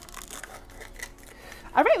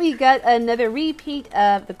 All right, we got another repeat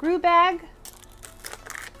of the Gru bag.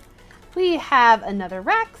 We have another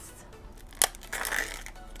Rex.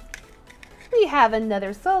 We have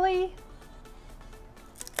another Sully.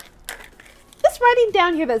 This writing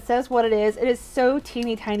down here that says what it is so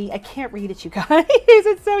teeny tiny. I can't read it, you guys.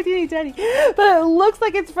 It's so teeny tiny. But it looks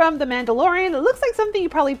like it's from The Mandalorian. It looks like something you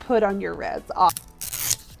probably put on your wrist.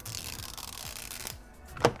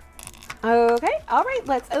 Okay, all right,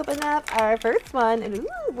 let's open up our first one. And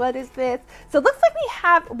ooh, what is this? So it looks like we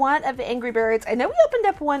have one of the Angry Birds. I know we opened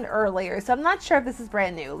up one earlier, so I'm not sure if this is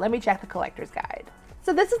brand new. Let me check the collector's guide.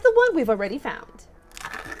 So this is the one we've already found.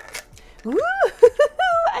 Ooh,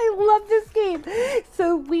 I love this game.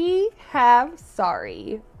 So we have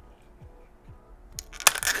Sorry.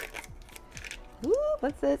 Ooh,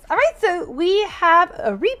 what's this? All right, so we have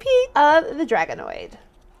a repeat of the Dragonoid.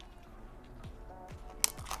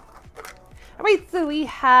 All right, so we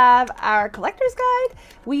have our collector's guide.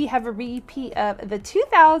 We have a repeat of the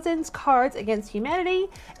 2000s Cards Against Humanity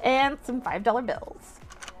and some $5 bills.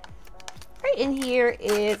 Right in here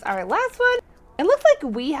is our last one. It looks like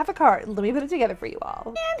we have a card. Let me put it together for you all.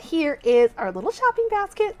 And here is our little shopping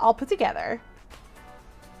basket all put together.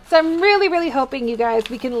 So I'm really hoping, you guys,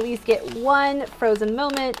 we can at least get one frozen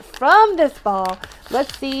moment from this ball.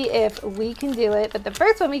 Let's see if we can do it. But the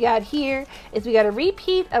first one we got here is we got a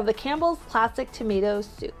repeat of the Campbell's Classic Tomato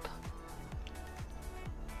Soup.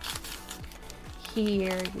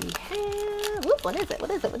 Here we have, ooh, what is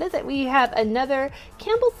it? We have another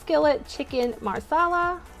Campbell's Skillet Chicken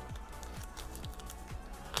Marsala.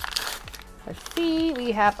 Let's see,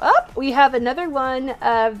 we have another one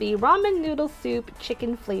of the ramen noodle soup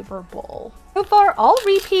chicken flavor bowl. So far all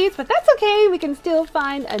repeats, but that's okay. We can still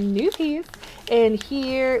find a new piece. And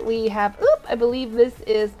here we have, I believe this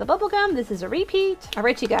is the bubble gum. This is a repeat. All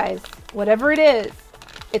right, you guys, whatever it is,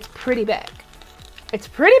 it's pretty big. It's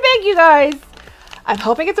pretty big, you guys. I'm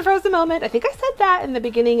hoping it's a frozen moment. I think I said that in the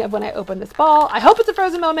beginning of when I opened this ball. I hope it's a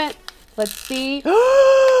frozen moment. Let's see.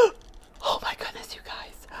 Oh my goodness, you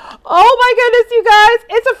guys. Oh my goodness, you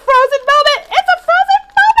guys. It's a frozen moment. It's a frozen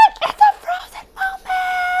moment. It's a frozen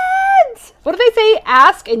moment. What do they say?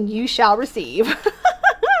 Ask and you shall receive.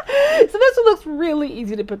 So this one looks really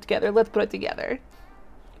easy to put together. Let's put it together.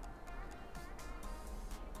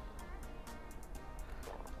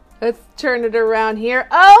 Let's turn it around here.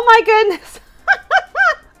 Oh my goodness.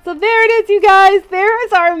 So there it is, you guys. There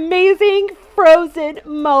is our amazing frozen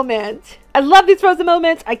moment. I love these frozen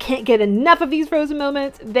moments. I can't get enough of these frozen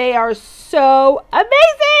moments. They are so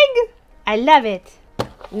amazing. I love it.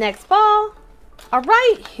 Next ball. All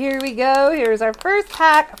right, here we go. Here's our first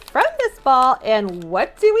pack from this ball. And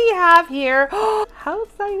what do we have here? How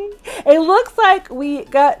exciting. It looks like we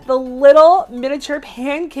got the little miniature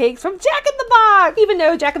pancakes from Jack in the Box. Even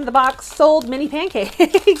though Jack in the Box sold mini pancakes.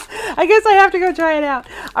 I guess I have to go try it out.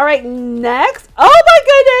 All right, next. Oh my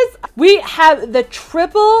goodness. We have the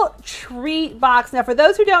triple treat box. Now, for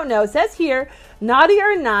those who don't know, it says here, naughty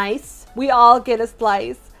or nice, we all get a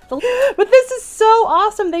slice. But this is so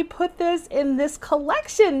awesome. They put this in this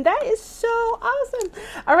collection. That is so awesome.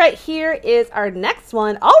 All right, here is our next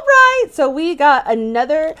one. All right, so we got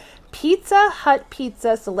another Pizza Hut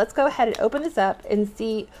pizza. So let's go ahead and open this up and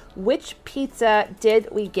see which pizza did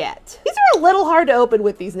we get. These are a little hard to open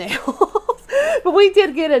with these nails, but we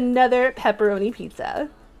did get another pepperoni pizza.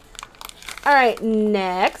 All right,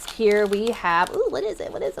 next here we have, ooh, what is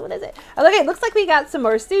it? What is it? What is it? Oh, okay, it looks like we got some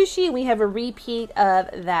more sushi. We have a repeat of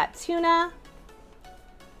that tuna.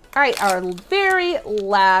 All right, our very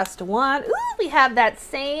last one. Ooh, we have that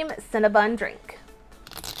same Cinnabon drink.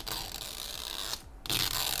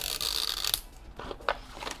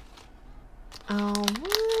 All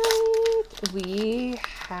right, we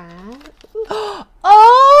have,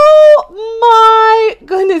 oh my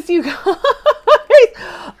goodness, you guys.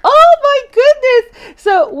 Oh my goodness.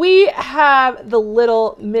 So we have the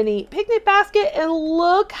little mini picnic basket and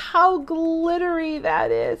look how glittery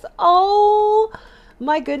that is. Oh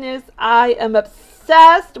my goodness. I am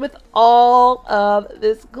obsessed with all of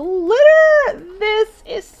this glitter. This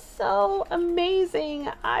is so amazing.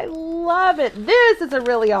 I love it. This is a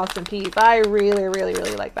really awesome piece. I really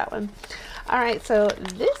like that one. All right, so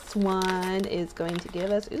this one is going to give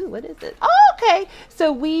us, ooh, what is it? Oh, okay,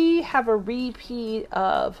 so we have a repeat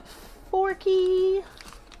of Forky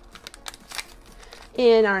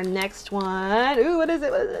in our next one. Ooh, what is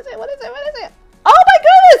it? What is it? What is it? What is it? Oh my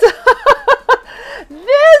goodness!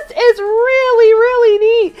 This is really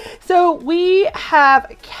neat. So we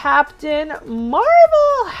have Captain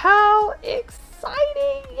Marvel. How exciting!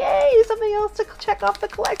 Yay! Something else to check off the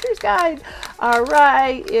collector's guide. All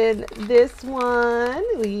right, in this one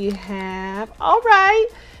we have, all right,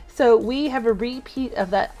 so we have a repeat of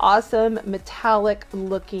that awesome metallic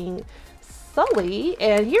looking Sully,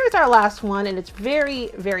 and here's our last one, and it's very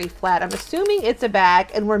flat. I'm assuming it's a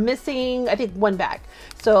bag, and we're missing, I think, one bag.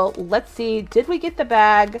 So let's see, did we get the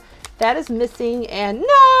bag? That is missing, and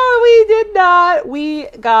no, we did not. We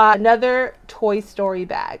got another Toy Story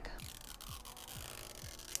bag.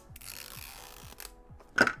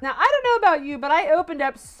 Now, I don't know about you, but I opened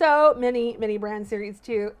up so many Mini Brand Series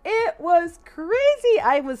 2. It was crazy.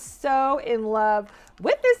 I was so in love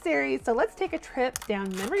with this series. So let's take a trip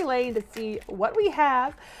down memory lane to see what we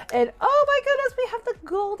have. And oh my goodness, we have the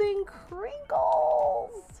golden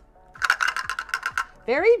crinkles.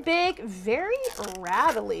 Very big, very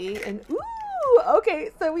rattly, and ooh, okay,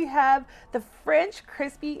 so we have the French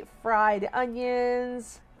crispy fried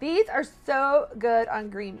onions. These are so good on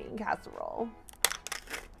green bean casserole.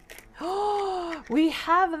 We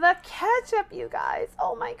have the ketchup, you guys.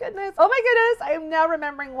 Oh my goodness. Oh my goodness. I am now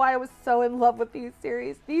remembering why I was so in love with these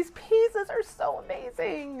series. These pieces are so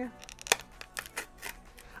amazing.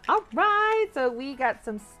 All right, so we got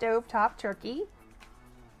some stovetop turkey.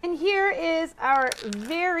 And here is our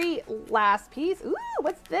very last piece. Ooh,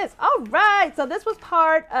 what's this? All right, so this was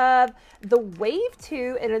part of the Wave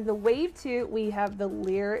 2, and in the Wave 2, we have the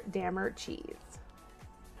Lear Dammer cheese.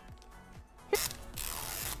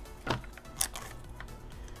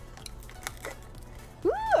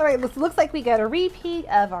 Ooh, all right, looks like we got a repeat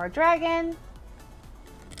of our dragon.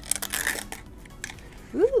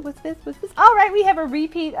 Ooh, what's this? What's this? All right, we have a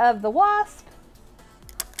repeat of the wasp.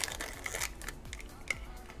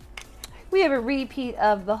 We have a repeat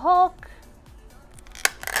of the Hulk.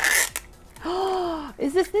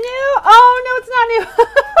 Is this new? Oh, no, it's not new.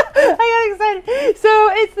 I got excited. So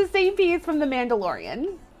it's the same piece from The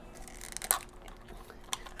Mandalorian.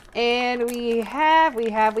 And we have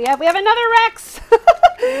another Rex.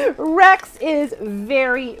 Rex is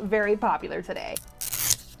very, very popular today.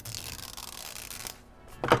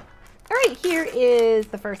 All right, here is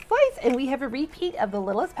the first slice, and we have a repeat of The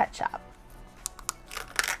Littlest Pet Shop.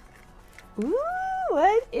 Ooh,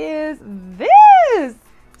 what is this?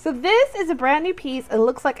 So this is a brand new piece. It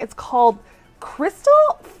looks like it's called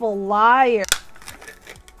Crystal Flyer.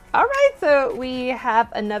 All right, so we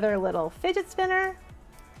have another little fidget spinner.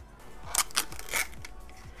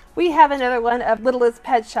 We have another one of Littlest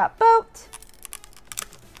Pet Shop boat.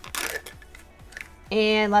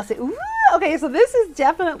 And lastly, ooh, okay, so this is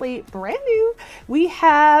definitely brand new. We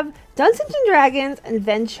have Dungeons and Dragons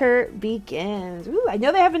Adventure Begins. Ooh, I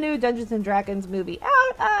know they have a new Dungeons and Dragons movie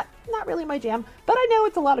out. Not really my jam, but I know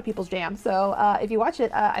it's a lot of people's jam. So if you watch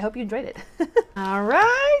it, I hope you enjoyed it. All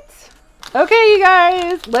right. Okay, you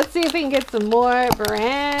guys, let's see if we can get some more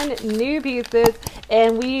brand new pieces.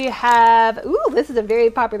 And we have, ooh, this is a very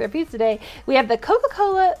popular piece today. We have the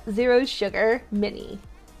Coca-Cola Zero Sugar Mini.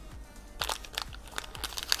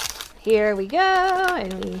 Here we go,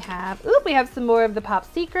 and we have, ooh, we have some more of the Pop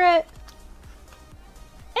Secret.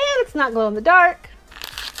 And it's not glow in the dark.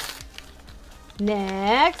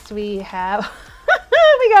 Next, we have,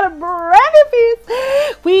 we got a brand new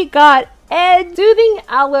piece. We got Ed Soothing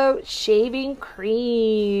Aloe Shaving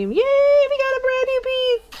Cream. Yay, we got a brand new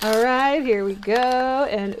piece. All right, here we go.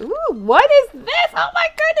 And ooh, what is this? Oh my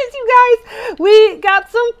goodness, you guys. We got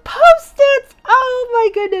some Post-its. Oh my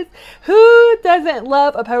goodness. Who doesn't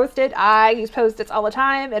love a Post-it? I use Post-its all the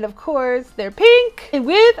time. And of course, they're pink. And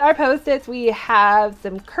with our Post-its, we have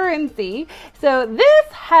some currency. So this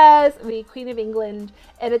has the Queen of England,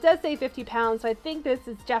 and it does say 50 pounds. So I think this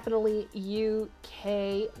is definitely UK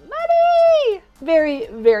money. Very,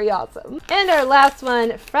 very awesome. And our last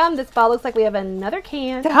one from this ball, looks like we have another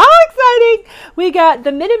can. How exciting! We got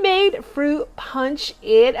the Minute Maid Fruit Punch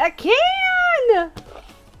in a can.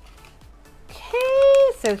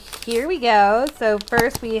 Okay, so here we go. So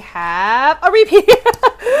first we have a repeat,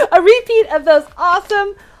 a repeat of those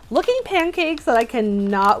awesome looking pancakes that I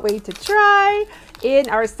cannot wait to try. In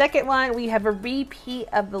our second one, we have a repeat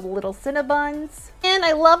of the little Cinnabons. And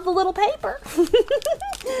I love the little paper.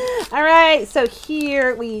 All right, so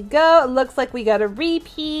here we go. It looks like we got a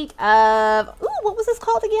repeat of, ooh, what was this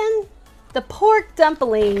called again? The pork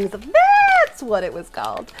dumplings. That's what it was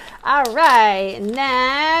called. All right,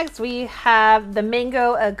 next we have the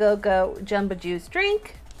Mango A-Go-Go Jumbo Juice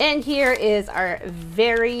drink. And here is our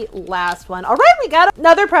very last one. All right, we got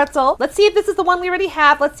another pretzel. Let's see if this is the one we already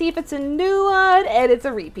have. Let's see if it's a new one, and it's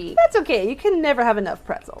a repeat. That's okay, you can never have enough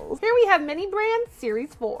pretzels. Here we have Mini Brands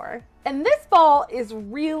Series 4. And this ball is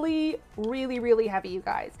really, really, really heavy, you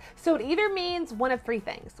guys. So it either means one of three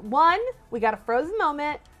things. One, we got a frozen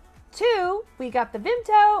moment. Two, we got the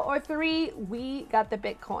Vimto. Or three, we got the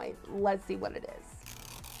Bitcoin. Let's see what it is.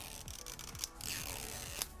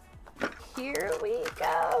 Here we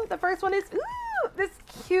go. The first one is, ooh, this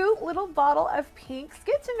cute little bottle of pink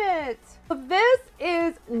Skittimit. So this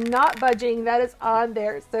is not budging. That is on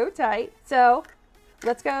there so tight. So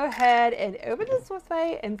let's go ahead and open this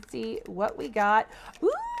way and see what we got.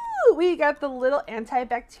 Ooh, we got the little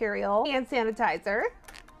antibacterial hand sanitizer.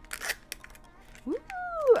 Ooh,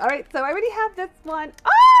 all right, so I already have this one.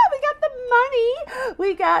 Oh, we got the money.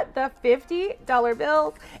 We got the $50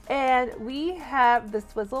 bills, and we have the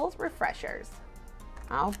Swizzles refreshers.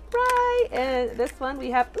 All right, and this one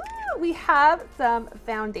we have, ooh, we have some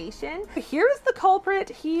foundation. Here's the culprit.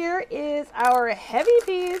 Here is our heavy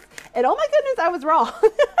piece, and oh my goodness, I was wrong.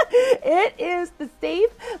 It is the safe.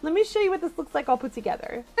 Let me show you what this looks like all put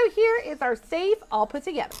together. So here is our safe all put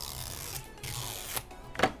together.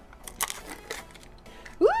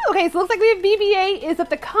 Ooh, okay, so it looks like we have BB-8 is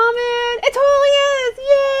at the common. It totally is,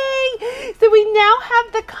 yay! So we now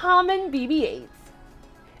have the common BB-8s.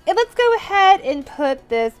 And let's go ahead and put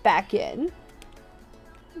this back in.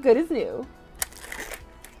 Good as new.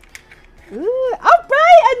 Ooh, all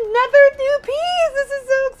right, another new piece. This is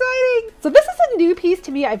so exciting. So this is a new piece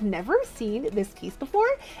to me. I've never seen this piece before.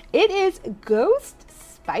 It is Ghost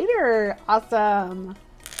Spider. Awesome.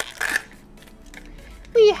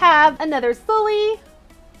 We have another Sully.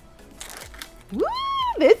 Woo,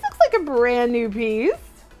 this looks like a brand new piece.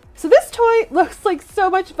 So this toy looks like so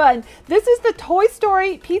much fun. This is the Toy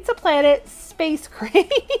Story Pizza Planet Space Crane.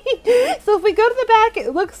 So if we go to the back,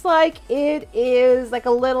 it looks like it is like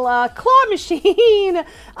a little claw machine.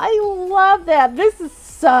 I love that. This is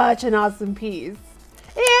such an awesome piece.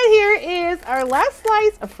 And here is our last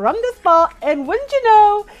slice from this ball. And wouldn't you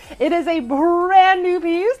know, it is a brand new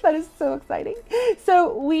piece. That is so exciting.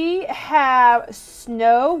 So we have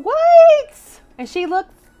Snow White. And she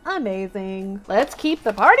looks amazing. Let's keep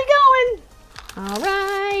the party going. All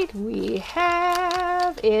right, we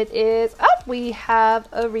have a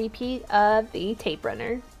repeat of the tape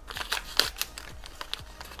runner.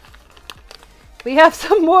 We have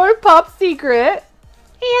some more Pop Secret,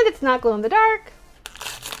 and it's not glow in the dark.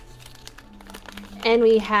 And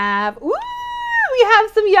we have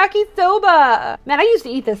some yakisoba. Man, I used to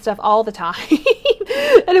eat this stuff all the time,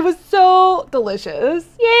 and it was so delicious.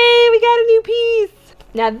 Yay, we got a new piece.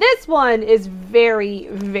 Now this one is very,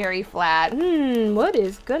 very flat. What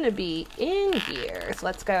is gonna be in here? So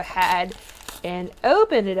let's go ahead and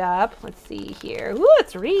open it up. Let's see here. Ooh,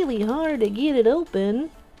 it's really hard to get it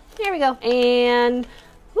open. There we go. And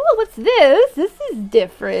ooh, what's this? This is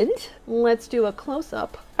different. Let's do a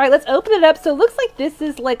close-up. All right, let's open it up. So it looks like this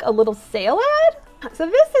is like a little sale ad. So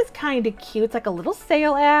this is kind of cute. It's like a little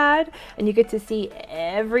sale ad, and you get to see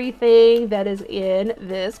everything that is in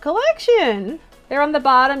this collection. There on the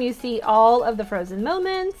bottom, you see all of the frozen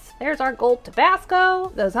moments. There's our gold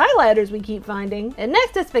Tabasco, those highlighters we keep finding. And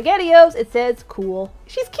next to SpaghettiOs, it says cool.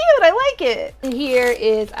 She's cute, I like it. And here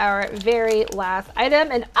is our very last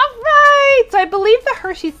item. And all right, so I believe the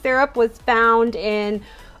Hershey syrup was found in,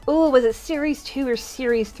 ooh, was it Series 2 or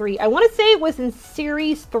Series 3? I want to say it was in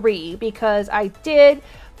Series 3 because I did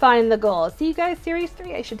find the gold. See you guys, Series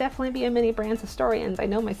 3? I should definitely be a Mini Brands historian. I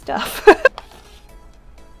know my stuff.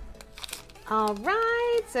 All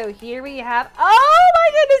right, so here we have, oh my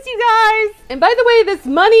goodness, you guys. And by the way, this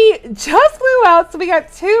money just flew out. So we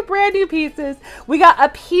got two brand new pieces. We got a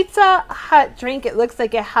Pizza Hut drink. It looks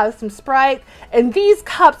like it has some Sprite. And these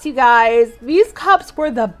cups, you guys, these cups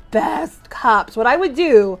were the best cups. What I would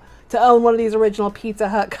do to own one of these original Pizza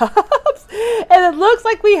Hut cups. And it looks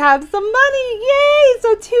like we have some money. Yay,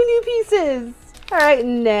 so two new pieces. All right,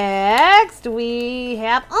 next we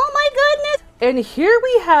have, oh my goodness. And here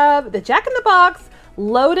we have the Jack in the Box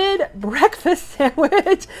loaded breakfast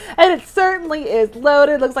sandwich. And it certainly is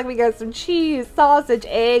loaded. Looks like we got some cheese, sausage,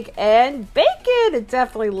 egg, and bacon. It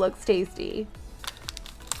definitely looks tasty.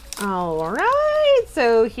 All right,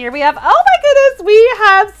 so here we have, oh my goodness, we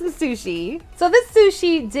have some sushi. So this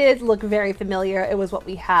sushi did look very familiar. It was what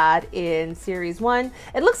we had in Series 1.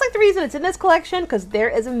 It looks like the reason it's in this collection because there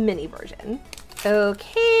is a mini version.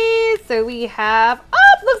 Okay, so we have,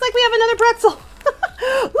 oh, looks like we have another pretzel.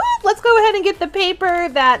 Let's go ahead and get the paper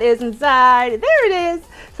that is inside. There it is.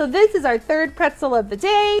 So this is our third pretzel of the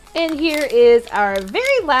day. And here is our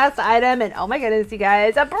very last item. And oh my goodness, you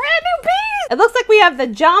guys, a brand new piece. It looks like we have the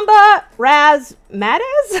Jamba Razzmatazz.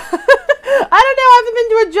 I don't know, I haven't been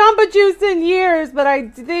to a Jamba Juice in years, but I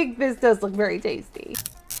think this does look very tasty.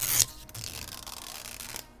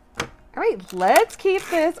 All right, let's keep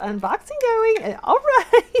this unboxing going. And all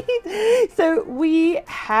right, so we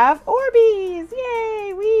have Orbeez.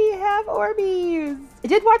 Yay, we have Orbeez. I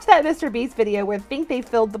did watch that Mr. Beast video where I think they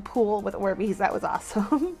filled the pool with Orbeez. That was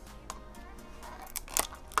awesome.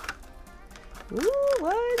 Ooh,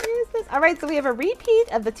 what is this? All right, so we have a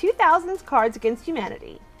repeat of the 2000s Cards Against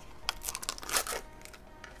Humanity.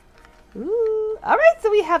 Ooh, all right,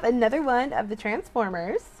 so we have another one of the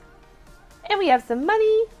Transformers. And we have some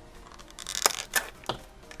money.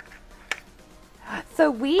 So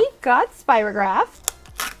we got Spirograph.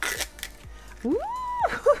 Ooh,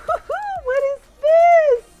 what is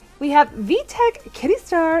this? We have VTech Kitty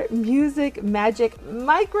Star Music Magic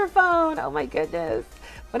Microphone. Oh my goodness.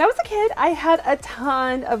 When I was a kid, I had a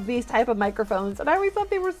ton of these type of microphones and I always thought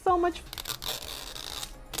they were so much fun.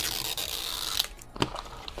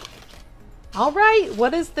 All right,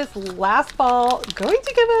 what is this last ball going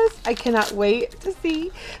to give us? I cannot wait to see.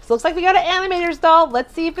 So it looks like we got an Animator's doll.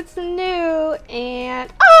 Let's see if it's new.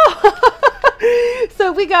 And oh,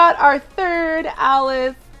 so we got our third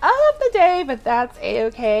Alice of the day, but that's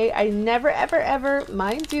a-okay. I never, ever, ever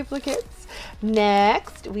mind duplicates.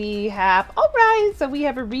 Next, we have, all right, so we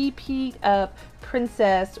have a repeat of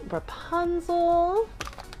Princess Rapunzel.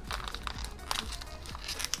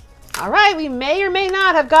 All right, we may or may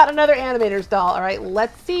not have got another Animator's doll. All right,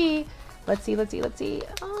 let's see. Let's see. And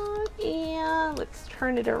let's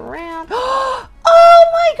turn it around. Oh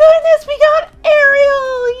my goodness, we got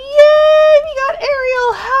Ariel. Yay, we got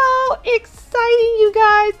Ariel. How exciting, you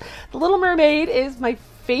guys. The Little Mermaid is my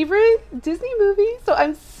favorite Disney movie, so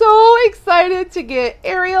I'm so to get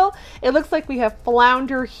Ariel. It looks like we have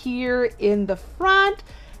Flounder here in the front.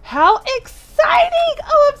 How exciting!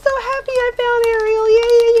 Oh, I'm so happy I found Ariel.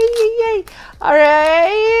 Yay, yay, yay, yay, yay. All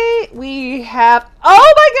right, we have,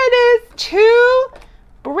 oh my goodness, 2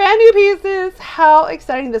 brand new pieces. How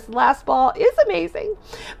exciting. This last ball is amazing.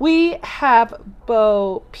 We have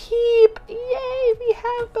Bo Peep. Yay, we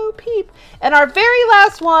have Bo Peep. And our very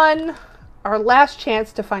last one, our last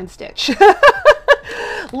chance to find Stitch.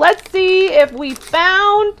 Let's see if we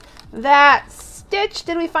found that Stitch.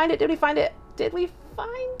 Did we find it? Did we find it? Did we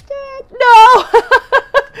find it? No!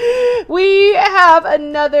 We have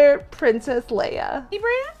another Princess Leia.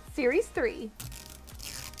 Brands Series 3.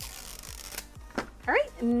 All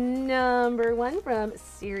right, number 1 from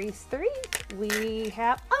Series 3. We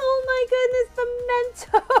have, oh my goodness, the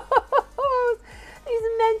Mentos. These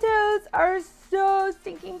Mentos are so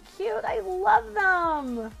stinking cute. I love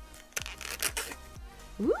them.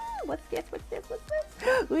 Ooh, what's this? What's this? What's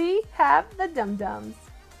this? We have the Dum Dums.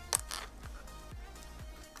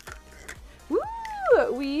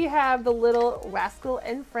 Ooh, we have the little Rascal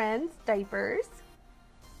and Friends diapers.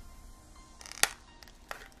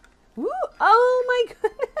 Ooh, oh my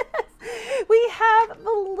goodness. We have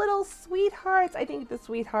the little sweethearts. I think the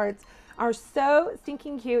sweethearts are so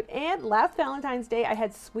stinking cute. And last Valentine's Day, I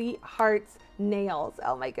had sweethearts nails.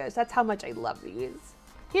 Oh my gosh, that's how much I love these.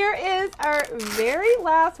 Here is our very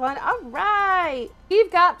last one. All right, we've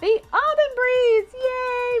got the Almond Breeze.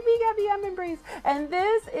 Yay, we got the Almond Breeze. And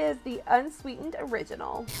this is the unsweetened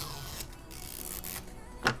original.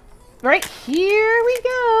 Right, here we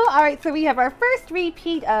go. All right, so we have our first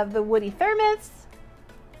repeat of the Woody Thermos.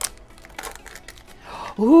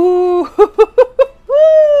 Ooh.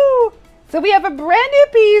 So we have a brand new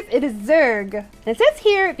piece. It is Zurg. And it says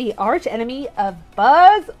here, the arch enemy of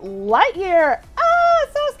Buzz Lightyear. Ah,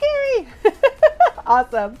 so scary.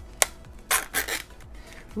 Awesome.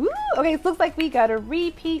 Ooh, okay, so it looks like we got a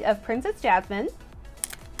repeat of Princess Jasmine.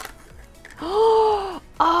 Oh,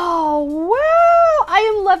 wow! I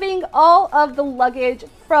am loving all of the luggage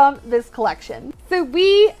from this collection. So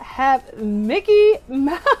we have Mickey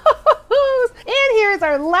Mouse. And here's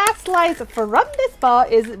our last slice from this ball.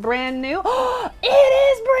 Is it brand new? Oh, it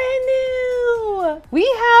is brand new! We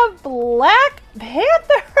have Black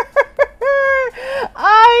Panther.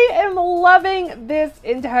 I am loving this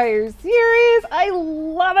entire series. I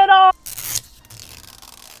love it all.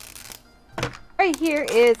 Right here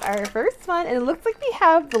is our first one, and it looks like we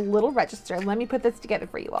have the little register. Let me put this together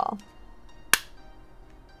for you all.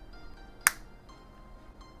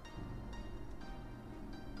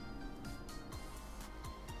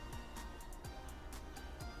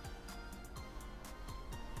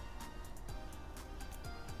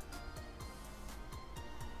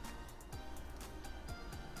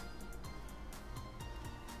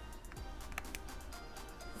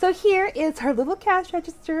 So here is her little cash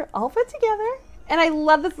register all put together. And I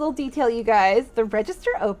love this little detail, you guys. The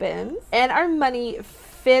register opens and our money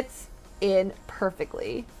fits in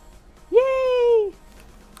perfectly. Yay!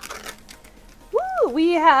 Woo!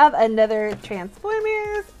 We have another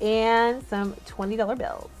Transformers and some $20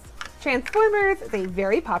 bills. Transformers is a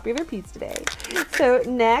very popular piece today. So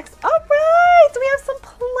next, all right, so we have some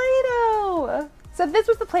Play-Doh. So this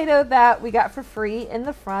was the Play-Doh that we got for free in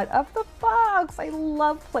the front of the box. I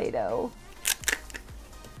love Play-Doh.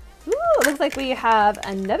 Ooh, it looks like we have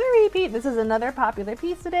another repeat. This is another popular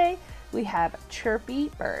piece today. We have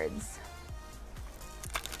Chirpy Birds.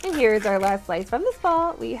 And here's our last slice from this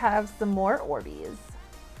ball. We have some more Orbeez.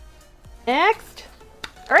 Next.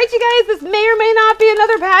 All right, you guys, this may or may not be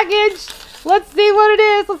another package. Let's see what it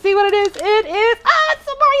is. Let's see what it is. It is, it's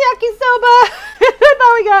some more yakisoba. I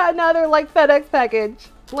thought we got another like FedEx package.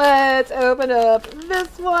 Let's open up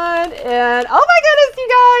this one, and oh my goodness, you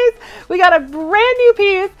guys, we got a brand new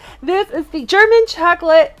piece. This is the German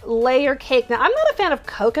chocolate layer cake. Now, I'm not a fan of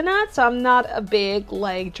coconut, so I'm not a big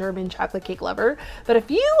like German chocolate cake lover, but if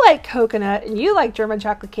you like coconut and you like German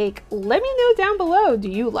chocolate cake, let me know down below. Do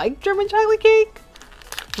you like German chocolate cake?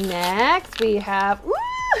 Next, we have,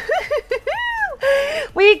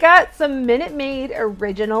 we got some Minute Maid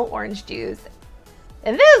original orange juice,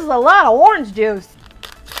 and this is a lot of orange juice.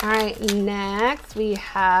 All right, next we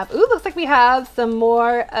have, ooh, looks like we have some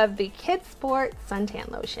more of the Kids Sport suntan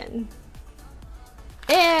lotion.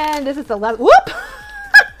 And this is the last, whoop! That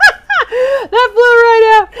flew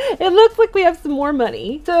right out. It looks like we have some more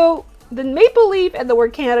money. So the maple leaf and the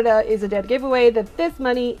word Canada is a dead giveaway that this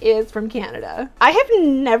money is from Canada. I have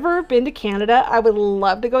never been to Canada. I would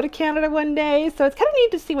love to go to Canada one day. So it's kind of neat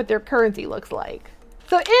to see what their currency looks like.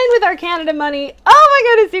 So in with our Canada money. Oh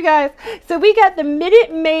my goodness, you guys. So we got the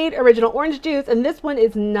Minute Maid original orange juice, and this one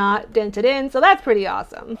is not dented in, so that's pretty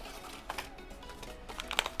awesome.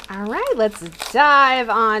 All right, let's dive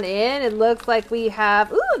on in. It looks like we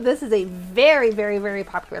have, ooh, this is a very, very, very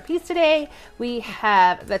popular piece today. We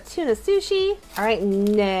have the tuna sushi. All right,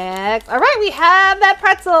 next. All right, we have that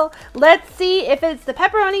pretzel. Let's see if it's the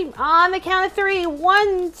pepperoni on the count of 3.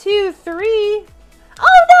 1, 2, 3. Oh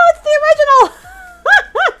no, it's the original.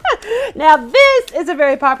 Now this is a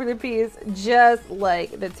very popular piece, just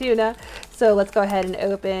like the tuna. So let's go ahead and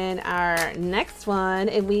open our next one,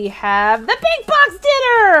 and we have the big box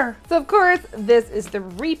dinner. So of course, this is the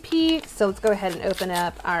repeat. So let's go ahead and open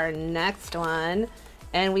up our next one.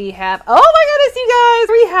 And we have, oh my goodness, you guys,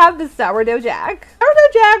 we have the sourdough jack.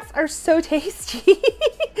 Sourdough jacks are so tasty.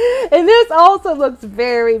 And this also looks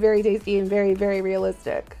very, very tasty and very, very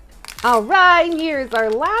realistic. All right, here's our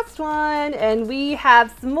last one, and we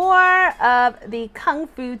have some more of the Kung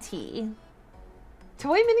Fu tea.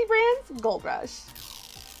 Toy Mini Brands Gold Rush.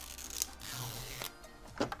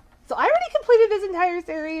 So I already completed this entire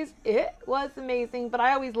series. It was amazing, but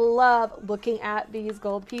I always love looking at these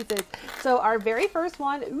gold pieces. So our very first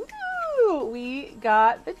one, ooh, we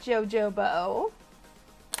got the JoJo bow.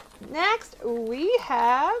 Next, we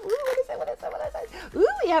have, ooh, what is it? Ooh,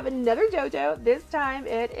 we have another JoJo. This time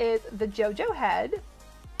it is the JoJo head.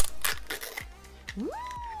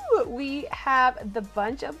 Ooh, we have the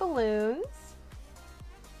bunch of balloons.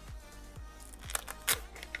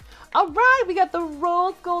 All right, we got the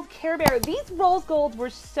Rose Gold Care Bear. These Rose Golds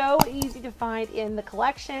were so easy to find in the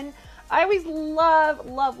collection. I always love,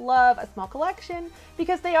 love, love a small collection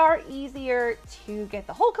because they are easier to get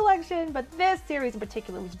the whole collection, but this series in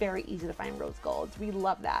particular was very easy to find rose golds. We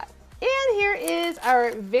love that. And here is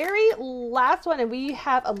our very last one, and we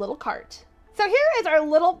have a little cart. So here is our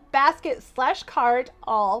little basket slash cart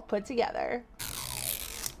all put together.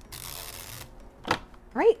 All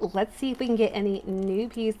right, let's see if we can get any new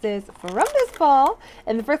pieces from this fall.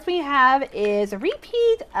 And the first we have is a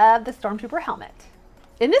repeat of the Stormtrooper helmet.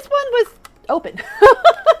 And this one was open,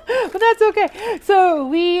 but that's okay. So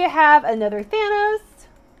we have another Thanos.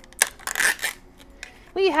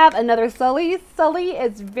 We have another Sully. Sully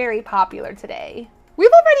is very popular today.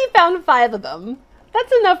 We've already found 5 of them.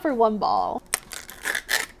 That's enough for one ball.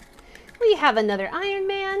 We have another Iron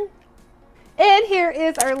Man. And here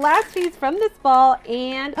is our last piece from this ball.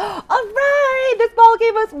 And all right, this ball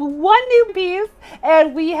gave us 1 new piece,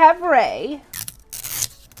 and we have Rey.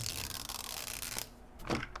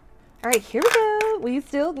 All right, here we go. We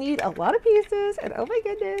still need a lot of pieces, and oh my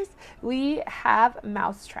goodness, we have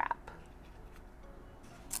Mousetrap.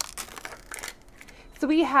 So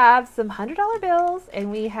we have some $100 bills, and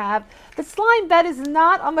we have the slime that is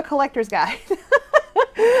not on the collector's guide.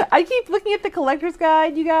 I keep looking at the collector's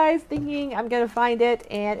guide, you guys, thinking I'm gonna find it,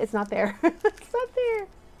 and it's not there. It's not there.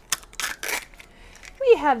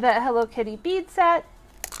 We have that Hello Kitty bead set.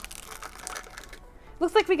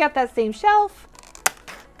 Looks like we got that same shelf.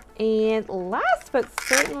 And last but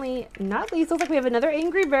certainly not least, looks like we have another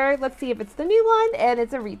Angry Bird. Let's see if it's the new one, and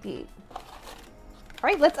it's a repeat. All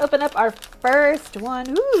right, let's open up our first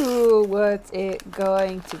one. Ooh, what's it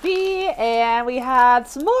going to be? And we have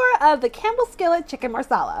some more of the Campbell Skillet Chicken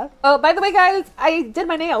Marsala. Oh, by the way, guys, I did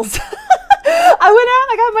my nails. I went out,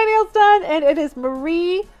 I got my nails done, and it is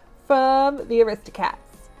Marie from the Aristocats.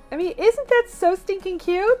 I mean, isn't that so stinking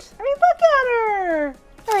cute? I mean, look at her.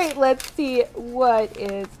 All right, let's see what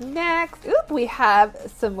is next. Oop, we have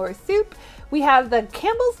some more soup. We have the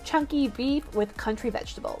Campbell's Chunky Beef with country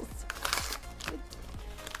vegetables.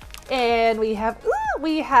 And we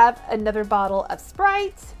have another bottle of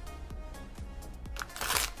Sprite.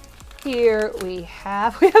 Here we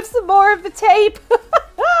have some more of the tape.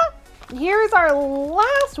 Here's our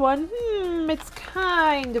last one. It's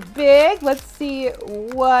kind of big. Let's see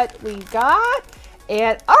what we got.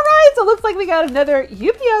 And all right, so it looks like we got another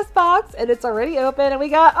UPS box, and it's already open, and we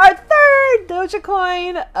got our third Doja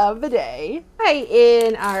coin of the day. All right,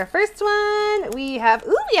 in our first one, we have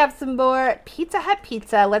some more Pizza Hut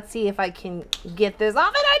pizza. Let's see if I can get this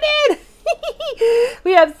off, and I did.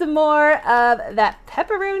 We have some more of that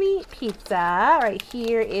pepperoni pizza. All right,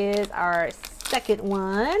 here is our second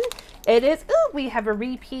one. It is, we have a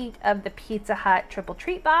repeat of the Pizza Hut triple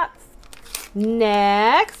treat box.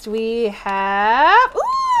 Next, we have,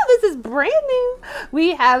 this is brand new.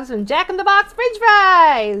 We have some Jack in the Box French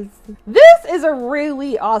fries. This is a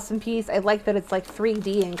really awesome piece. I like that it's like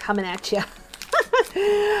 3D and coming at you.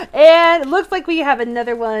 And it looks like we have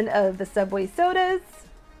another one of the Subway sodas.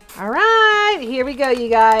 All right, here we go, you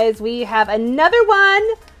guys. We have another one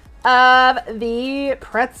of the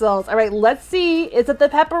pretzels. All right, let's see. Is it the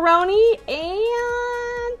pepperoni?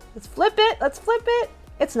 And let's flip it. Let's flip it.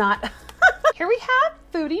 It's not. Here we have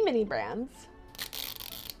Foodie Mini Brands.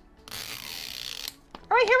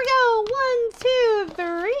 All right, here we go. 1, 2,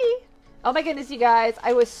 3. Oh my goodness, you guys.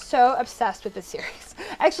 I was so obsessed with this series.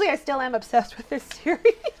 Actually, I still am obsessed with this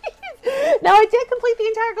series. Now, I did complete the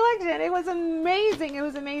entire collection. It was amazing. It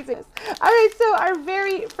was amazing. All right, so our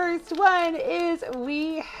very first one is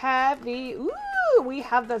we have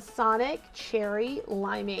the Sonic Cherry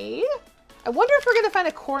Limeade. I wonder if we're going to find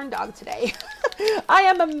a corn dog today. I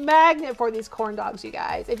am a magnet for these corn dogs, you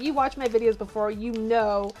guys. If you watch my videos before, you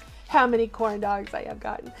know how many corn dogs I have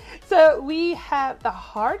gotten. So we have the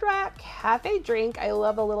Hard Rock Cafe drink. I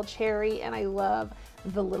love the little cherry and I love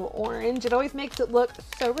the little orange. It always makes it look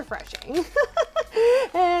so refreshing.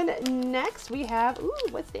 And next we have, ooh,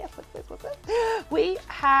 what's this? What's this? We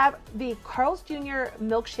have the Carl's Jr.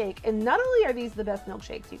 milkshake. And not only are these the best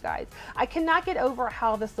milkshakes, you guys, I cannot get over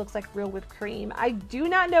how this looks like real whipped cream. I do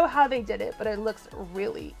not know how they did it, but it looks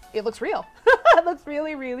real. It looks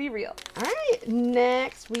really, really real. All right,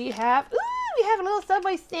 next we have a little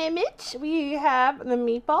Subway sandwich. We have the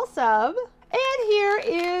meatball sub. And here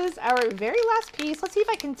is our very last piece. Let's see if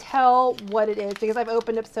I can tell what it is because I've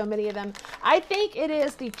opened up so many of them. I think it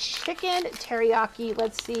is the chicken teriyaki.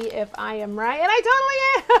 Let's see if I am right. And I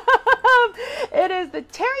totally am. It is the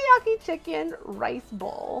teriyaki chicken rice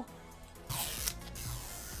bowl.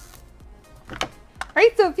 All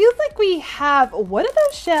right, so it feels like we have one of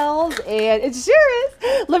those shells, and it sure is.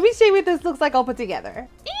 Let me show you what this looks like all put together.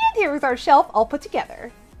 And here is our shelf all put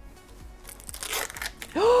together.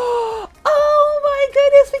 Oh my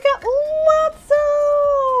goodness, we got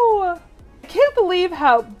Lotso! I can't believe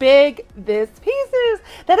how big this piece is.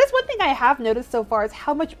 That is one thing I have noticed so far is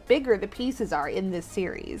how much bigger the pieces are in this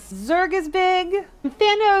series. Zurg is big,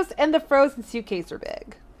 Thanos and the frozen suitcase are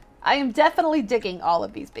big. I am definitely digging all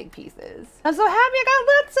of these big pieces. I'm so happy I got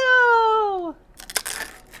Lotso!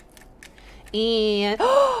 And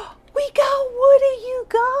we got Woody, you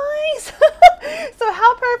guys! So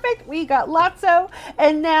how perfect, we got Lotso,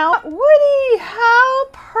 and now Woody, how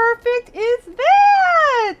perfect is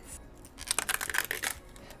that?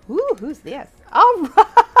 Ooh, who's this? All right.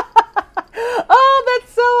 Oh,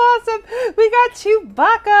 that's so awesome. We got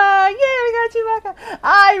Chewbacca. Yeah, we got Chewbacca.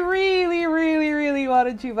 I really, really, really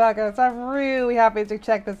wanted Chewbacca, so I'm really happy to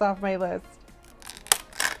check this off my list.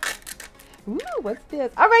 Ooh, what's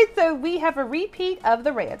this? All right, so we have a repeat of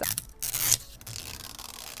the random.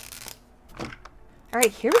 All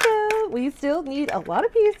right, here we go. We still need a lot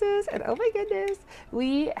of pieces, and oh my goodness,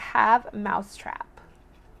 we have Mousetrap.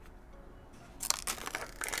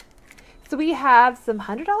 So we have some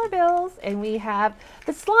 $100 bills, and we have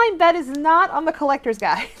the slime that is not on the collector's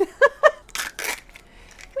guide.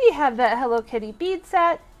 We have the Hello Kitty bead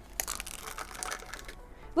set.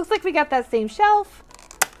 Looks like we got that same shelf.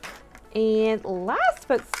 And last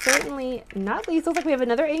but certainly not least, looks like we have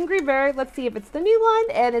another Angry Bird. Let's see if it's the new one,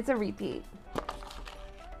 and it's a repeat.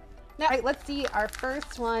 Now, all right, let's see. Our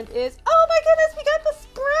first one is, oh my goodness, we got the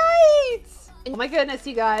Sprites. Oh my goodness,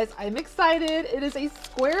 you guys, I'm excited. It is a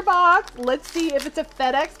square box. Let's see if it's a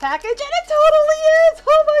FedEx package, and it totally is.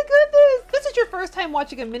 Oh my goodness. If this is your first time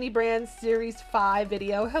watching a Mini Brands Series 5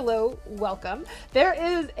 video, hello, welcome. There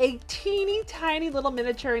is a teeny tiny little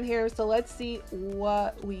miniature in here, so let's see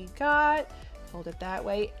what we got. Hold it that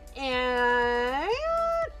way, and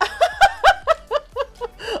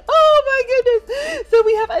oh my goodness. So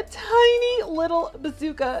we have a tiny little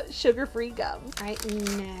bazooka sugar-free gum. All right,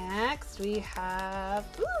 next we have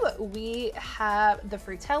the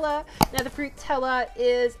Fruitella. Now the Fruitella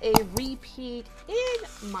is a repeat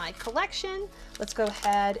in my collection. Let's go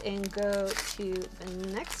ahead and go to the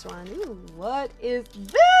next one. Ooh, what is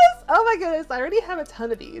this? Oh my goodness, I already have a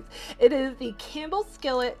ton of these. It is the Campbell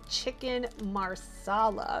Skillet Chicken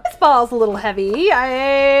Marsala. This ball's a little heavy.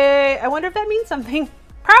 I wonder if that means something.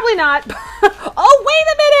 Probably not. Oh, wait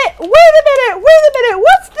a minute,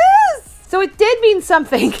 what's this? So it did mean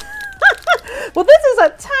something. Well, this is a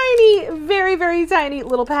tiny, very, very tiny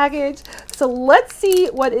little package. So let's see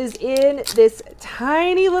what is in this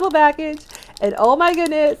tiny little package. And oh my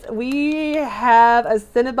goodness, we have a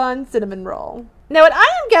cinnamon roll. Now, what I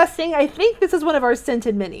am guessing, I think this is one of our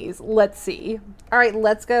scented minis. Let's see. All right,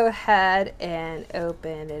 let's go ahead and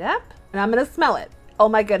open it up. And I'm gonna smell it. Oh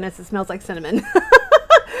my goodness, it smells like cinnamon.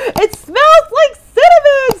 It smells like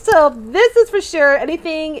cinnamon! So this is for sure.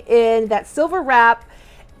 Anything in that silver wrap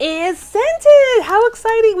is scented. How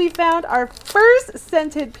exciting. We found our first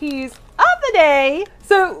scented piece of the day.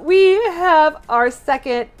 So we have our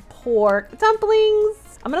second pork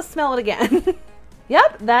dumplings. I'm gonna smell it again.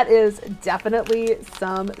 Yep, that is definitely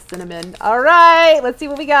some cinnamon. All right, let's see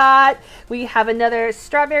what we got. We have another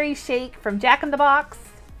strawberry shake from Jack in the Box.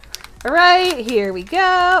 All right, here we go.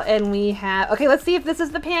 And we have, okay, let's see if this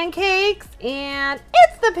is the pancakes. And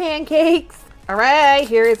it's the pancakes. All right,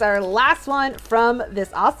 here is our last one from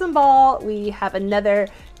this awesome ball. We have another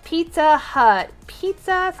Pizza Hut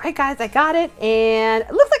pizza. All right, guys, I got it. And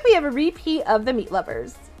it looks like we have a repeat of the meat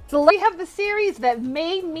lovers. So we have the series that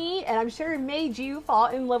made me, and I'm sure made you, fall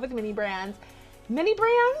in love with Mini Brands. Mini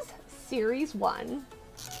Brands Series 1.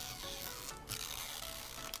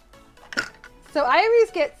 So I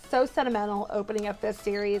always get so sentimental opening up this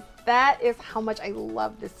series. That is how much I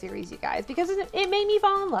love this series, you guys, because it made me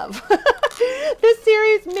fall in love. This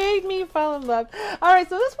series made me fall in love. All right,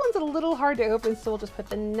 so this one's a little hard to open, so we'll just put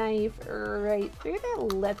the knife right through there.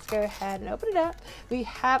 Let's go ahead and open it up. We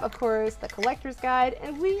have, of course, the collector's guide,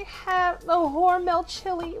 and we have the Hormel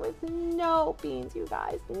chili with no beans, you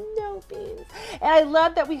guys, no beans. And I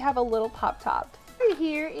love that we have a little pop top.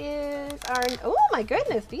 Here is our, oh my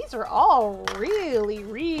goodness, these are all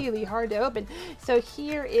really hard to open. So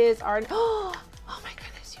here is our, oh my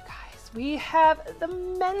goodness, you guys, we have the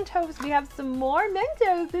Mentos. We have some more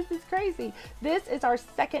Mentos. This is crazy. This is our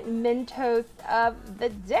second Mentos of the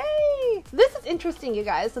day. This is interesting, you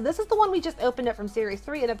guys. So this is the one we just opened up from Series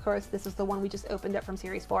 3, and of course this is the one we just opened up from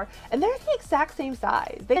Series 4, and they're the exact same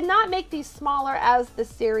size. They did not make these smaller as the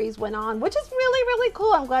series went on, which is really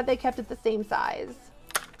cool. I'm glad they kept it the same size.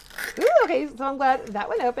 Ooh, okay, so I'm glad that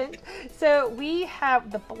one opened. So we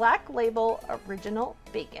have the Black Label Original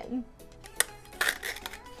Bacon.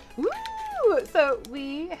 Ooh, so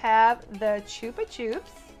we have the Chupa Chups.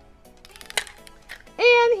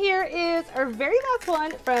 And here is our very last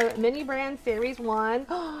one from Mini Brands Series 1.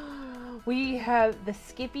 We have the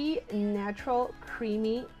Skippy Natural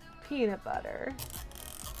Creamy Peanut Butter.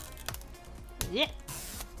 Yeah.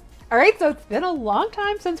 All right, so it's been a long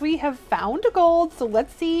time since we have found a gold, so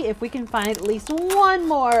let's see if we can find at least one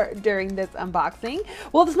more during this unboxing.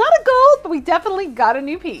 Well, it's not a gold, but we definitely got a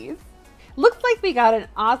new piece. Looks like we got an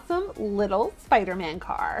awesome little Spider-Man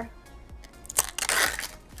car.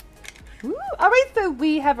 Ooh, all right, so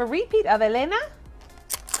we have a repeat of Elena.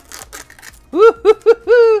 Ooh,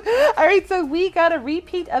 all right, so we got a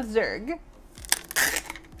repeat of Zurg.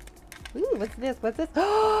 Ooh, what's this? What's this?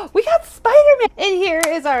 Oh, we got Spider-Man! And here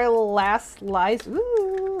is our last slice.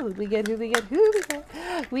 Ooh, who we get?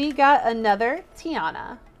 We got another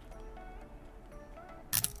Tiana.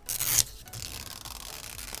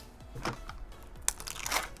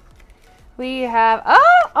 We have,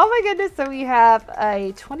 oh my goodness. So we have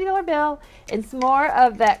a $20 bill and some more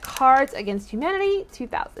of that Cards Against Humanity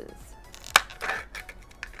 2000s.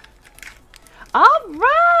 All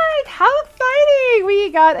right, how exciting. We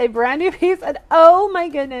got a brand new piece, and oh my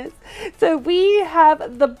goodness. So we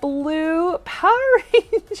have the blue Power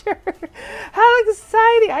Ranger. How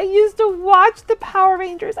exciting. I used to watch the Power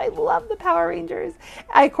Rangers. I love the Power Rangers.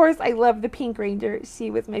 Of course, I love the Pink Ranger. She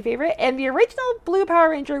was my favorite. And the original blue Power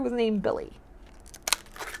Ranger was named Billy.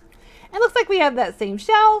 It looks like we have that same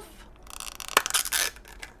shelf.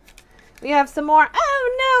 We have some more,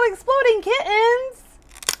 oh no, exploding kittens.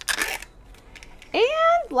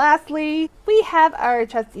 And lastly, we have our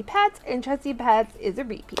Trusty Pets, and Trusty Pets is a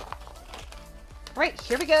repeat. Right,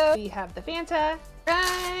 here we go. We have the Fanta.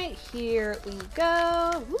 Right, here we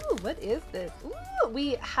go. Ooh, what is this? Ooh,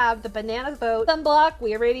 we have the Banana Boat sunblock.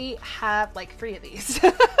 We already have like 3 of these.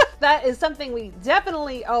 That is something we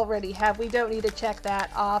definitely already have. We don't need to check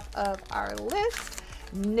that off of our list.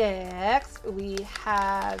 Next, we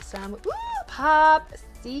have some Pop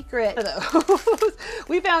Secret.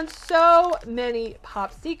 We found so many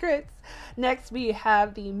Pop Secrets. Next, we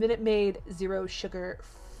have the Minute Maid Zero Sugar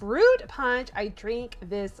Fruit Punch. I drink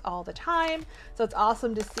this all the time, so it's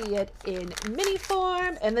awesome to see it in mini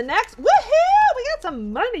form. And the next, woohoo! We got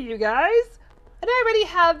some money, you guys. And I already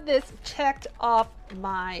have this checked off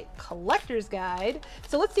my collector's guide.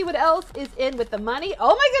 So let's see what else is in with the money.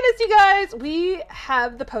 Oh my goodness, you guys, we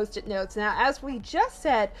have the Post-it notes. Now, as we just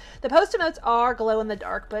said, the Post-it notes are glow in the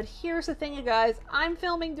dark, but here's the thing, you guys, I'm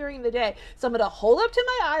filming during the day. So I'm gonna hold up to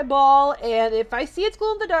my eyeball, and if I see it's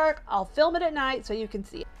glow in the dark, I'll film it at night so you can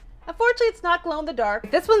see it. Unfortunately, it's not glow in the dark.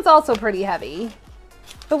 This one's also pretty heavy.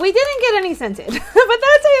 But we didn't get any scented, but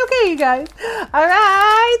that's okay, you guys. All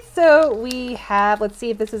right, so we have, let's see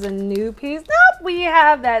if this is a new piece. Nope, we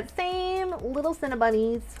have that same little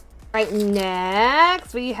Cinnabunnies. Right,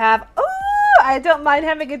 next we have, oh, I don't mind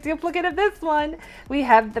having a duplicate of this one. We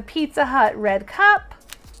have the Pizza Hut Red Cup.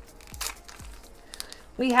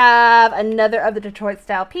 We have another of the Detroit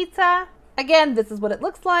style pizza. Again, this is what it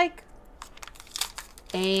looks like.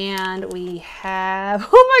 And we have,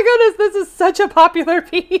 oh my goodness, this is such a popular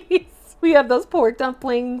piece. We have those pork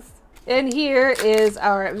dumplings. And here is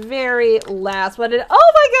our very last one. And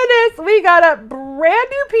oh my goodness, we got a brand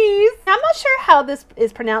new piece. I'm not sure how this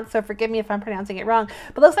is pronounced, so forgive me if I'm pronouncing it wrong.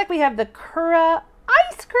 But looks like we have the Kura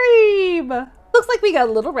ice cream. Looks like we got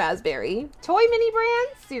a little raspberry. Toy Mini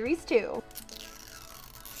Brands Series 2.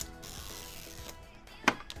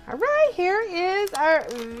 All right, here is our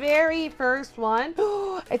very first one.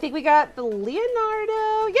 I think we got the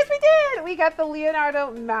Leonardo. Yes, we did. We got the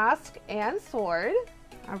Leonardo mask and sword.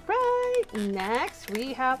 All right, next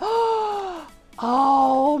we have,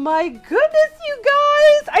 oh my goodness, you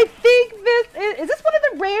guys. I think this is this one of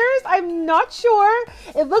the rares? I'm not sure.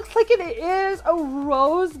 It looks like it is a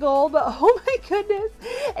rose gold, but oh my goodness.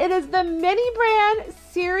 It is the Mini Brand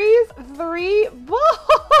Series 3 ball.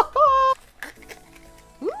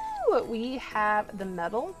 Ooh, we have the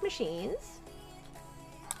metal machines.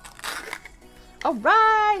 All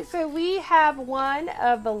right, so we have one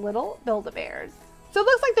of the little Build-A-Bears. So it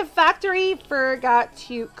looks like the factory forgot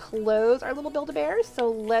to close our little Build-A-Bears. So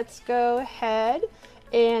let's go ahead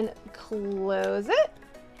and close it.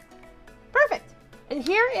 Perfect. And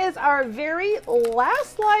here is our very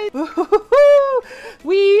last slide.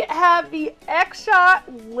 We have the X-Shot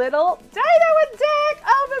little Dino and deck.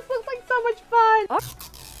 Oh, this looks like so much fun.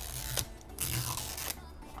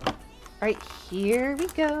 All right, here we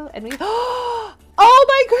go. And we, oh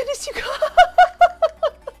my goodness, you guys.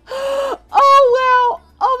 Oh wow!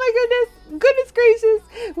 Oh my goodness! Goodness gracious!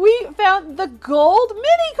 We found the gold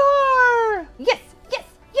mini car! Yes! Yes!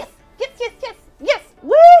 Yes! Yes! Yes! Yes! Yes!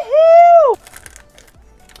 Woohoo!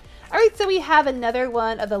 Alright, so we have another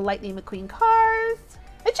one of the Lightning McQueen cars.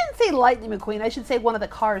 I shouldn't say Lightning McQueen, I should say one of the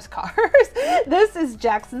cars. This is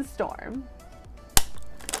Jackson Storm.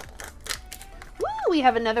 Woo! We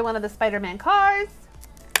have another one of the Spider-Man cars.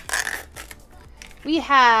 We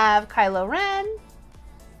have Kylo Ren.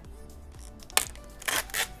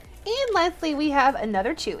 And lastly, we have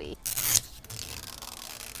another Chewie.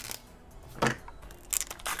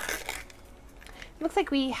 Looks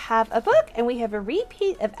like we have a book and we have a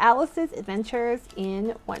repeat of Alice's Adventures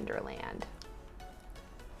in Wonderland.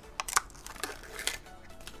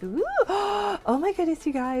 Ooh. Oh my goodness,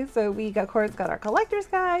 you guys. So we got, of course, got our collector's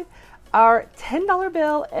guide, our $10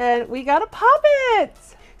 bill, and we got a Poppet.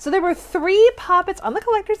 So there were 3 Poppets on the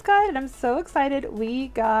collector's guide, and I'm so excited we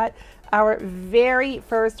got our very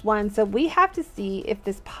first one. So we have to see if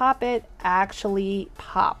this Poppet actually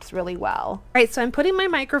pops really well. All right, so I'm putting my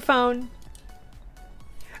microphone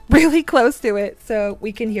really close to it so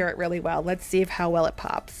we can hear it really well. Let's see how well it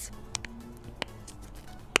pops.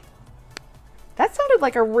 That sounded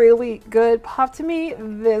like a really good pop to me.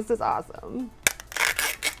 This is awesome.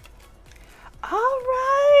 All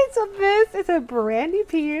right, so this is a brand new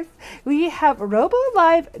piece. We have Robo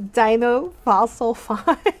Live Dino Fossil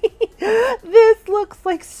Find. This looks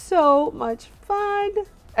like so much fun.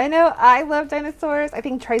 I know I love dinosaurs. I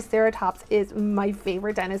think Triceratops is my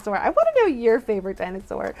favorite dinosaur. I want to know your favorite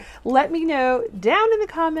dinosaur. Let me know down in the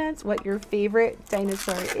comments what your favorite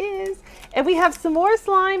dinosaur is. And we have some more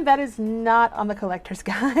slime that is not on the collector's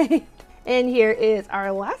guide. And here is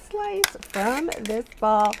our last slice from this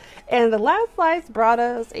ball. And the last slice brought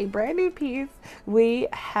us a brand new piece. We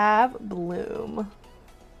have Bloom.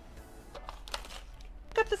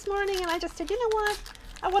 Got this morning and I just said, you know what?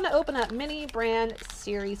 I want to open up Mini Brand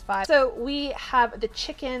Series 5. So we have the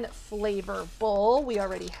chicken flavor bowl. We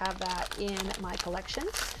already have that in my collection.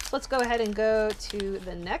 Let's go ahead and go to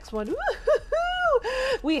the next one.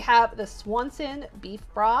 We have the Swanson beef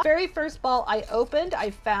broth. Very first ball I opened,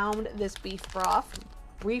 I found this beef broth.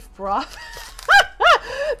 Beef broth.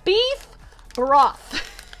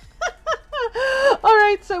 All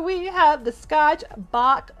right, so we have the Scotch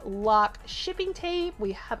Bach Lock shipping tape.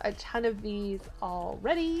 We have a ton of these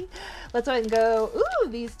already. Let's go ahead and go. Ooh,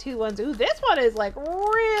 these 2 ones. Ooh, this one is like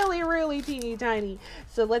really, really teeny tiny.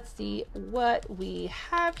 So let's see what we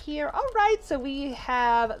have here. All right, so we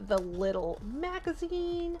have the little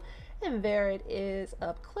magazine, and there it is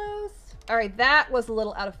up close. All right, that was a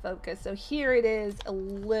little out of focus. So here it is a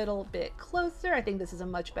little bit closer. I think this is a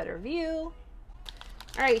much better view.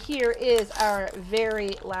 All right, here is our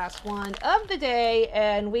very last one of the day,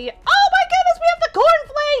 and oh my goodness, we have the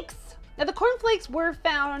cornflakes! Now the cornflakes were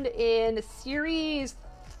found in Series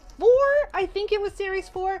 4, I think it was Series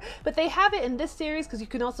 4, but they have it in this series because you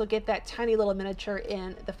can also get that tiny little miniature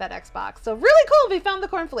in the FedEx box. So really cool, we found the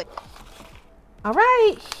cornflakes. All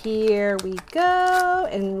right, here we go,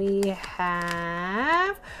 and we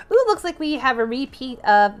have, ooh, looks like we have a repeat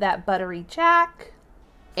of that Buttery Jack.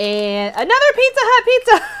 And another Pizza Hut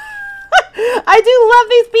pizza. I do love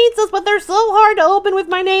these pizzas, but they're so hard to open with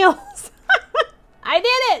my nails. I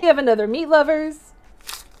did it. We have another meat lovers.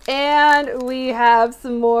 And we have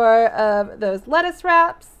some more of those lettuce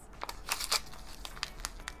wraps.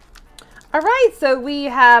 All right, so we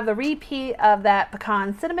have the repeat of that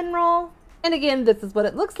pecan cinnamon roll. And again, this is what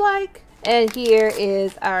it looks like. And here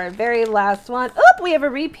is our very last one. Oh, we have a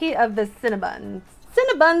repeat of the Cinnabons.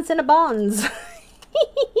 Cinnabons.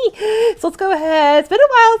 So let's go ahead. It's been a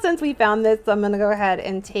while since we found this, so I'm going to go ahead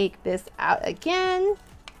and take this out again.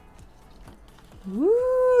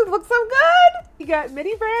 Ooh, looks so good. You got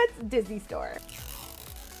Mini Brands Disney Store.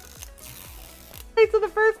 Okay, so the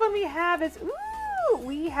first one we have is, ooh,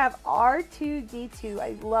 we have R2-D2.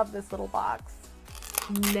 I love this little box.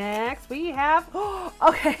 Next we have,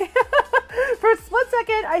 okay, for a split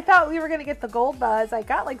second I thought we were gonna get the gold buzz. I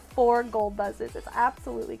got like 4 gold buzzes. It's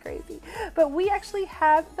absolutely crazy, but we actually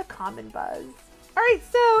have the common buzz. All right,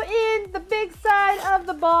 so in the big side of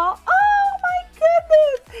the ball, oh my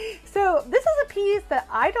goodness, so this is a piece that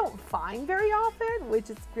I don't find very often, which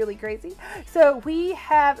is really crazy. So we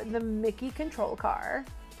have the Mickey control car.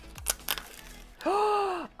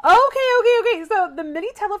 Okay. So the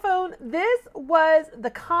mini telephone, this was the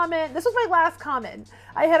common. This was my last common.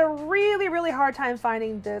 I had a really hard time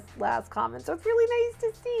finding this last common, so it's really nice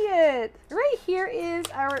to see it. Right here is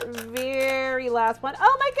our very last one.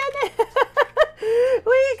 Oh my goodness.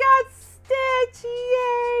 We got Stitch,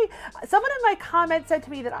 yay! Someone in my comments said to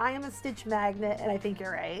me that I am a Stitch magnet, and I think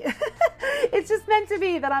you're right. It's just meant to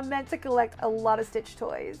be that I'm meant to collect a lot of Stitch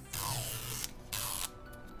toys.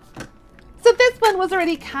 So this one was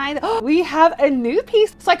already kind of, we have a new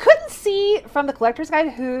piece. So I couldn't see from the collector's guide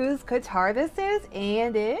whose guitar this is,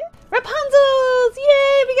 and it's Rapunzel's!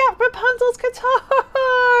 Yay, we got Rapunzel's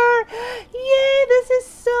guitar! Yay, this is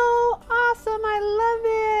so awesome, I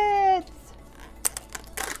love it!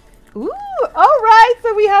 Ooh, all right,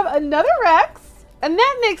 so we have another Rex, and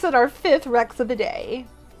that makes it our 5th Rex of the day.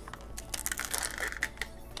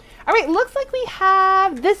 All right, looks like we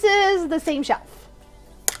have, this is the same shelf.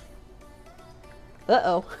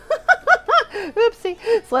 Uh-oh. Oopsie.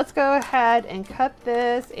 So let's go ahead and cut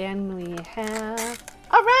this, and we have,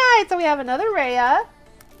 all right, so we have another Rhea,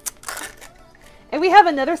 and we have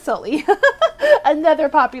another Sully. Another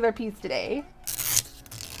popular piece today.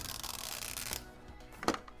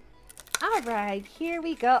 All right, here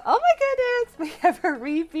we go. Oh my goodness, we have a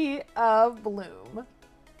repeat of Bloom.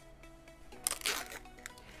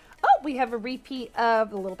 Oh, we have a repeat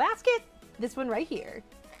of the little basket. This one right here.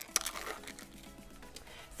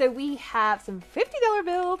 So we have some $50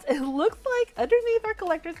 bills. It looks like underneath our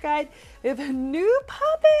collector's guide, we have a new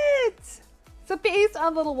puppet. So based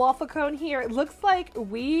on the little waffle cone here, it looks like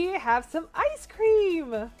we have some ice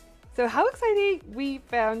cream. So how exciting. We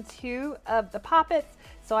found 2 of the poppets.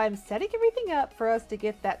 So I'm setting everything up for us to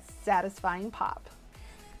get that satisfying pop.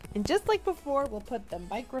 And just like before, we'll put the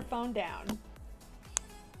microphone down.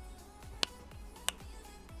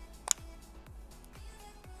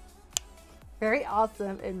 Very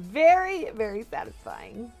awesome and very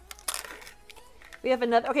satisfying. We have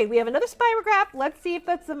another, okay, we have another spirograph. Let's see if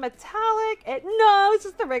that's a metallic. No, it's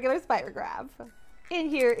just the regular spirograph. And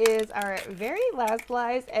here is our very last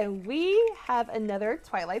slice, and we have another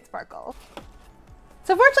Twilight Sparkle.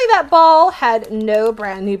 So fortunately that ball had no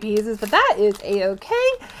brand new pieces, but that is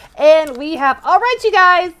a-okay. And we have, all right, you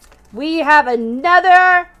guys, we have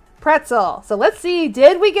another pretzel. So let's see,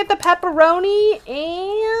 did we get the pepperoni?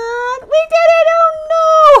 And we did it,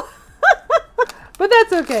 oh no! But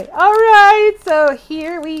that's okay. All right, so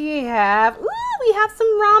here we have, ooh, we have some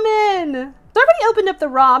ramen. So I already opened up the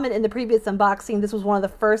ramen in the previous unboxing. This was one of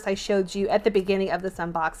the first I showed you at the beginning of this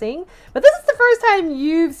unboxing. But this is the first time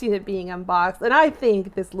you've seen it being unboxed, and I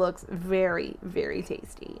think this looks very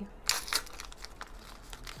tasty.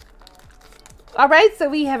 All right, so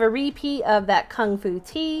we have a repeat of that Kung Fu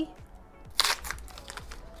tea.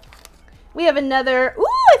 We have another, ooh,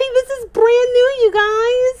 I think this is brand new, you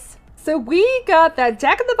guys. So we got that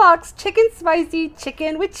Jack in the Box chicken spicy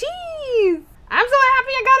chicken with cheese. I'm so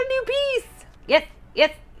happy I got a new piece.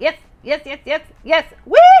 Yes.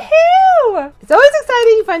 Woohoo! It's always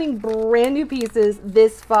exciting finding brand new pieces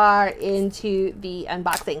this far into the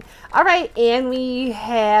unboxing. All right, and we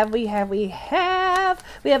have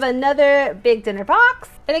another big dinner box.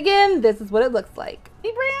 And again, this is what it looks like.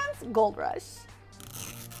 Foodie Brands Gold Rush.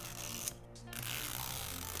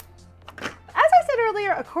 As I said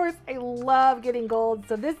earlier, of course, I love getting gold,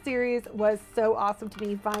 so this series was so awesome to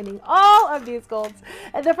me, finding all of these golds.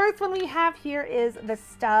 And the first one we have here is the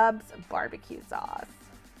Stubbs barbecue sauce.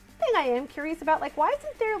 thing I am curious about, like, why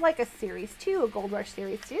isn't there like a series 2, a Gold Rush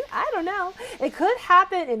series 2? I don't know. It could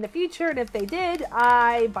happen in the future, and if they did,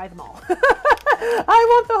 I buy them all. I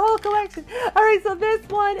want the whole collection. All right, so this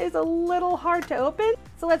one is a little hard to open.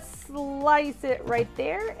 So let's slice it right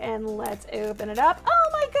there and let's open it up. Oh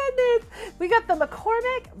my goodness. We got the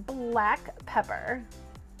McCormick Black Pepper.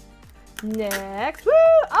 Next, woo,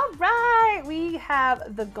 all right, we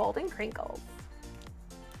have the Golden Crinkles.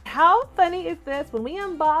 How funny is this? When we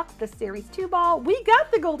unboxed the Series 2 ball, we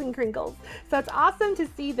got the Golden Crinkles. So it's awesome to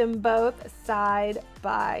see them both side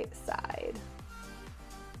by side.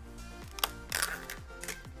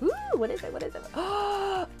 Ooh, what is it? What is it?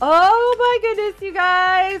 Oh my goodness, you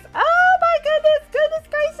guys. Oh my goodness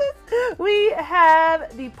gracious. We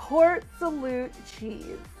have the Port Salute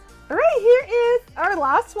cheese. All right, here is our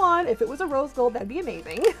last one. If it was a rose gold, that'd be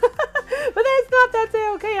amazing. But that's not, that's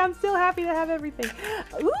okay. I'm still happy to have everything.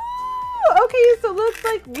 Ooh, okay, so looks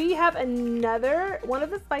like we have another one of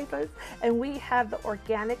the spices, and we have the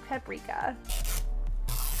organic paprika.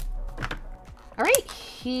 All right,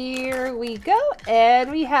 here we go. And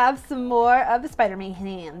we have some more of the Spider-Man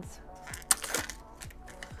hands.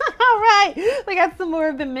 All right, we got some more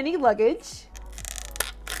of the mini luggage.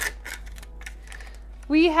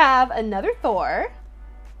 We have another Thor.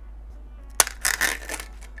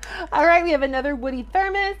 All right, we have another Woody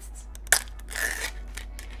thermos.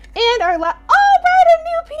 And our oh, right, a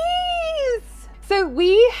new piece. So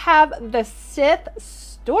we have the Sith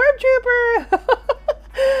Stormtrooper.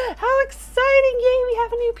 How exciting, yay, we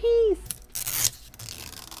have a new piece.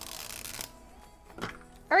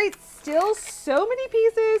 All right, still so many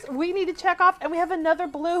pieces we need to check off, and we have another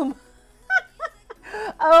bloom.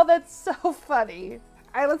 Oh, that's so funny.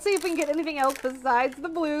 All right, let's see if we can get anything else besides the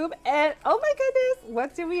bloom. And oh my goodness,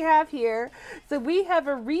 what do we have here? So we have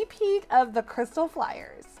a repeat of the Crystal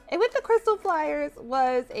Flyers. And with the Crystal Flyers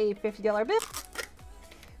was a $50 bill.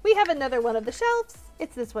 We have another one of the shelves.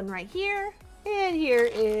 It's this one right here. And here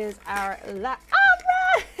is our all right.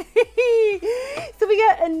 So we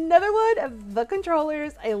got another one of the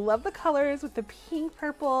controllers. I love the colors with the pink,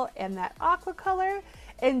 purple, and that aqua color.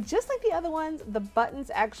 And just like the other ones, the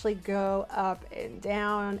buttons actually go up and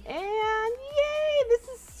down. And yay, this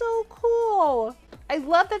is so cool. I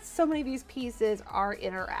love that so many of these pieces are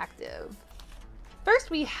interactive.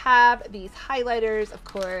 First, we have these highlighters. Of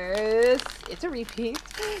course, it's a repeat.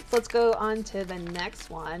 So let's go on to the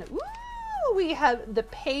next one. Ooh, we have the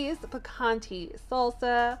Pace Picante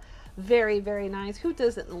Salsa. Very, very nice. Who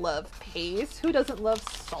doesn't love paste? Who doesn't love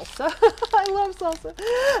salsa? I love salsa.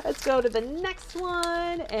 Let's go to the next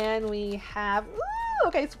one. And we have, ooh,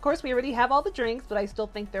 okay, so of course we already have all the drinks, but I still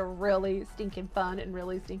think they're really stinking fun and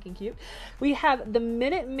really stinking cute. We have the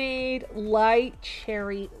Minute Maid Light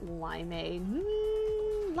Cherry Limeade.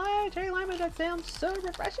 Light cherry limeade, that sounds so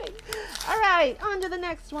refreshing. All right, on to the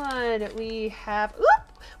next one. We have,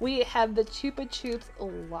 we have the Chupa Chups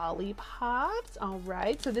Lollipops. All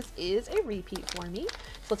right, so this is a repeat for me. So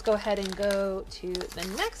let's go ahead and go to the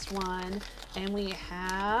next one. And we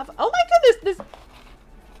have, oh my goodness, this.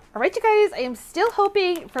 All right, you guys, I am still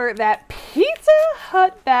hoping for that Pizza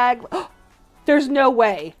Hut bag. There's no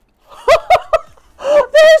way.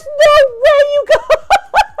 There's no way, you guys.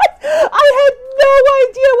 I had no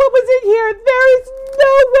idea what was in here. There is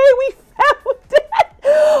no way we found it.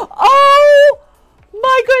 Oh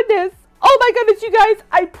my goodness. Oh my goodness, you guys.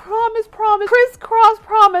 I promise, crisscross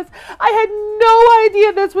promise. I had no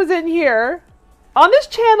idea this was in here. On this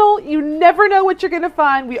channel, you never know what you're going to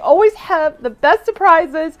find. We always have the best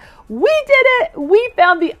surprises. We did it. We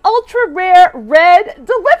found the ultra rare red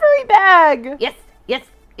delivery bag. Yes, yes,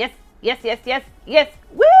 yes, yes, yes, yes, yes.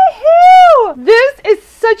 Woohoo! This is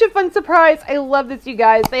such a fun surprise. I love this, you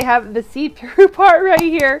guys. They have the see-through part right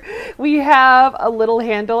here. We have a little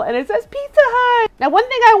handle and it says Pizza Hut. Now, one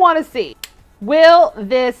thing I want to see, will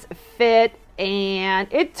this fit? And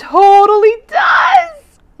it totally does.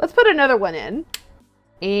 Let's put another one in.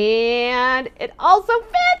 And it also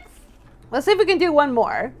fits. Let's see if we can do one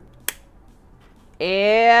more.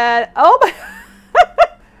 And, oh my.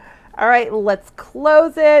 All right, let's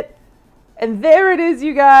close it. And there it is,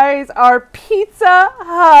 you guys, our Pizza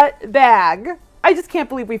Hut bag. I just can't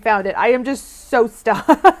believe we found it. I am just so stunned.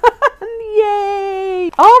 Yay.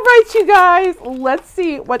 All right, you guys, let's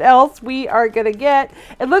see what else we are gonna get.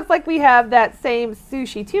 It looks like we have that same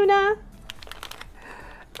sushi tuna.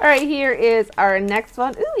 All right, here is our next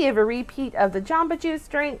one. Ooh, we have a repeat of the Jamba Juice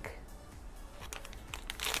drink.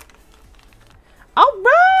 All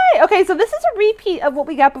right. Okay, so this is a repeat of what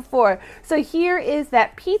we got before. So here is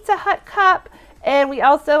that Pizza Hut cup, and we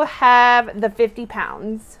also have the 50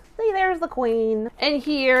 pounds. See, there's the queen. And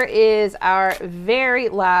here is our very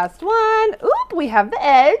last one. Oop, we have the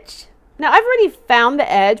edge. Now, I've already found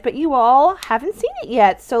the edge, but you all haven't seen it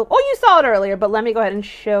yet. So, oh, you saw it earlier, but let me go ahead and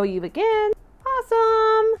show you again.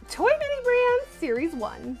 Awesome. Toy Mini Brands Series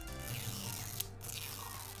 1.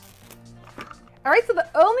 All right, so the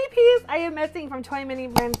only piece I am missing from Toy Mini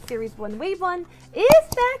Brands Series 1 Wave 1 is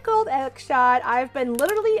that gold egg shot. I've been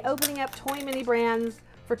literally opening up Toy Mini Brands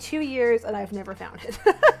for 2 years and I've never found it.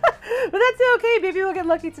 But that's okay, maybe we'll get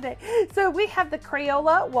lucky today. So we have the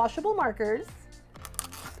Crayola washable markers.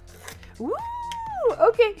 Woo!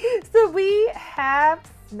 Okay, so we have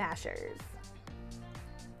smashers.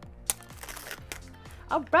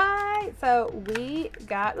 All right, so we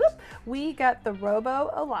got the Robo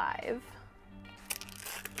Alive.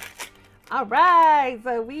 All right,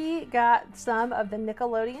 so we got some of the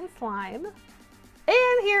Nickelodeon slime.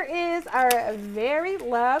 And here is our very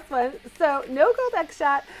last one. So no gold egg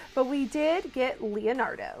shot, but we did get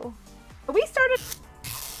Leonardo. We started,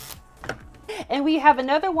 and we have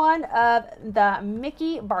another one of the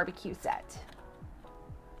Mickey barbecue set.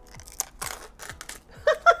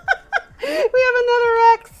 We have another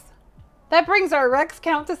Rex. That brings our Rex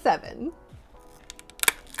count to 7.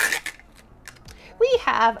 We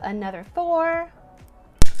have another Thor.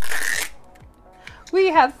 We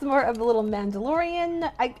have some more of the little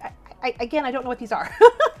Mandalorian. Again, I don't know what these are.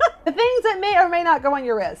 The things that may or may not go on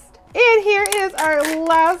your wrist. And here is our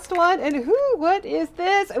last one. And what is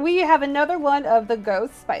this? We have another one of the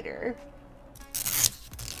Ghost Spider.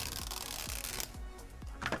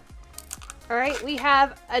 All right, we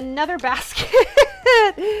have another basket.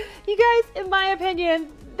 You guys, in my opinion,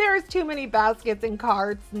 there's too many baskets and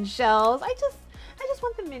carts and shells. I just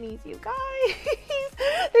want the minis, you guys.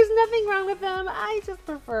 There's nothing wrong with them. I just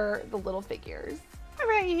prefer the little figures. All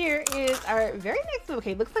right, here is our very next one.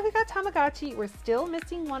 Okay, looks like we got Tamagotchi. We're still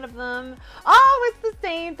missing one of them. Oh, it's the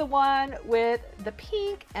same, the one with the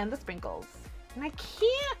pink and the sprinkles. And I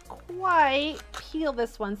can't quite peel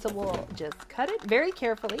this one, so we'll just cut it very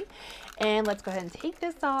carefully. And let's go ahead and take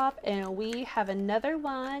this off. And we have another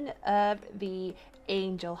one of the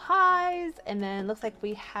Angel Highs, and then looks like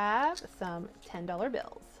we have some $10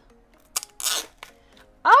 bills.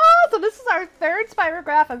 Oh, so this is our third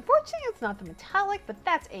Spirograph. Unfortunately, it's not the metallic, but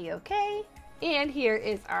that's a-okay. And here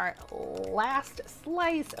is our last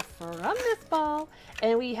slice from this ball,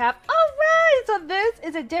 and we have, all right, so this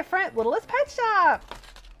is a different Littlest Pet Shop.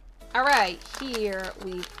 All right, here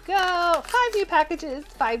we go. 5 new packages,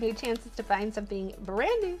 5 new chances to find something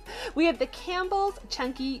brand new. We have the Campbell's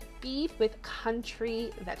Chunky Beef with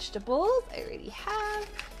Country Vegetables. I already have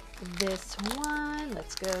this one.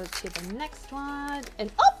 Let's go to the next one. And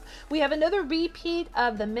oh, we have another repeat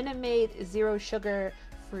of the Minute Maid Zero Sugar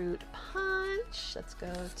Fruit Punch. Let's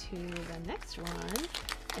go to the next one.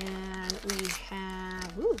 And we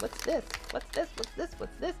have, ooh, what's this? What's this? What's this?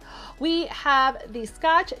 What's this? We have the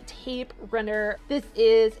Scotch Tape Runner. This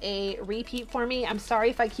is a repeat for me. I'm sorry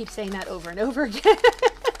if I keep saying that over and over again.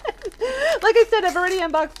 Like I said, I've already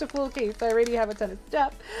unboxed a full case. So I already have a ton of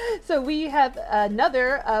stuff. So we have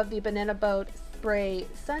another of the Banana Boat Spray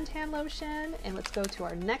Suntan Lotion. And let's go to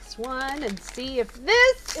our next one and see if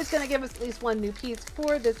this is going to give us at least one new piece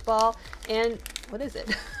for this ball. And what is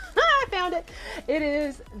it? I found it. It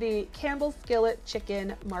is the Campbell's Skillet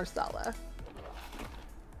Chicken Marsala.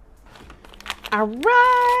 All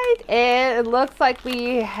right, and it looks like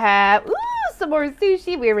we have, ooh, some more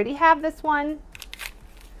sushi. We already have this one.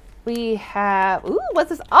 We have, ooh, what's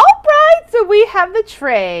this? All right, so we have the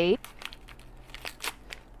tray.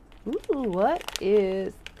 Ooh, what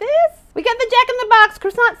is this? We got the Jack in the Box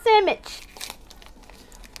croissant sandwich.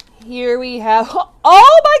 Here we have,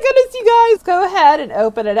 oh my goodness, you guys, go ahead and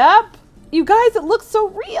open it up. You guys, it looks so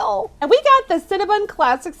real. And we got the Cinnabon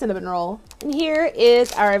Classic Cinnabon Roll. And here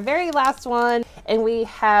is our very last one. And we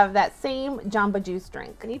have that same Jamba Juice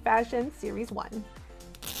drink. Any Fashion Series 1.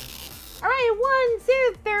 All right,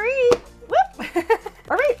 1, 2, 3. Whoop.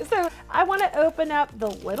 All right, so I want to open up the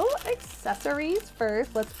little accessories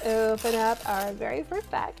first. Let's open up our very first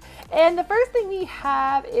bag. And the first thing we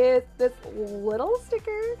have is this little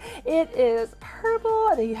sticker. It is purple,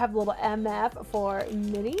 and then you have a little MF for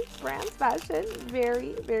Mini Brands Fashion.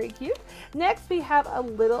 Very, very cute. Next, we have a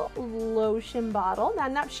little lotion bottle. Now,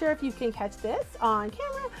 I'm not sure if you can catch this on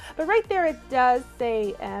camera, but right there it does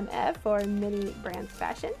say MF for Mini Brands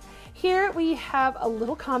Fashion. Here we have a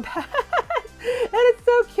little compact, and it's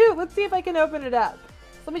so cute. Let's see if I can open it up.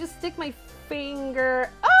 So let me just stick my finger.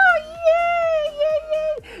 Oh, yay,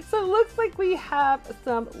 yay, yay. So it looks like we have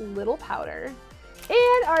some little powder.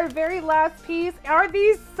 And our very last piece are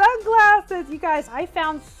these sunglasses. You guys, I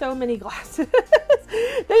found so many glasses.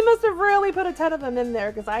 They must have really put a ton of them in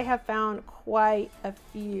there because I have found quite a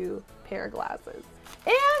few pair of glasses.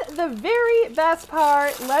 And the very best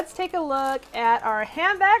part, let's take a look at our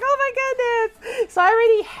handbag. Oh my goodness. So I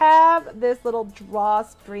already have this little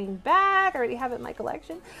drawstring bag. I already have it in my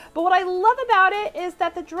collection. But what I love about it is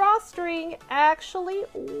that the drawstring actually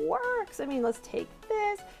works. I mean, let's take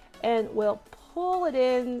this and we'll pull it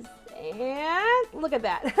in and look at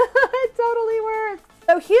that. It totally works.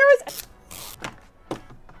 So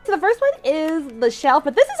so the first one is the shelf,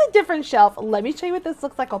 but this is a different shelf. Let me show you what this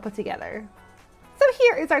looks like all put together. So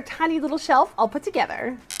here is our tiny little shelf all put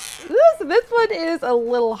together. Ooh, so this one is a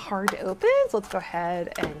little hard to open. So let's go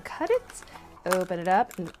ahead and cut it, open it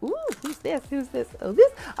up. And ooh, who's this? Who's this? Oh,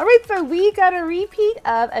 this. All right, so we got a repeat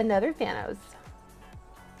of another Thanos.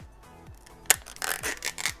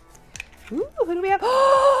 Ooh, who do we have?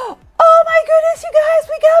 Oh my goodness, you guys,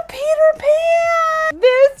 we got Peter Pan.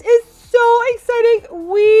 This is so exciting.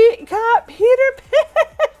 We got Peter Pan.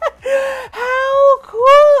 How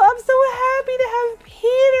cool. I'm so happy to have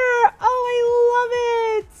Peter. Oh, I love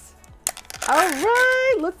it. All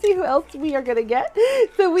right, let's see who else we are gonna get.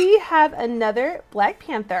 So we have another Black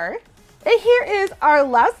Panther. And here is our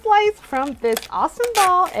last slice from this awesome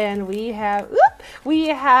ball, and we have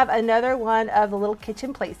another one of the little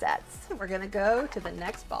kitchen play sets. We're gonna go to the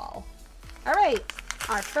next ball. All right,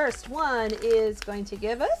 our first one is going to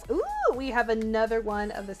give us, ooh, we have another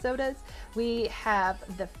one of the sodas. We have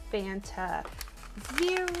the Fanta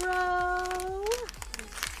Zero.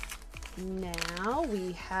 Now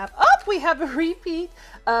we have a repeat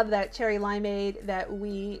of that cherry limeade that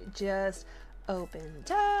we just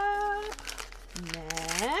opened up.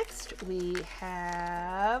 Next we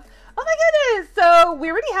have, oh my goodness, so we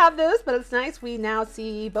already have those, but it's nice we now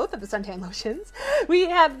see both of the suntan lotions. We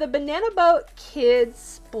have the Banana Boat Kids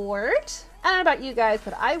Sport. I don't know about you guys,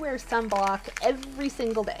 but I wear sunblock every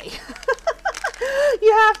single day.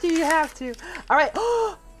 You have to. All right.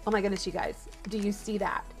 Oh my goodness, you guys, do you see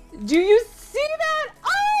that? Do you see that?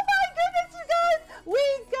 Oh my goodness, you guys, we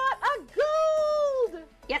got a gold.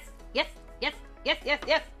 Yes.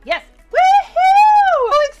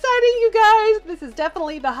 Woohoo! So exciting, you guys. This is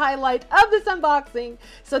definitely the highlight of this unboxing.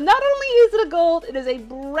 So not only is it a gold, it is a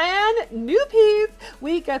brand new piece.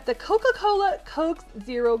 We got the Coca-Cola Coke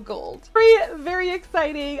Zero Gold. Very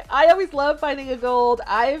exciting. I always love finding a gold.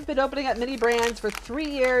 I've been opening up mini brands for 3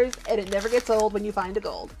 years, and it never gets old when you find a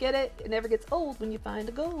gold. Get it? It never gets old when you find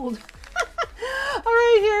a gold. All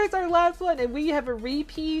right, here's our last one, and we have a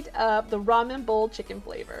repeat of the ramen bowl chicken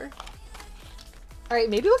flavor. All right,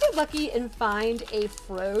 maybe we'll get lucky and find a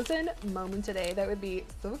frozen moment today. That would be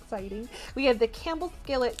so exciting. We have the Campbell's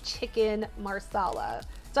Skillet Chicken Marsala.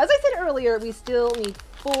 So as I said earlier, we still need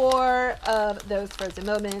 4 of those frozen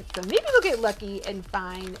moments. So maybe we'll get lucky and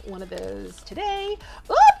find one of those today.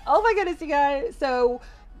 Oh my goodness, you guys. So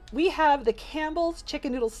we have the Campbell's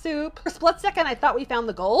Chicken Noodle Soup. For a split second, I thought we found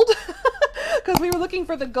the gold because we were looking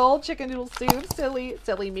for the gold chicken noodle soup. Silly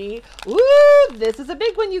me. Ooh, this is a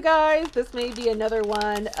big one, you guys. This may be another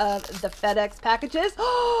one of the FedEx packages.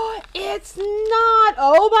 Oh, it's not.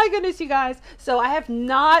 Oh my goodness, you guys. So I have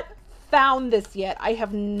not found this yet.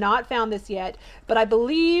 But I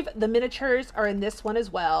believe the miniatures are in this one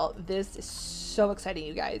as well. This is so exciting,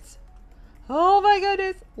 you guys. Oh my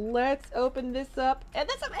goodness, let's open this up. And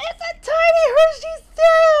it's a tiny Hershey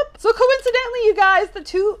syrup. So coincidentally, you guys, the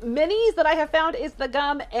 2 minis that I have found is the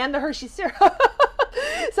gum and the Hershey syrup.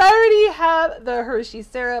 So I already have the Hershey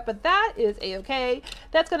syrup, but that is a-okay.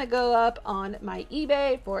 That's gonna go up on my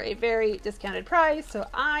eBay for a very discounted price. So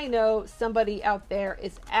I know somebody out there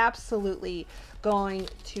is absolutely going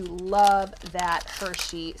to love that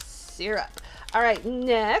Hershey syrup. All right,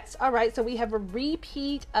 next. All right, so we have a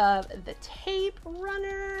repeat of the tape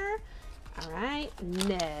runner. All right,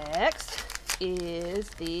 next is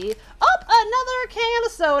another can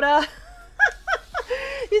of soda.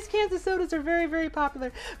 These cans of sodas are very, very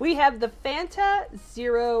popular. We have the Fanta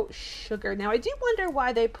Zero Sugar. Now, I do wonder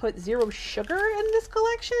why they put zero sugar in this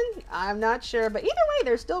collection. I'm not sure, but either way,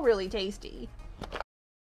 they're still really tasty.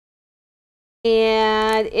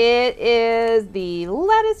 And it is the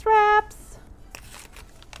lettuce wraps.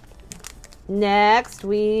 Next,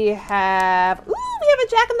 we have a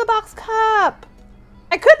Jack-in-the-Box cup.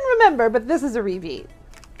 I couldn't remember, but this is a repeat.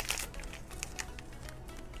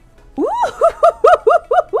 Ooh,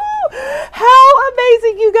 how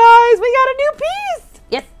amazing, you guys. We got a new piece.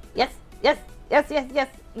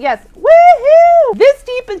 Yes. Woohoo! This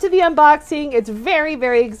deep into the unboxing, it's very,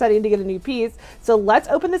 very exciting to get a new piece. So let's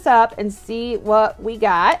open this up and see what we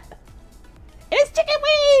got. It's chicken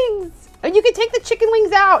wings! And you can take the chicken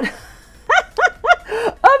wings out.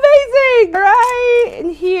 Amazing! All right,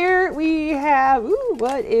 and here we have, ooh,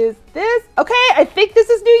 what is this? Okay, I think this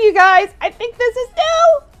is new, you guys. I think this is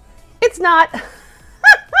new. It's not.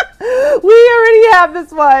 We already have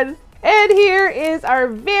this one. And here is our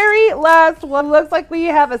very last one. Looks like we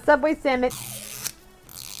have a Subway sandwich.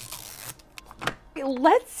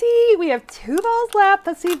 Let's see, we have 2 balls left.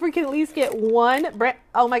 Let's see if we can at least get one brand.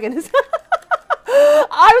 Oh my goodness.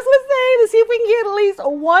 I was gonna say to see if we can get at least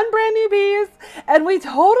one brand new piece, and we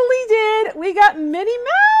totally did. We got Minnie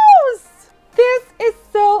Mouse. This is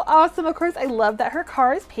so awesome. Of course, I love that her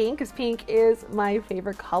car is pink because pink is my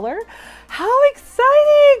favorite color. How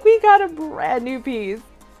exciting! We got a brand new piece.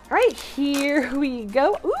 All right, here we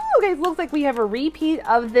go. Ooh, guys, looks like we have a repeat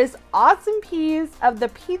of this awesome piece of the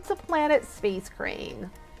Pizza Planet Space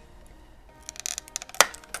Crane.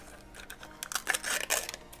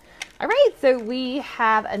 All right, so we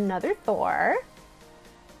have another Thor.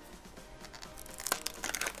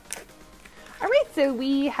 All right, so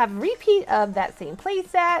we have a repeat of that same play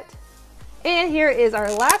set. And here is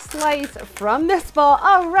our last slice from this ball.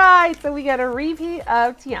 All right, so we got a repeat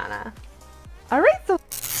of Tiana. All right, so.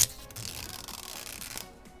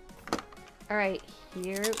 All right,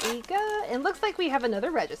 here we go. It looks like we have another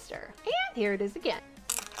register. And here it is again.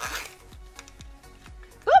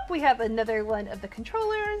 Oop, we have another one of the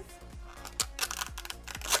controllers.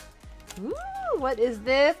 Ooh, what is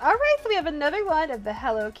this? All right, so we have another one of the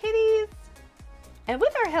Hello Kitties. And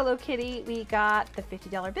with our Hello Kitty, we got the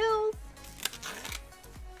 $50 bills.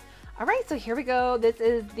 All right, so here we go. This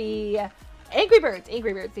is the Angry Birds,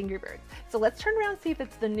 Angry Birds, Angry Birds. So let's turn around and see if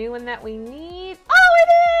it's the new one that we need. Oh, it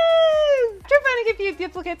is! After finding a few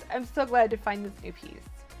duplicates, I'm so glad to find this new piece.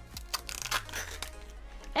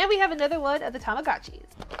 And we have another one of the Tamagotchis.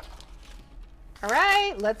 All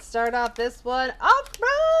right, let's start off this one. All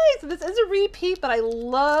right, so this is a repeat, but I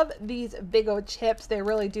love these big old chips. They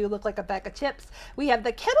really do look like a bag of chips. We have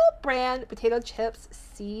the Kettle brand potato chips,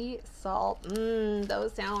 sea salt.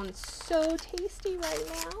 Those sound so tasty right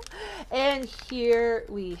now. And here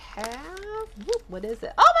we have, what is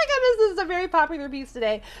it? Oh my goodness, this is a very popular piece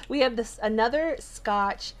today. We have this another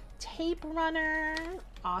Scotch tape runner.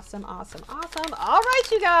 Awesome, awesome, awesome. All right,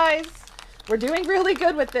 you guys. We're doing really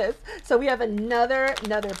good with this. So we have another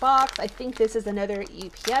box. I think this is another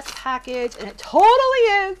UPS package, and it totally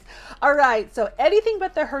is. All right, so anything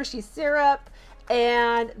but the Hershey syrup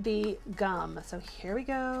and the gum. So here we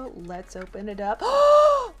go. Let's open it up.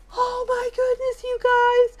 Oh my goodness, you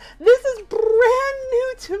guys. This is brand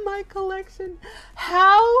new to my collection.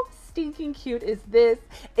 How stinking cute is this?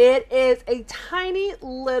 It is a tiny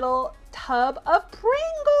little tub of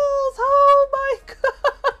Pringles. Oh my god.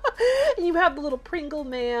 You have the little Pringle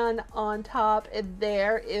man on top, and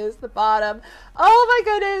there is the bottom. Oh my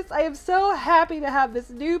goodness, I am so happy to have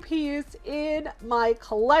this new piece in my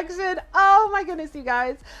collection. Oh my goodness, you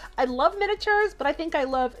guys. I love miniatures, but I think I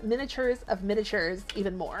love miniatures of miniatures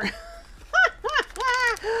even more.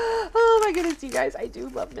 Oh my goodness, you guys, I do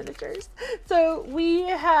love miniatures. So we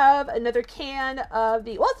have another can of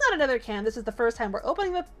the, well, it's not another can. This is the first time we're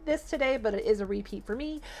opening this today, but it is a repeat for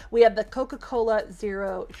me. We have the Coca-Cola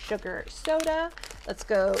Zero Sugar Soda. Let's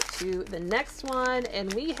go to the next one.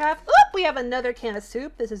 And we have another can of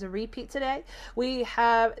soup. This is a repeat today. We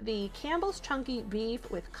have the Campbell's Chunky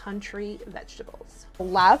Beef with Country Vegetables.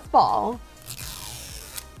 Last ball.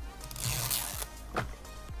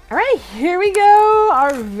 All right, here we go,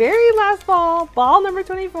 our very last ball number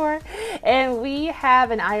 24, and we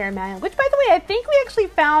have an Iron Man, which by the way, I think we actually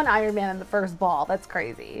found Iron Man in the first ball. That's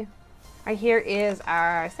crazy. Right here is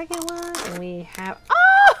our second one, and we have,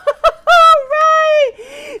 right!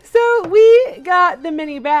 So we got the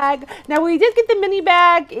mini bag. Now we did get the mini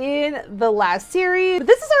bag in the last series, but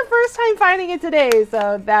this is our first time finding it today,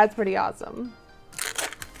 so that's pretty awesome.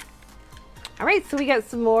 All right, so we got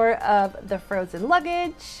some more of the frozen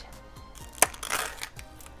luggage.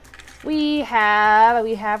 We have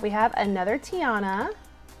another Tiana. All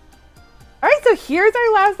right, so here's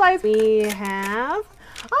our last slice. We have,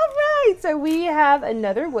 all right, so we have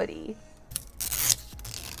another Woody. So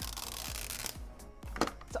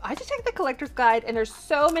I just checked the collector's guide, and there's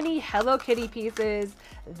so many Hello Kitty pieces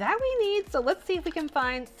that we need. So let's see if we can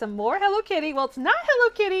find some more Hello Kitty. Well, it's not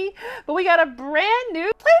Hello Kitty, but we got a brand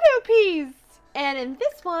new Play-Doh piece. And in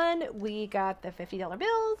this one, we got the $50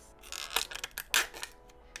 bills.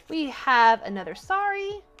 We have another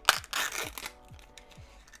Sorry.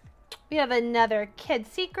 We have another Kid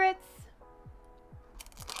Secrets.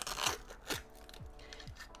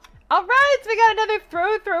 All right, so we got another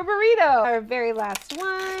throw burrito. Our very last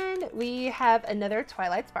one, we have another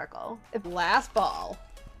Twilight Sparkle. Last ball.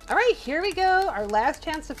 All right, here we go. Our last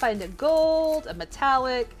chance to find a gold, a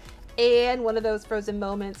metallic, and one of those frozen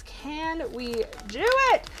moments. Can we do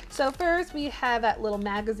it? So first we have that little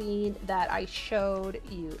magazine that I showed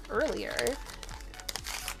you earlier.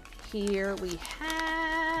 Here we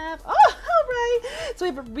have, oh, all right. So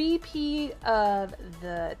we have a repeat of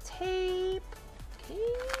the tape. Okay.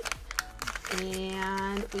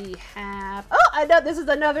 And we have, oh, I know this is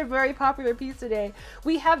another very popular piece today.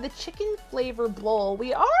 We have the chicken flavor bowl.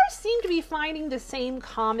 We seem to be finding the same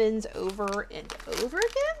commons over and over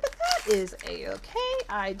again, but that is a-okay.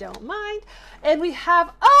 I don't mind. And we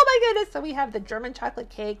have, oh my goodness, so we have the German chocolate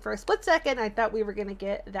cake. For a split second, I thought we were gonna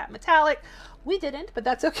get that metallic. We didn't, but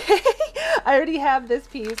that's okay. I already have this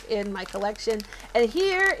piece in my collection. And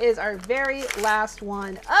here is our very last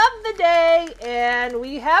one of the day. And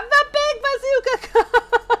we have the Big Bazooka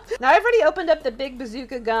gum. Now I've already opened up the Big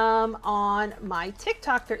Bazooka gum on my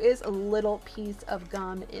TikTok. There is a little piece of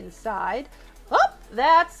gum inside. Oh,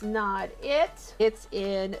 that's not it. It's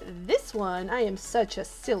in this one. I am such a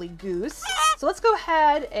silly goose. So let's go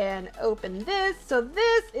ahead and open this. So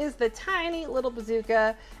this is the tiny little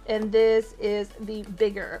bazooka, and this is the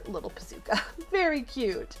bigger little bazooka. Very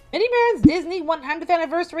cute. Mini Brands Disney 100th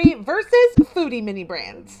Anniversary versus Foodie Mini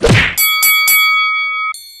Brands.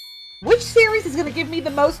 Which series is gonna give me the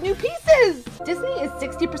most new pieces? Disney is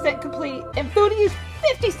 60% complete and Foodie is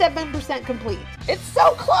 57% complete. It's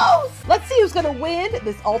so close. Let's see who's gonna win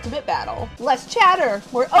this ultimate battle. Less chatter,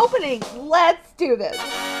 more opening. Let's do this.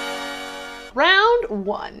 Round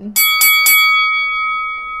one.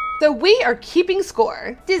 So we are keeping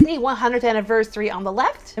score. Disney 100th Anniversary on the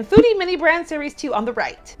left and Foodie Mini Brands Series 2 on the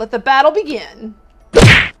right. Let the battle begin.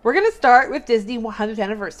 We're gonna start with Disney 100th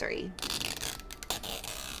Anniversary.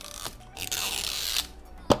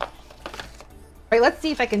 All right, let's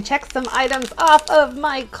see if I can check some items off of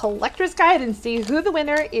my collector's guide and see who the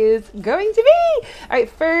winner is going to be. All right,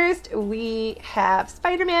 first we have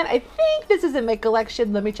Spider-Man. I think this is in my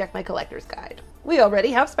collection. Let me check my collector's guide. We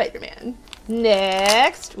already have Spider-Man.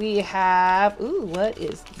 Next, we have, ooh, what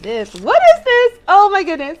is this? What is this? Oh my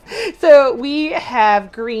goodness. So we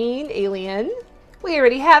have Green Alien. We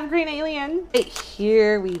already have Green Alien. Right,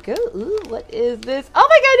 here we go. Ooh, what is this? Oh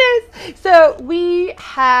my goodness. So we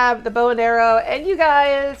have the bow and arrow, and you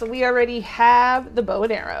guys, we already have the bow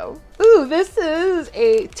and arrow. Ooh, this is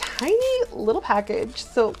a tiny little package.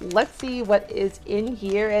 So let's see what is in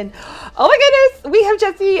here. And oh my goodness, we have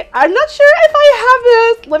Jessie. I'm not sure if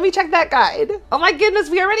I have this. Let me check that guide. Oh my goodness,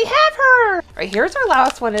 we already have her. All right, here's our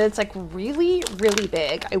last one, and it's like really, really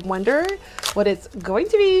big. I wonder what it's going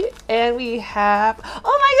to be. And we have,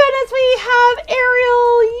 oh my goodness, we have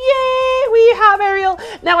Ariel. Yay, we have Ariel.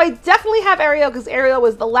 Now I definitely have Ariel because Ariel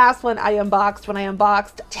was the last one I unboxed when I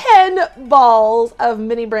unboxed 10 balls of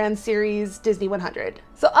Mini Brands Series Disney 100.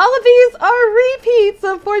 So all of these are repeats.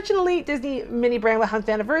 Unfortunately, Disney Mini Brand 100th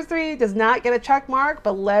Anniversary does not get a check mark,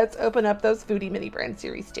 but let's open up those Foodie Mini Brand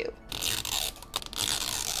Series 2.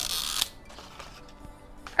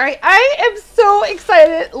 All right, I am so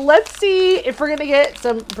excited. Let's see if we're gonna get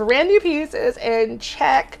some brand new pieces and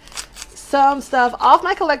check some stuff off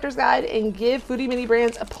my collector's guide and give Foodie Mini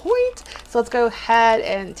Brands a point. So let's go ahead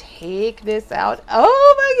and take this out.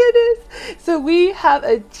 Oh my goodness. So we have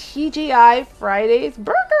a TGI Fridays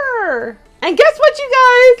burger. And guess what, you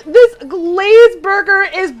guys? This glazed burger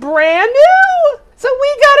is brand new. So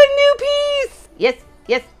we got a new piece. Yes,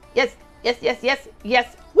 yes, yes, yes, yes, yes,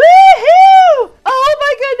 yes. Woohoo! Oh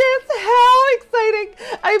my goodness, how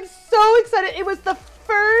exciting. I'm so excited. It was the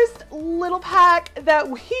first little pack that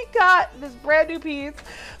we got this brand new piece.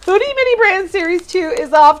 Foodie Mini Brands Series 2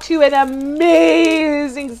 is off to an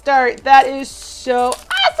amazing start. That is so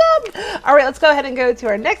awesome. All right, let's go ahead and go to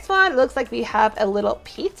our next one. It looks like we have a little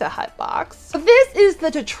Pizza Hut box. So this is the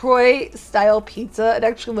Detroit style pizza. It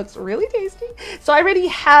actually looks really tasty. So I already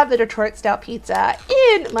have the Detroit style pizza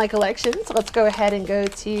in my collection. So let's go ahead and go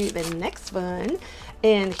to the next one.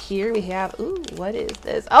 And here we have, ooh, what is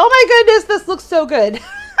this? Oh my goodness, this looks so good.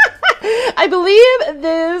 I believe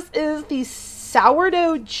this is the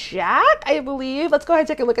Sourdough Jack, I believe. Let's go ahead and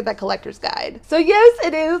take a look at that collector's guide. So yes,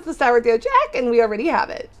 it is the Sourdough Jack, and we already have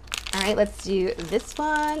it. All right, let's do this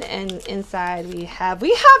one. And inside we have,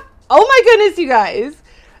 oh my goodness, you guys.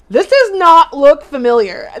 This does not look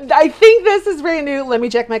familiar. I think this is brand new. Let me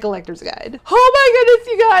check my collector's guide. Oh my goodness,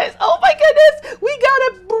 you guys. Oh my goodness. We got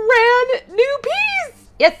a brand new piece.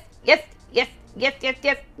 Yes, yes, yes, yes, yes,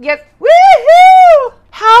 yes, yes. Woohoo!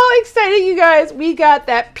 How excited, you guys. We got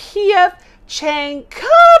that P.F. Chang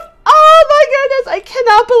cup. Oh my goodness, I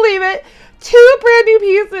cannot believe it. 2 brand new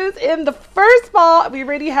pieces in the first ball. We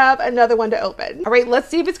already have another one to open. All right, let's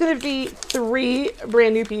see if it's gonna be 3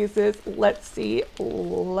 brand new pieces. Let's see,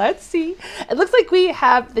 let's see. It looks like we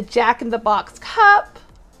have the Jack in the Box cup,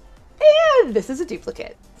 and this is a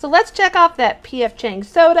duplicate. So let's check off that P.F. Chang's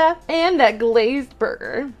soda and that glazed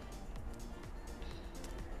burger.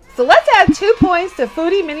 So let's add 2 points to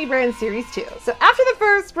Foodie Mini Brands Series 2. So after the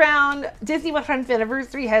first round, Disney 100th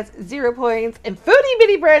Anniversary has 0 points, and Foodie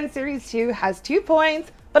Mini Brands Series 2 has 2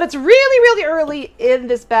 points, but it's really, really early in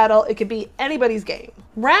this battle. It could be anybody's game.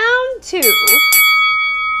 Round 2.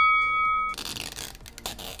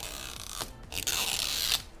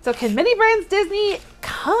 So can Mini Brands Disney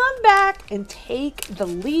come back and take the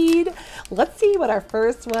lead? Let's see what our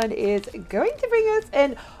first one is going to bring us.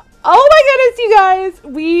 And oh my goodness, you guys,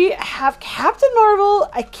 we have Captain Marvel.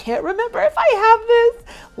 I can't remember if I have this.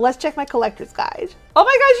 Let's check my collector's guide. Oh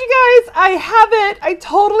my gosh, you guys, I have it. I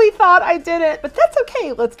totally thought I didn't, but that's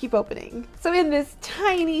okay. Let's keep opening. So in this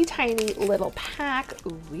tiny, tiny little pack,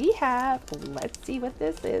 we have, let's see what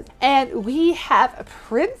this is. And we have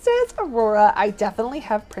Princess Aurora. I definitely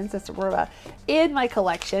have Princess Aurora in my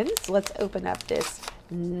collection. So let's open up this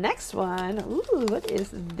next one. Ooh, what is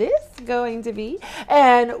this going to be?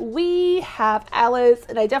 And we have Alice,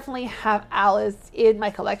 and I definitely have Alice in my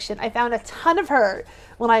collection. I found a ton of her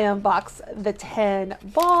when I unboxed the 10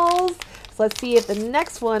 balls. So let's see if the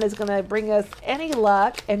next one is gonna bring us any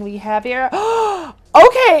luck. And we have here, okay,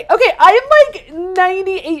 I am like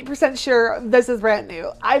 98% sure this is brand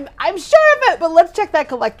new. I'm sure of it, but let's check that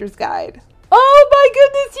collector's guide. Oh my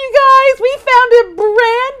goodness, you guys, we found a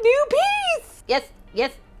brand new piece. Yes.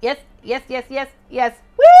 Yes, yes, yes, yes, yes, yes.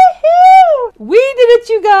 Woohoo! We did it,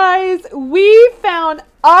 you guys. We found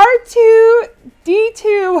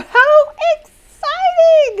R2-D2. How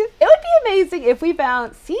exciting! It would be amazing if we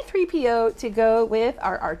found C-3PO to go with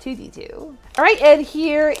our R2-D2. All right, and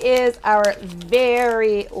here is our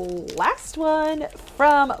very last one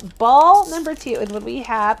from ball number 2. And what we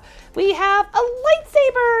have a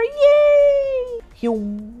lightsaber. Yay!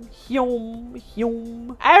 Hyum, hyum,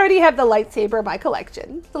 hyum. I already have the lightsaber in my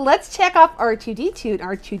collection. So let's check off R2-D2, and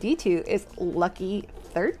R2-D2 is lucky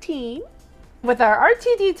 13. With our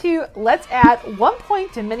R2-D2, let's add 1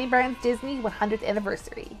 point to Mini Brands Disney 100th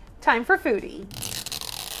Anniversary. Time for Foodie.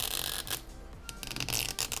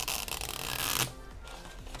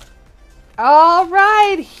 All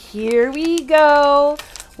right, here we go.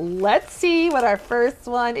 Let's see what our first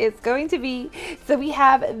one is going to be. So we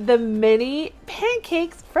have the mini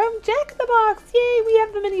pancakes from Jack in the Box. Yay, we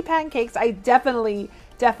have the mini pancakes. I definitely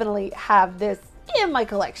have this in my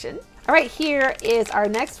collection. All right, here is our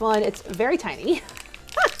next one. It's very tiny.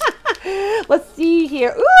 Let's see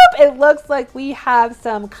here. Oop, it looks like we have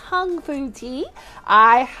some Kung Fu tea.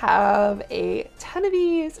 I have a ton of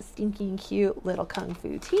these stinking cute little Kung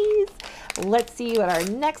Fu teas. Let's see what our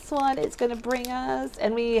next one is going to bring us.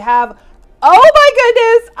 And we have, oh my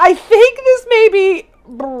goodness, I think this may be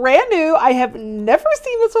brand new. I have never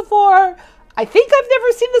seen this before. I think I've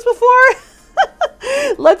never seen this before.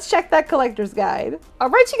 Let's check that collector's guide. All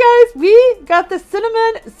right, you guys, we got the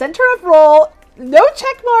cinnamon center of roll. No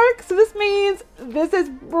check mark, so this means this is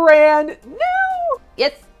brand new.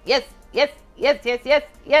 Yes, yes, yes, yes, yes, yes,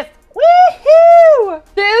 yes. Woohoo!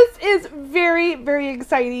 This is very, very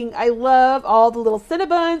exciting. I love all the little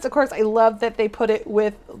Cinnabons. Of course, I love that they put it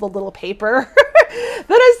with the little paper.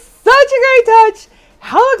 That is such a great touch.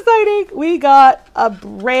 How exciting. We got a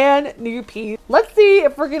brand new piece. Let's see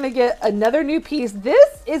if we're gonna get another new piece.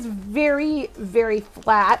 This is very, very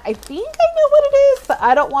flat. I think I know what it is, but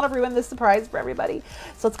I don't want to ruin the surprise for everybody.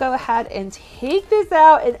 So let's go ahead and take this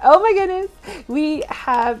out. And oh my goodness, we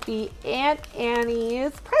have the Aunt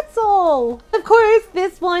Annie's pretzel. Of course,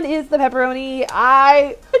 this one is the pepperoni.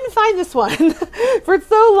 I couldn't find this one for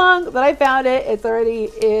so long that I found it. It's already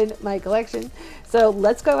in my collection. So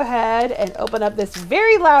let's go ahead and open up this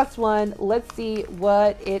very last one. Let's see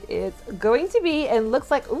what it is going to be. And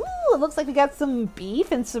looks like, ooh, it looks like we got some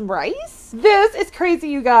beef and some rice. This is crazy,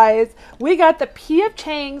 you guys. We got the P.F.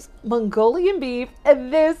 Chang's Mongolian beef,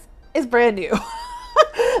 and this is brand new.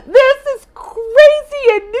 This is crazy,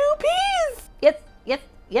 a new piece. Yes, yes,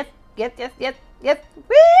 yes, yes, yes, yes, yes.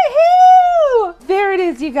 Woohoo! There it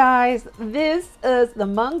is, you guys. This is the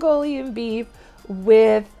Mongolian beef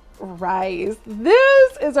with rice.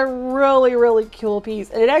 This is a really, really cool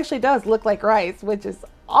piece, and it actually does look like rice, which is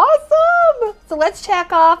awesome. So let's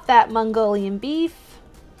check off that Mongolian beef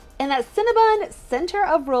and that Cinnabon center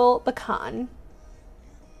of roll pecan.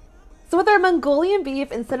 So with our Mongolian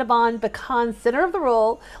beef and Cinnabon pecan center of the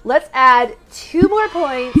roll, let's add 2 more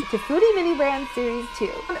points to Foodie Mini Brands Series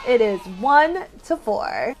 2. It is 1 to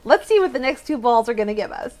 4. Let's see what the next 2 balls are gonna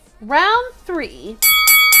give us. Round 3.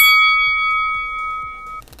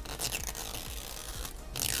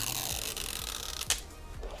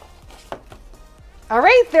 All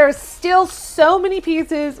right, there's still so many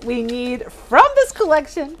pieces we need from this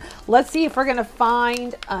collection. Let's see if we're gonna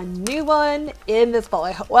find a new one in this ball.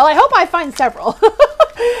 Well, I hope I find several.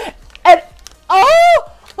 And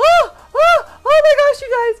oh my gosh,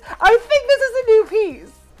 you guys, I think this is a new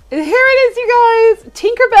piece. And here it is, you guys.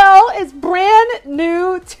 Tinkerbell is brand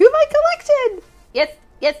new to my collection. Yes,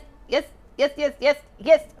 yes, yes, yes, yes, yes,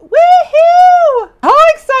 yes. Woohoo! How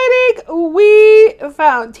exciting! We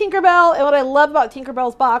found Tinkerbell, and what I love about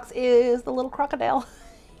Tinkerbell's box is the little crocodile.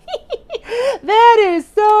 That is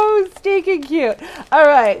so stinking cute. All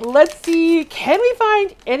right, let's see. Can we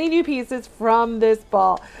find any new pieces from this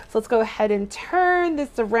ball? So let's go ahead and turn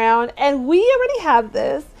this around, and we already have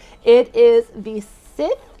this. It is the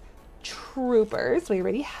Sith Troopers. We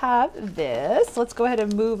already have this. Let's go ahead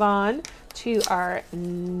and move on to our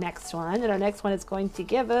next one, and our next one is going to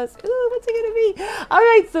give us, ooh, what's it gonna be? All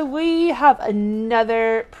right, so we have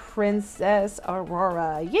another Princess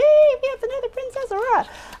Aurora. Yay, we have another Princess Aurora.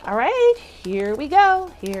 All right, here we go.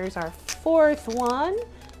 Here's our 4th one,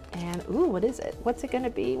 and ooh, what is it? What's it gonna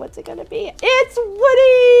be? What's it gonna be? It's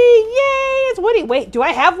Woody! Yay, it's Woody. Wait, do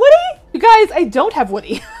I have Woody? You guys, I don't have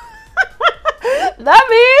Woody. That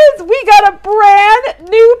means we got a brand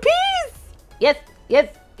new piece. Yes, yes,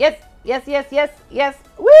 yes. Yes, yes, yes, yes.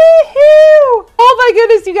 Woohoo! Oh my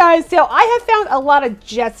goodness, you guys. So I have found a lot of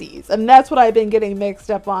Jessies, and that's what I've been getting mixed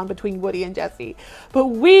up on between Woody and Jessie. But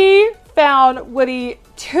we found Woody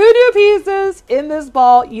 2 new pieces in this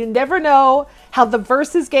ball. You never know how the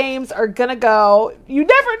versus games are gonna go. You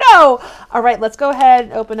never know. All right, let's go ahead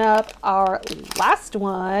and open up our last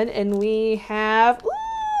one, and we have, ooh,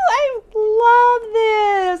 I love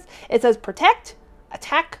this. It says protect,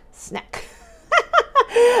 attack, snack.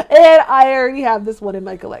 And I already have this one in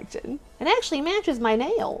my collection. It actually matches my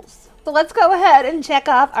nails. So let's go ahead and check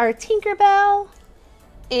off our Tinkerbell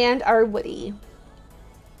and our Woody.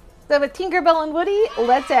 So with Tinkerbell and Woody,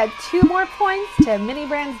 let's add 2 more points to Mini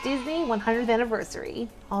Brands Disney 100th anniversary.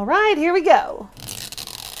 All right, here we go.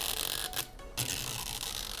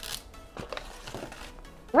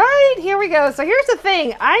 Right, here we go. So here's the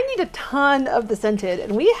thing. I need a ton of the scented,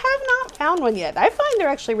 and we have not found one yet. I find they're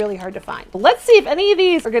actually really hard to find. Let's see if any of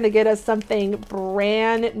these are going to get us something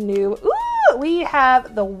brand new. Ooh, we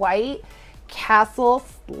have the White Castle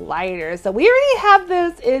Slider. So we already have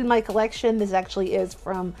this in my collection. This actually is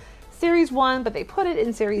from Series 1, but they put it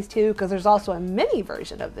in Series 2 because there's also a mini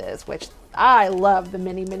version of this, which I love the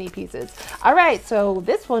mini pieces. All right, so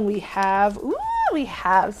this one we have, ooh, we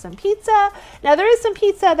have some pizza. Now there is some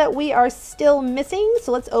pizza that we are still missing,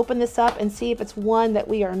 so let's open this up and see if it's one that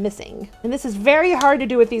we are missing. And this is very hard to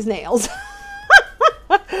do with these nails.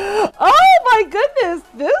 Oh my goodness,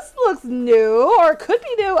 this looks new, or could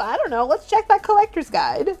be new, I don't know. Let's check that collector's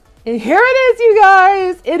guide. And here it is, you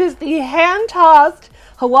guys. It is the hand-tossed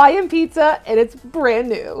Hawaiian pizza, and it's brand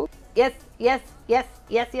new. Yes, yes, yes,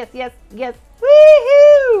 yes, yes, yes, yes.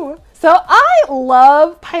 Woohoo! So I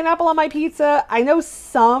love pineapple on my pizza. I know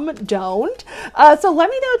some don't. So let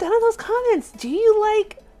me know down in those comments. Do you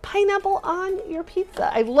like pineapple on your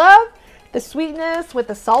pizza? I love the sweetness with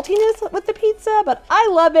the saltiness with the pizza, but I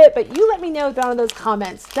love it. But you let me know down in those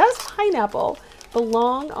comments. Does pineapple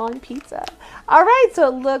belong on pizza? All right, so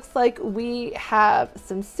it looks like we have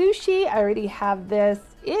some sushi. I already have this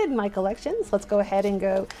in my collection, so let's go ahead and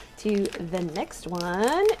go to the next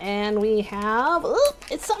one. And we have, oop,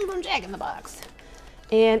 it's something from Jack in the Box.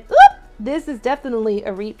 And oop, this is definitely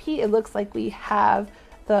a repeat. It looks like we have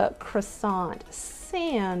the croissant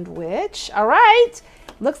sandwich. All right,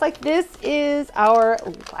 looks like this is our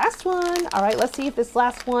last one. All right, let's see if this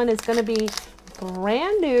last one is going to be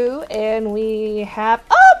brand new. And we have,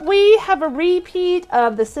 oh, we have a repeat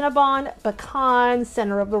of the Cinnabon pecan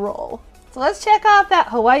center of the roll. So let's check off that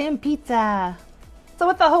Hawaiian pizza. So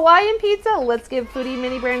with the Hawaiian pizza, let's give Foodie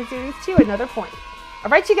Mini Brand Series 2 another point. All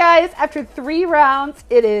right, you guys, after 3 rounds,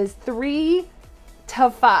 it is 3 to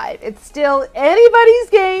 5. It's still anybody's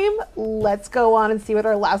game. Let's go on and see what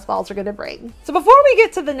our last balls are gonna bring. So before we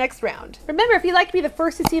get to the next round, remember, if you'd like to be the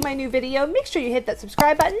first to see my new video, make sure you hit that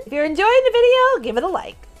subscribe button. If you're enjoying the video, give it a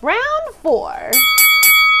like. Round 4.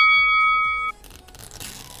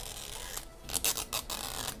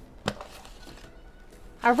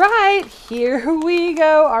 All right, here we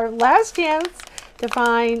go. Our last chance to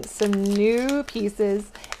find some new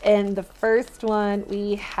pieces. And the first one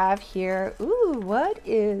we have here, ooh, what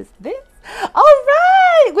is this? All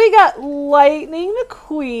right, we got Lightning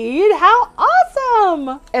McQueen. How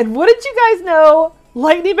awesome! And what did you guys know?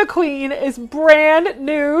 Lightning McQueen is brand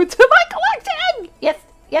new to my collection. Yes,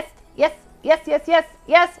 yes, yes, yes, yes, yes,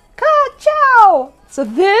 yes. Ka-chow! So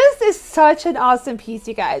this is such an awesome piece,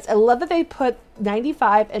 you guys. I love that they put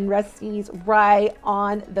 95 and Rusty's right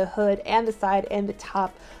on the hood and the side and the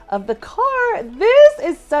top of the car. This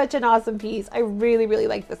is such an awesome piece. I really, really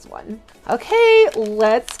like this one. Okay,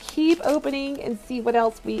 let's keep opening and see what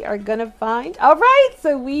else we are gonna find. All right,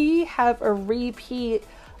 so we have a repeat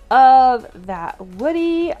of that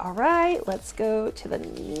Woody. All right, let's go to the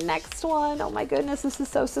next one. Oh my goodness, this is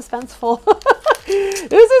so suspenseful.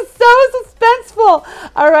 This is so suspenseful.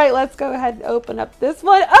 All right, let's go ahead and open up this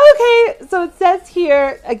one. Okay, so it says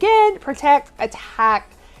here, again, protect,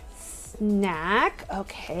 attack, snack.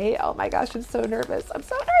 Okay, oh my gosh, I'm so nervous. I'm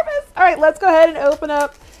so nervous. All right, let's go ahead and open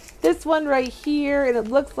up this one right here, and it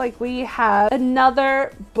looks like we have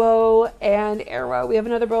another bow and arrow. We have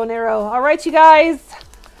another bow and arrow. All right, you guys.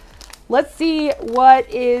 Let's see what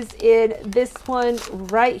is in this one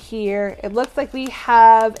right here. It looks like we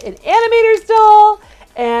have an animator's doll,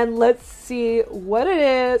 and let's see what it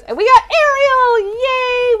is. And we got Ariel!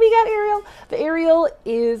 Yay! We got Ariel. The Ariel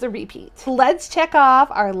is a repeat. Let's check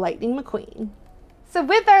off our Lightning McQueen. So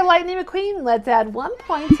with our Lightning McQueen, let's add 1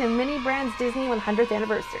 point to Mini Brands Disney 100th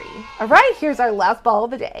anniversary. All right, here's our last ball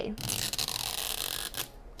of the day.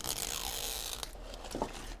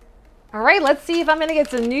 All right, let's see if I'm gonna get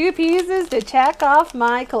some new pieces to check off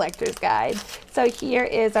my collector's guide. So here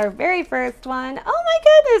is our very first one. Oh my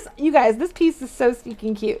goodness, you guys, this piece is so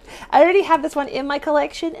sneaking cute. I already have this one in my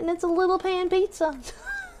collection, and it's a little pan pizza.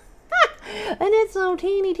 And it's so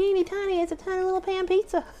teeny, teeny, tiny. It's a tiny little pan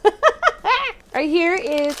pizza. Right here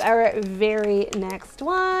is our very next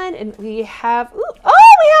one, and we have, ooh,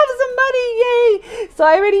 oh, we have some money, yay! So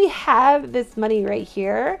I already have this money right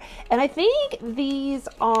here, and I think these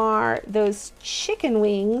are those chicken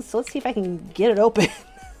wings. So let's see if I can get it open.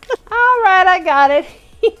 All right, I got it.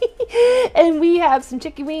 And we have some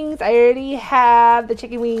chicken wings. I already have the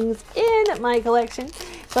chicken wings in my collection.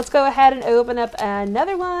 So let's go ahead and open up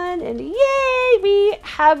another one, and yay, we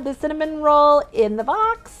have the cinnamon roll in the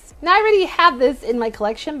box. Now I already have this in my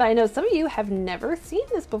collection, but I know some of you have never seen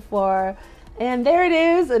this before. And there it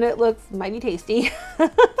is, and it looks mighty tasty. I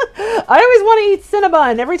always want to eat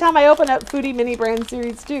Cinnabon every time I open up Foodie Mini Brands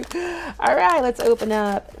Series 2. All right, let's open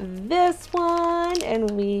up this one,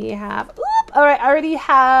 and we have, oop, all right, I already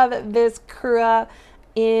have this Kura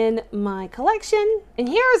in my collection. And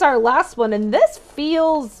here's our last one, and this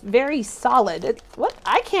feels very solid. What?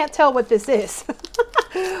 I can't tell what this is.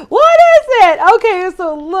 What is it? Okay,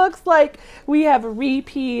 so it looks like we have a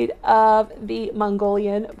repeat of the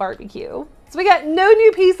Mongolian barbecue. So we got no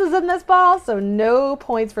new pieces in this ball, so no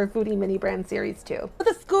points for Foodie Mini Brands Series 2. With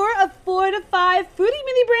a score of 4 to 5, Foodie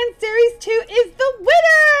Mini Brands Series 2 is the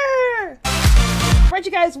winner! Right,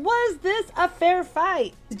 you guys, was this a fair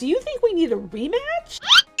fight? Do you think we need a rematch?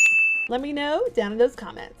 Let me know down in those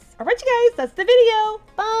comments. All right, you guys, that's the video.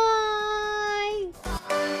 Bye!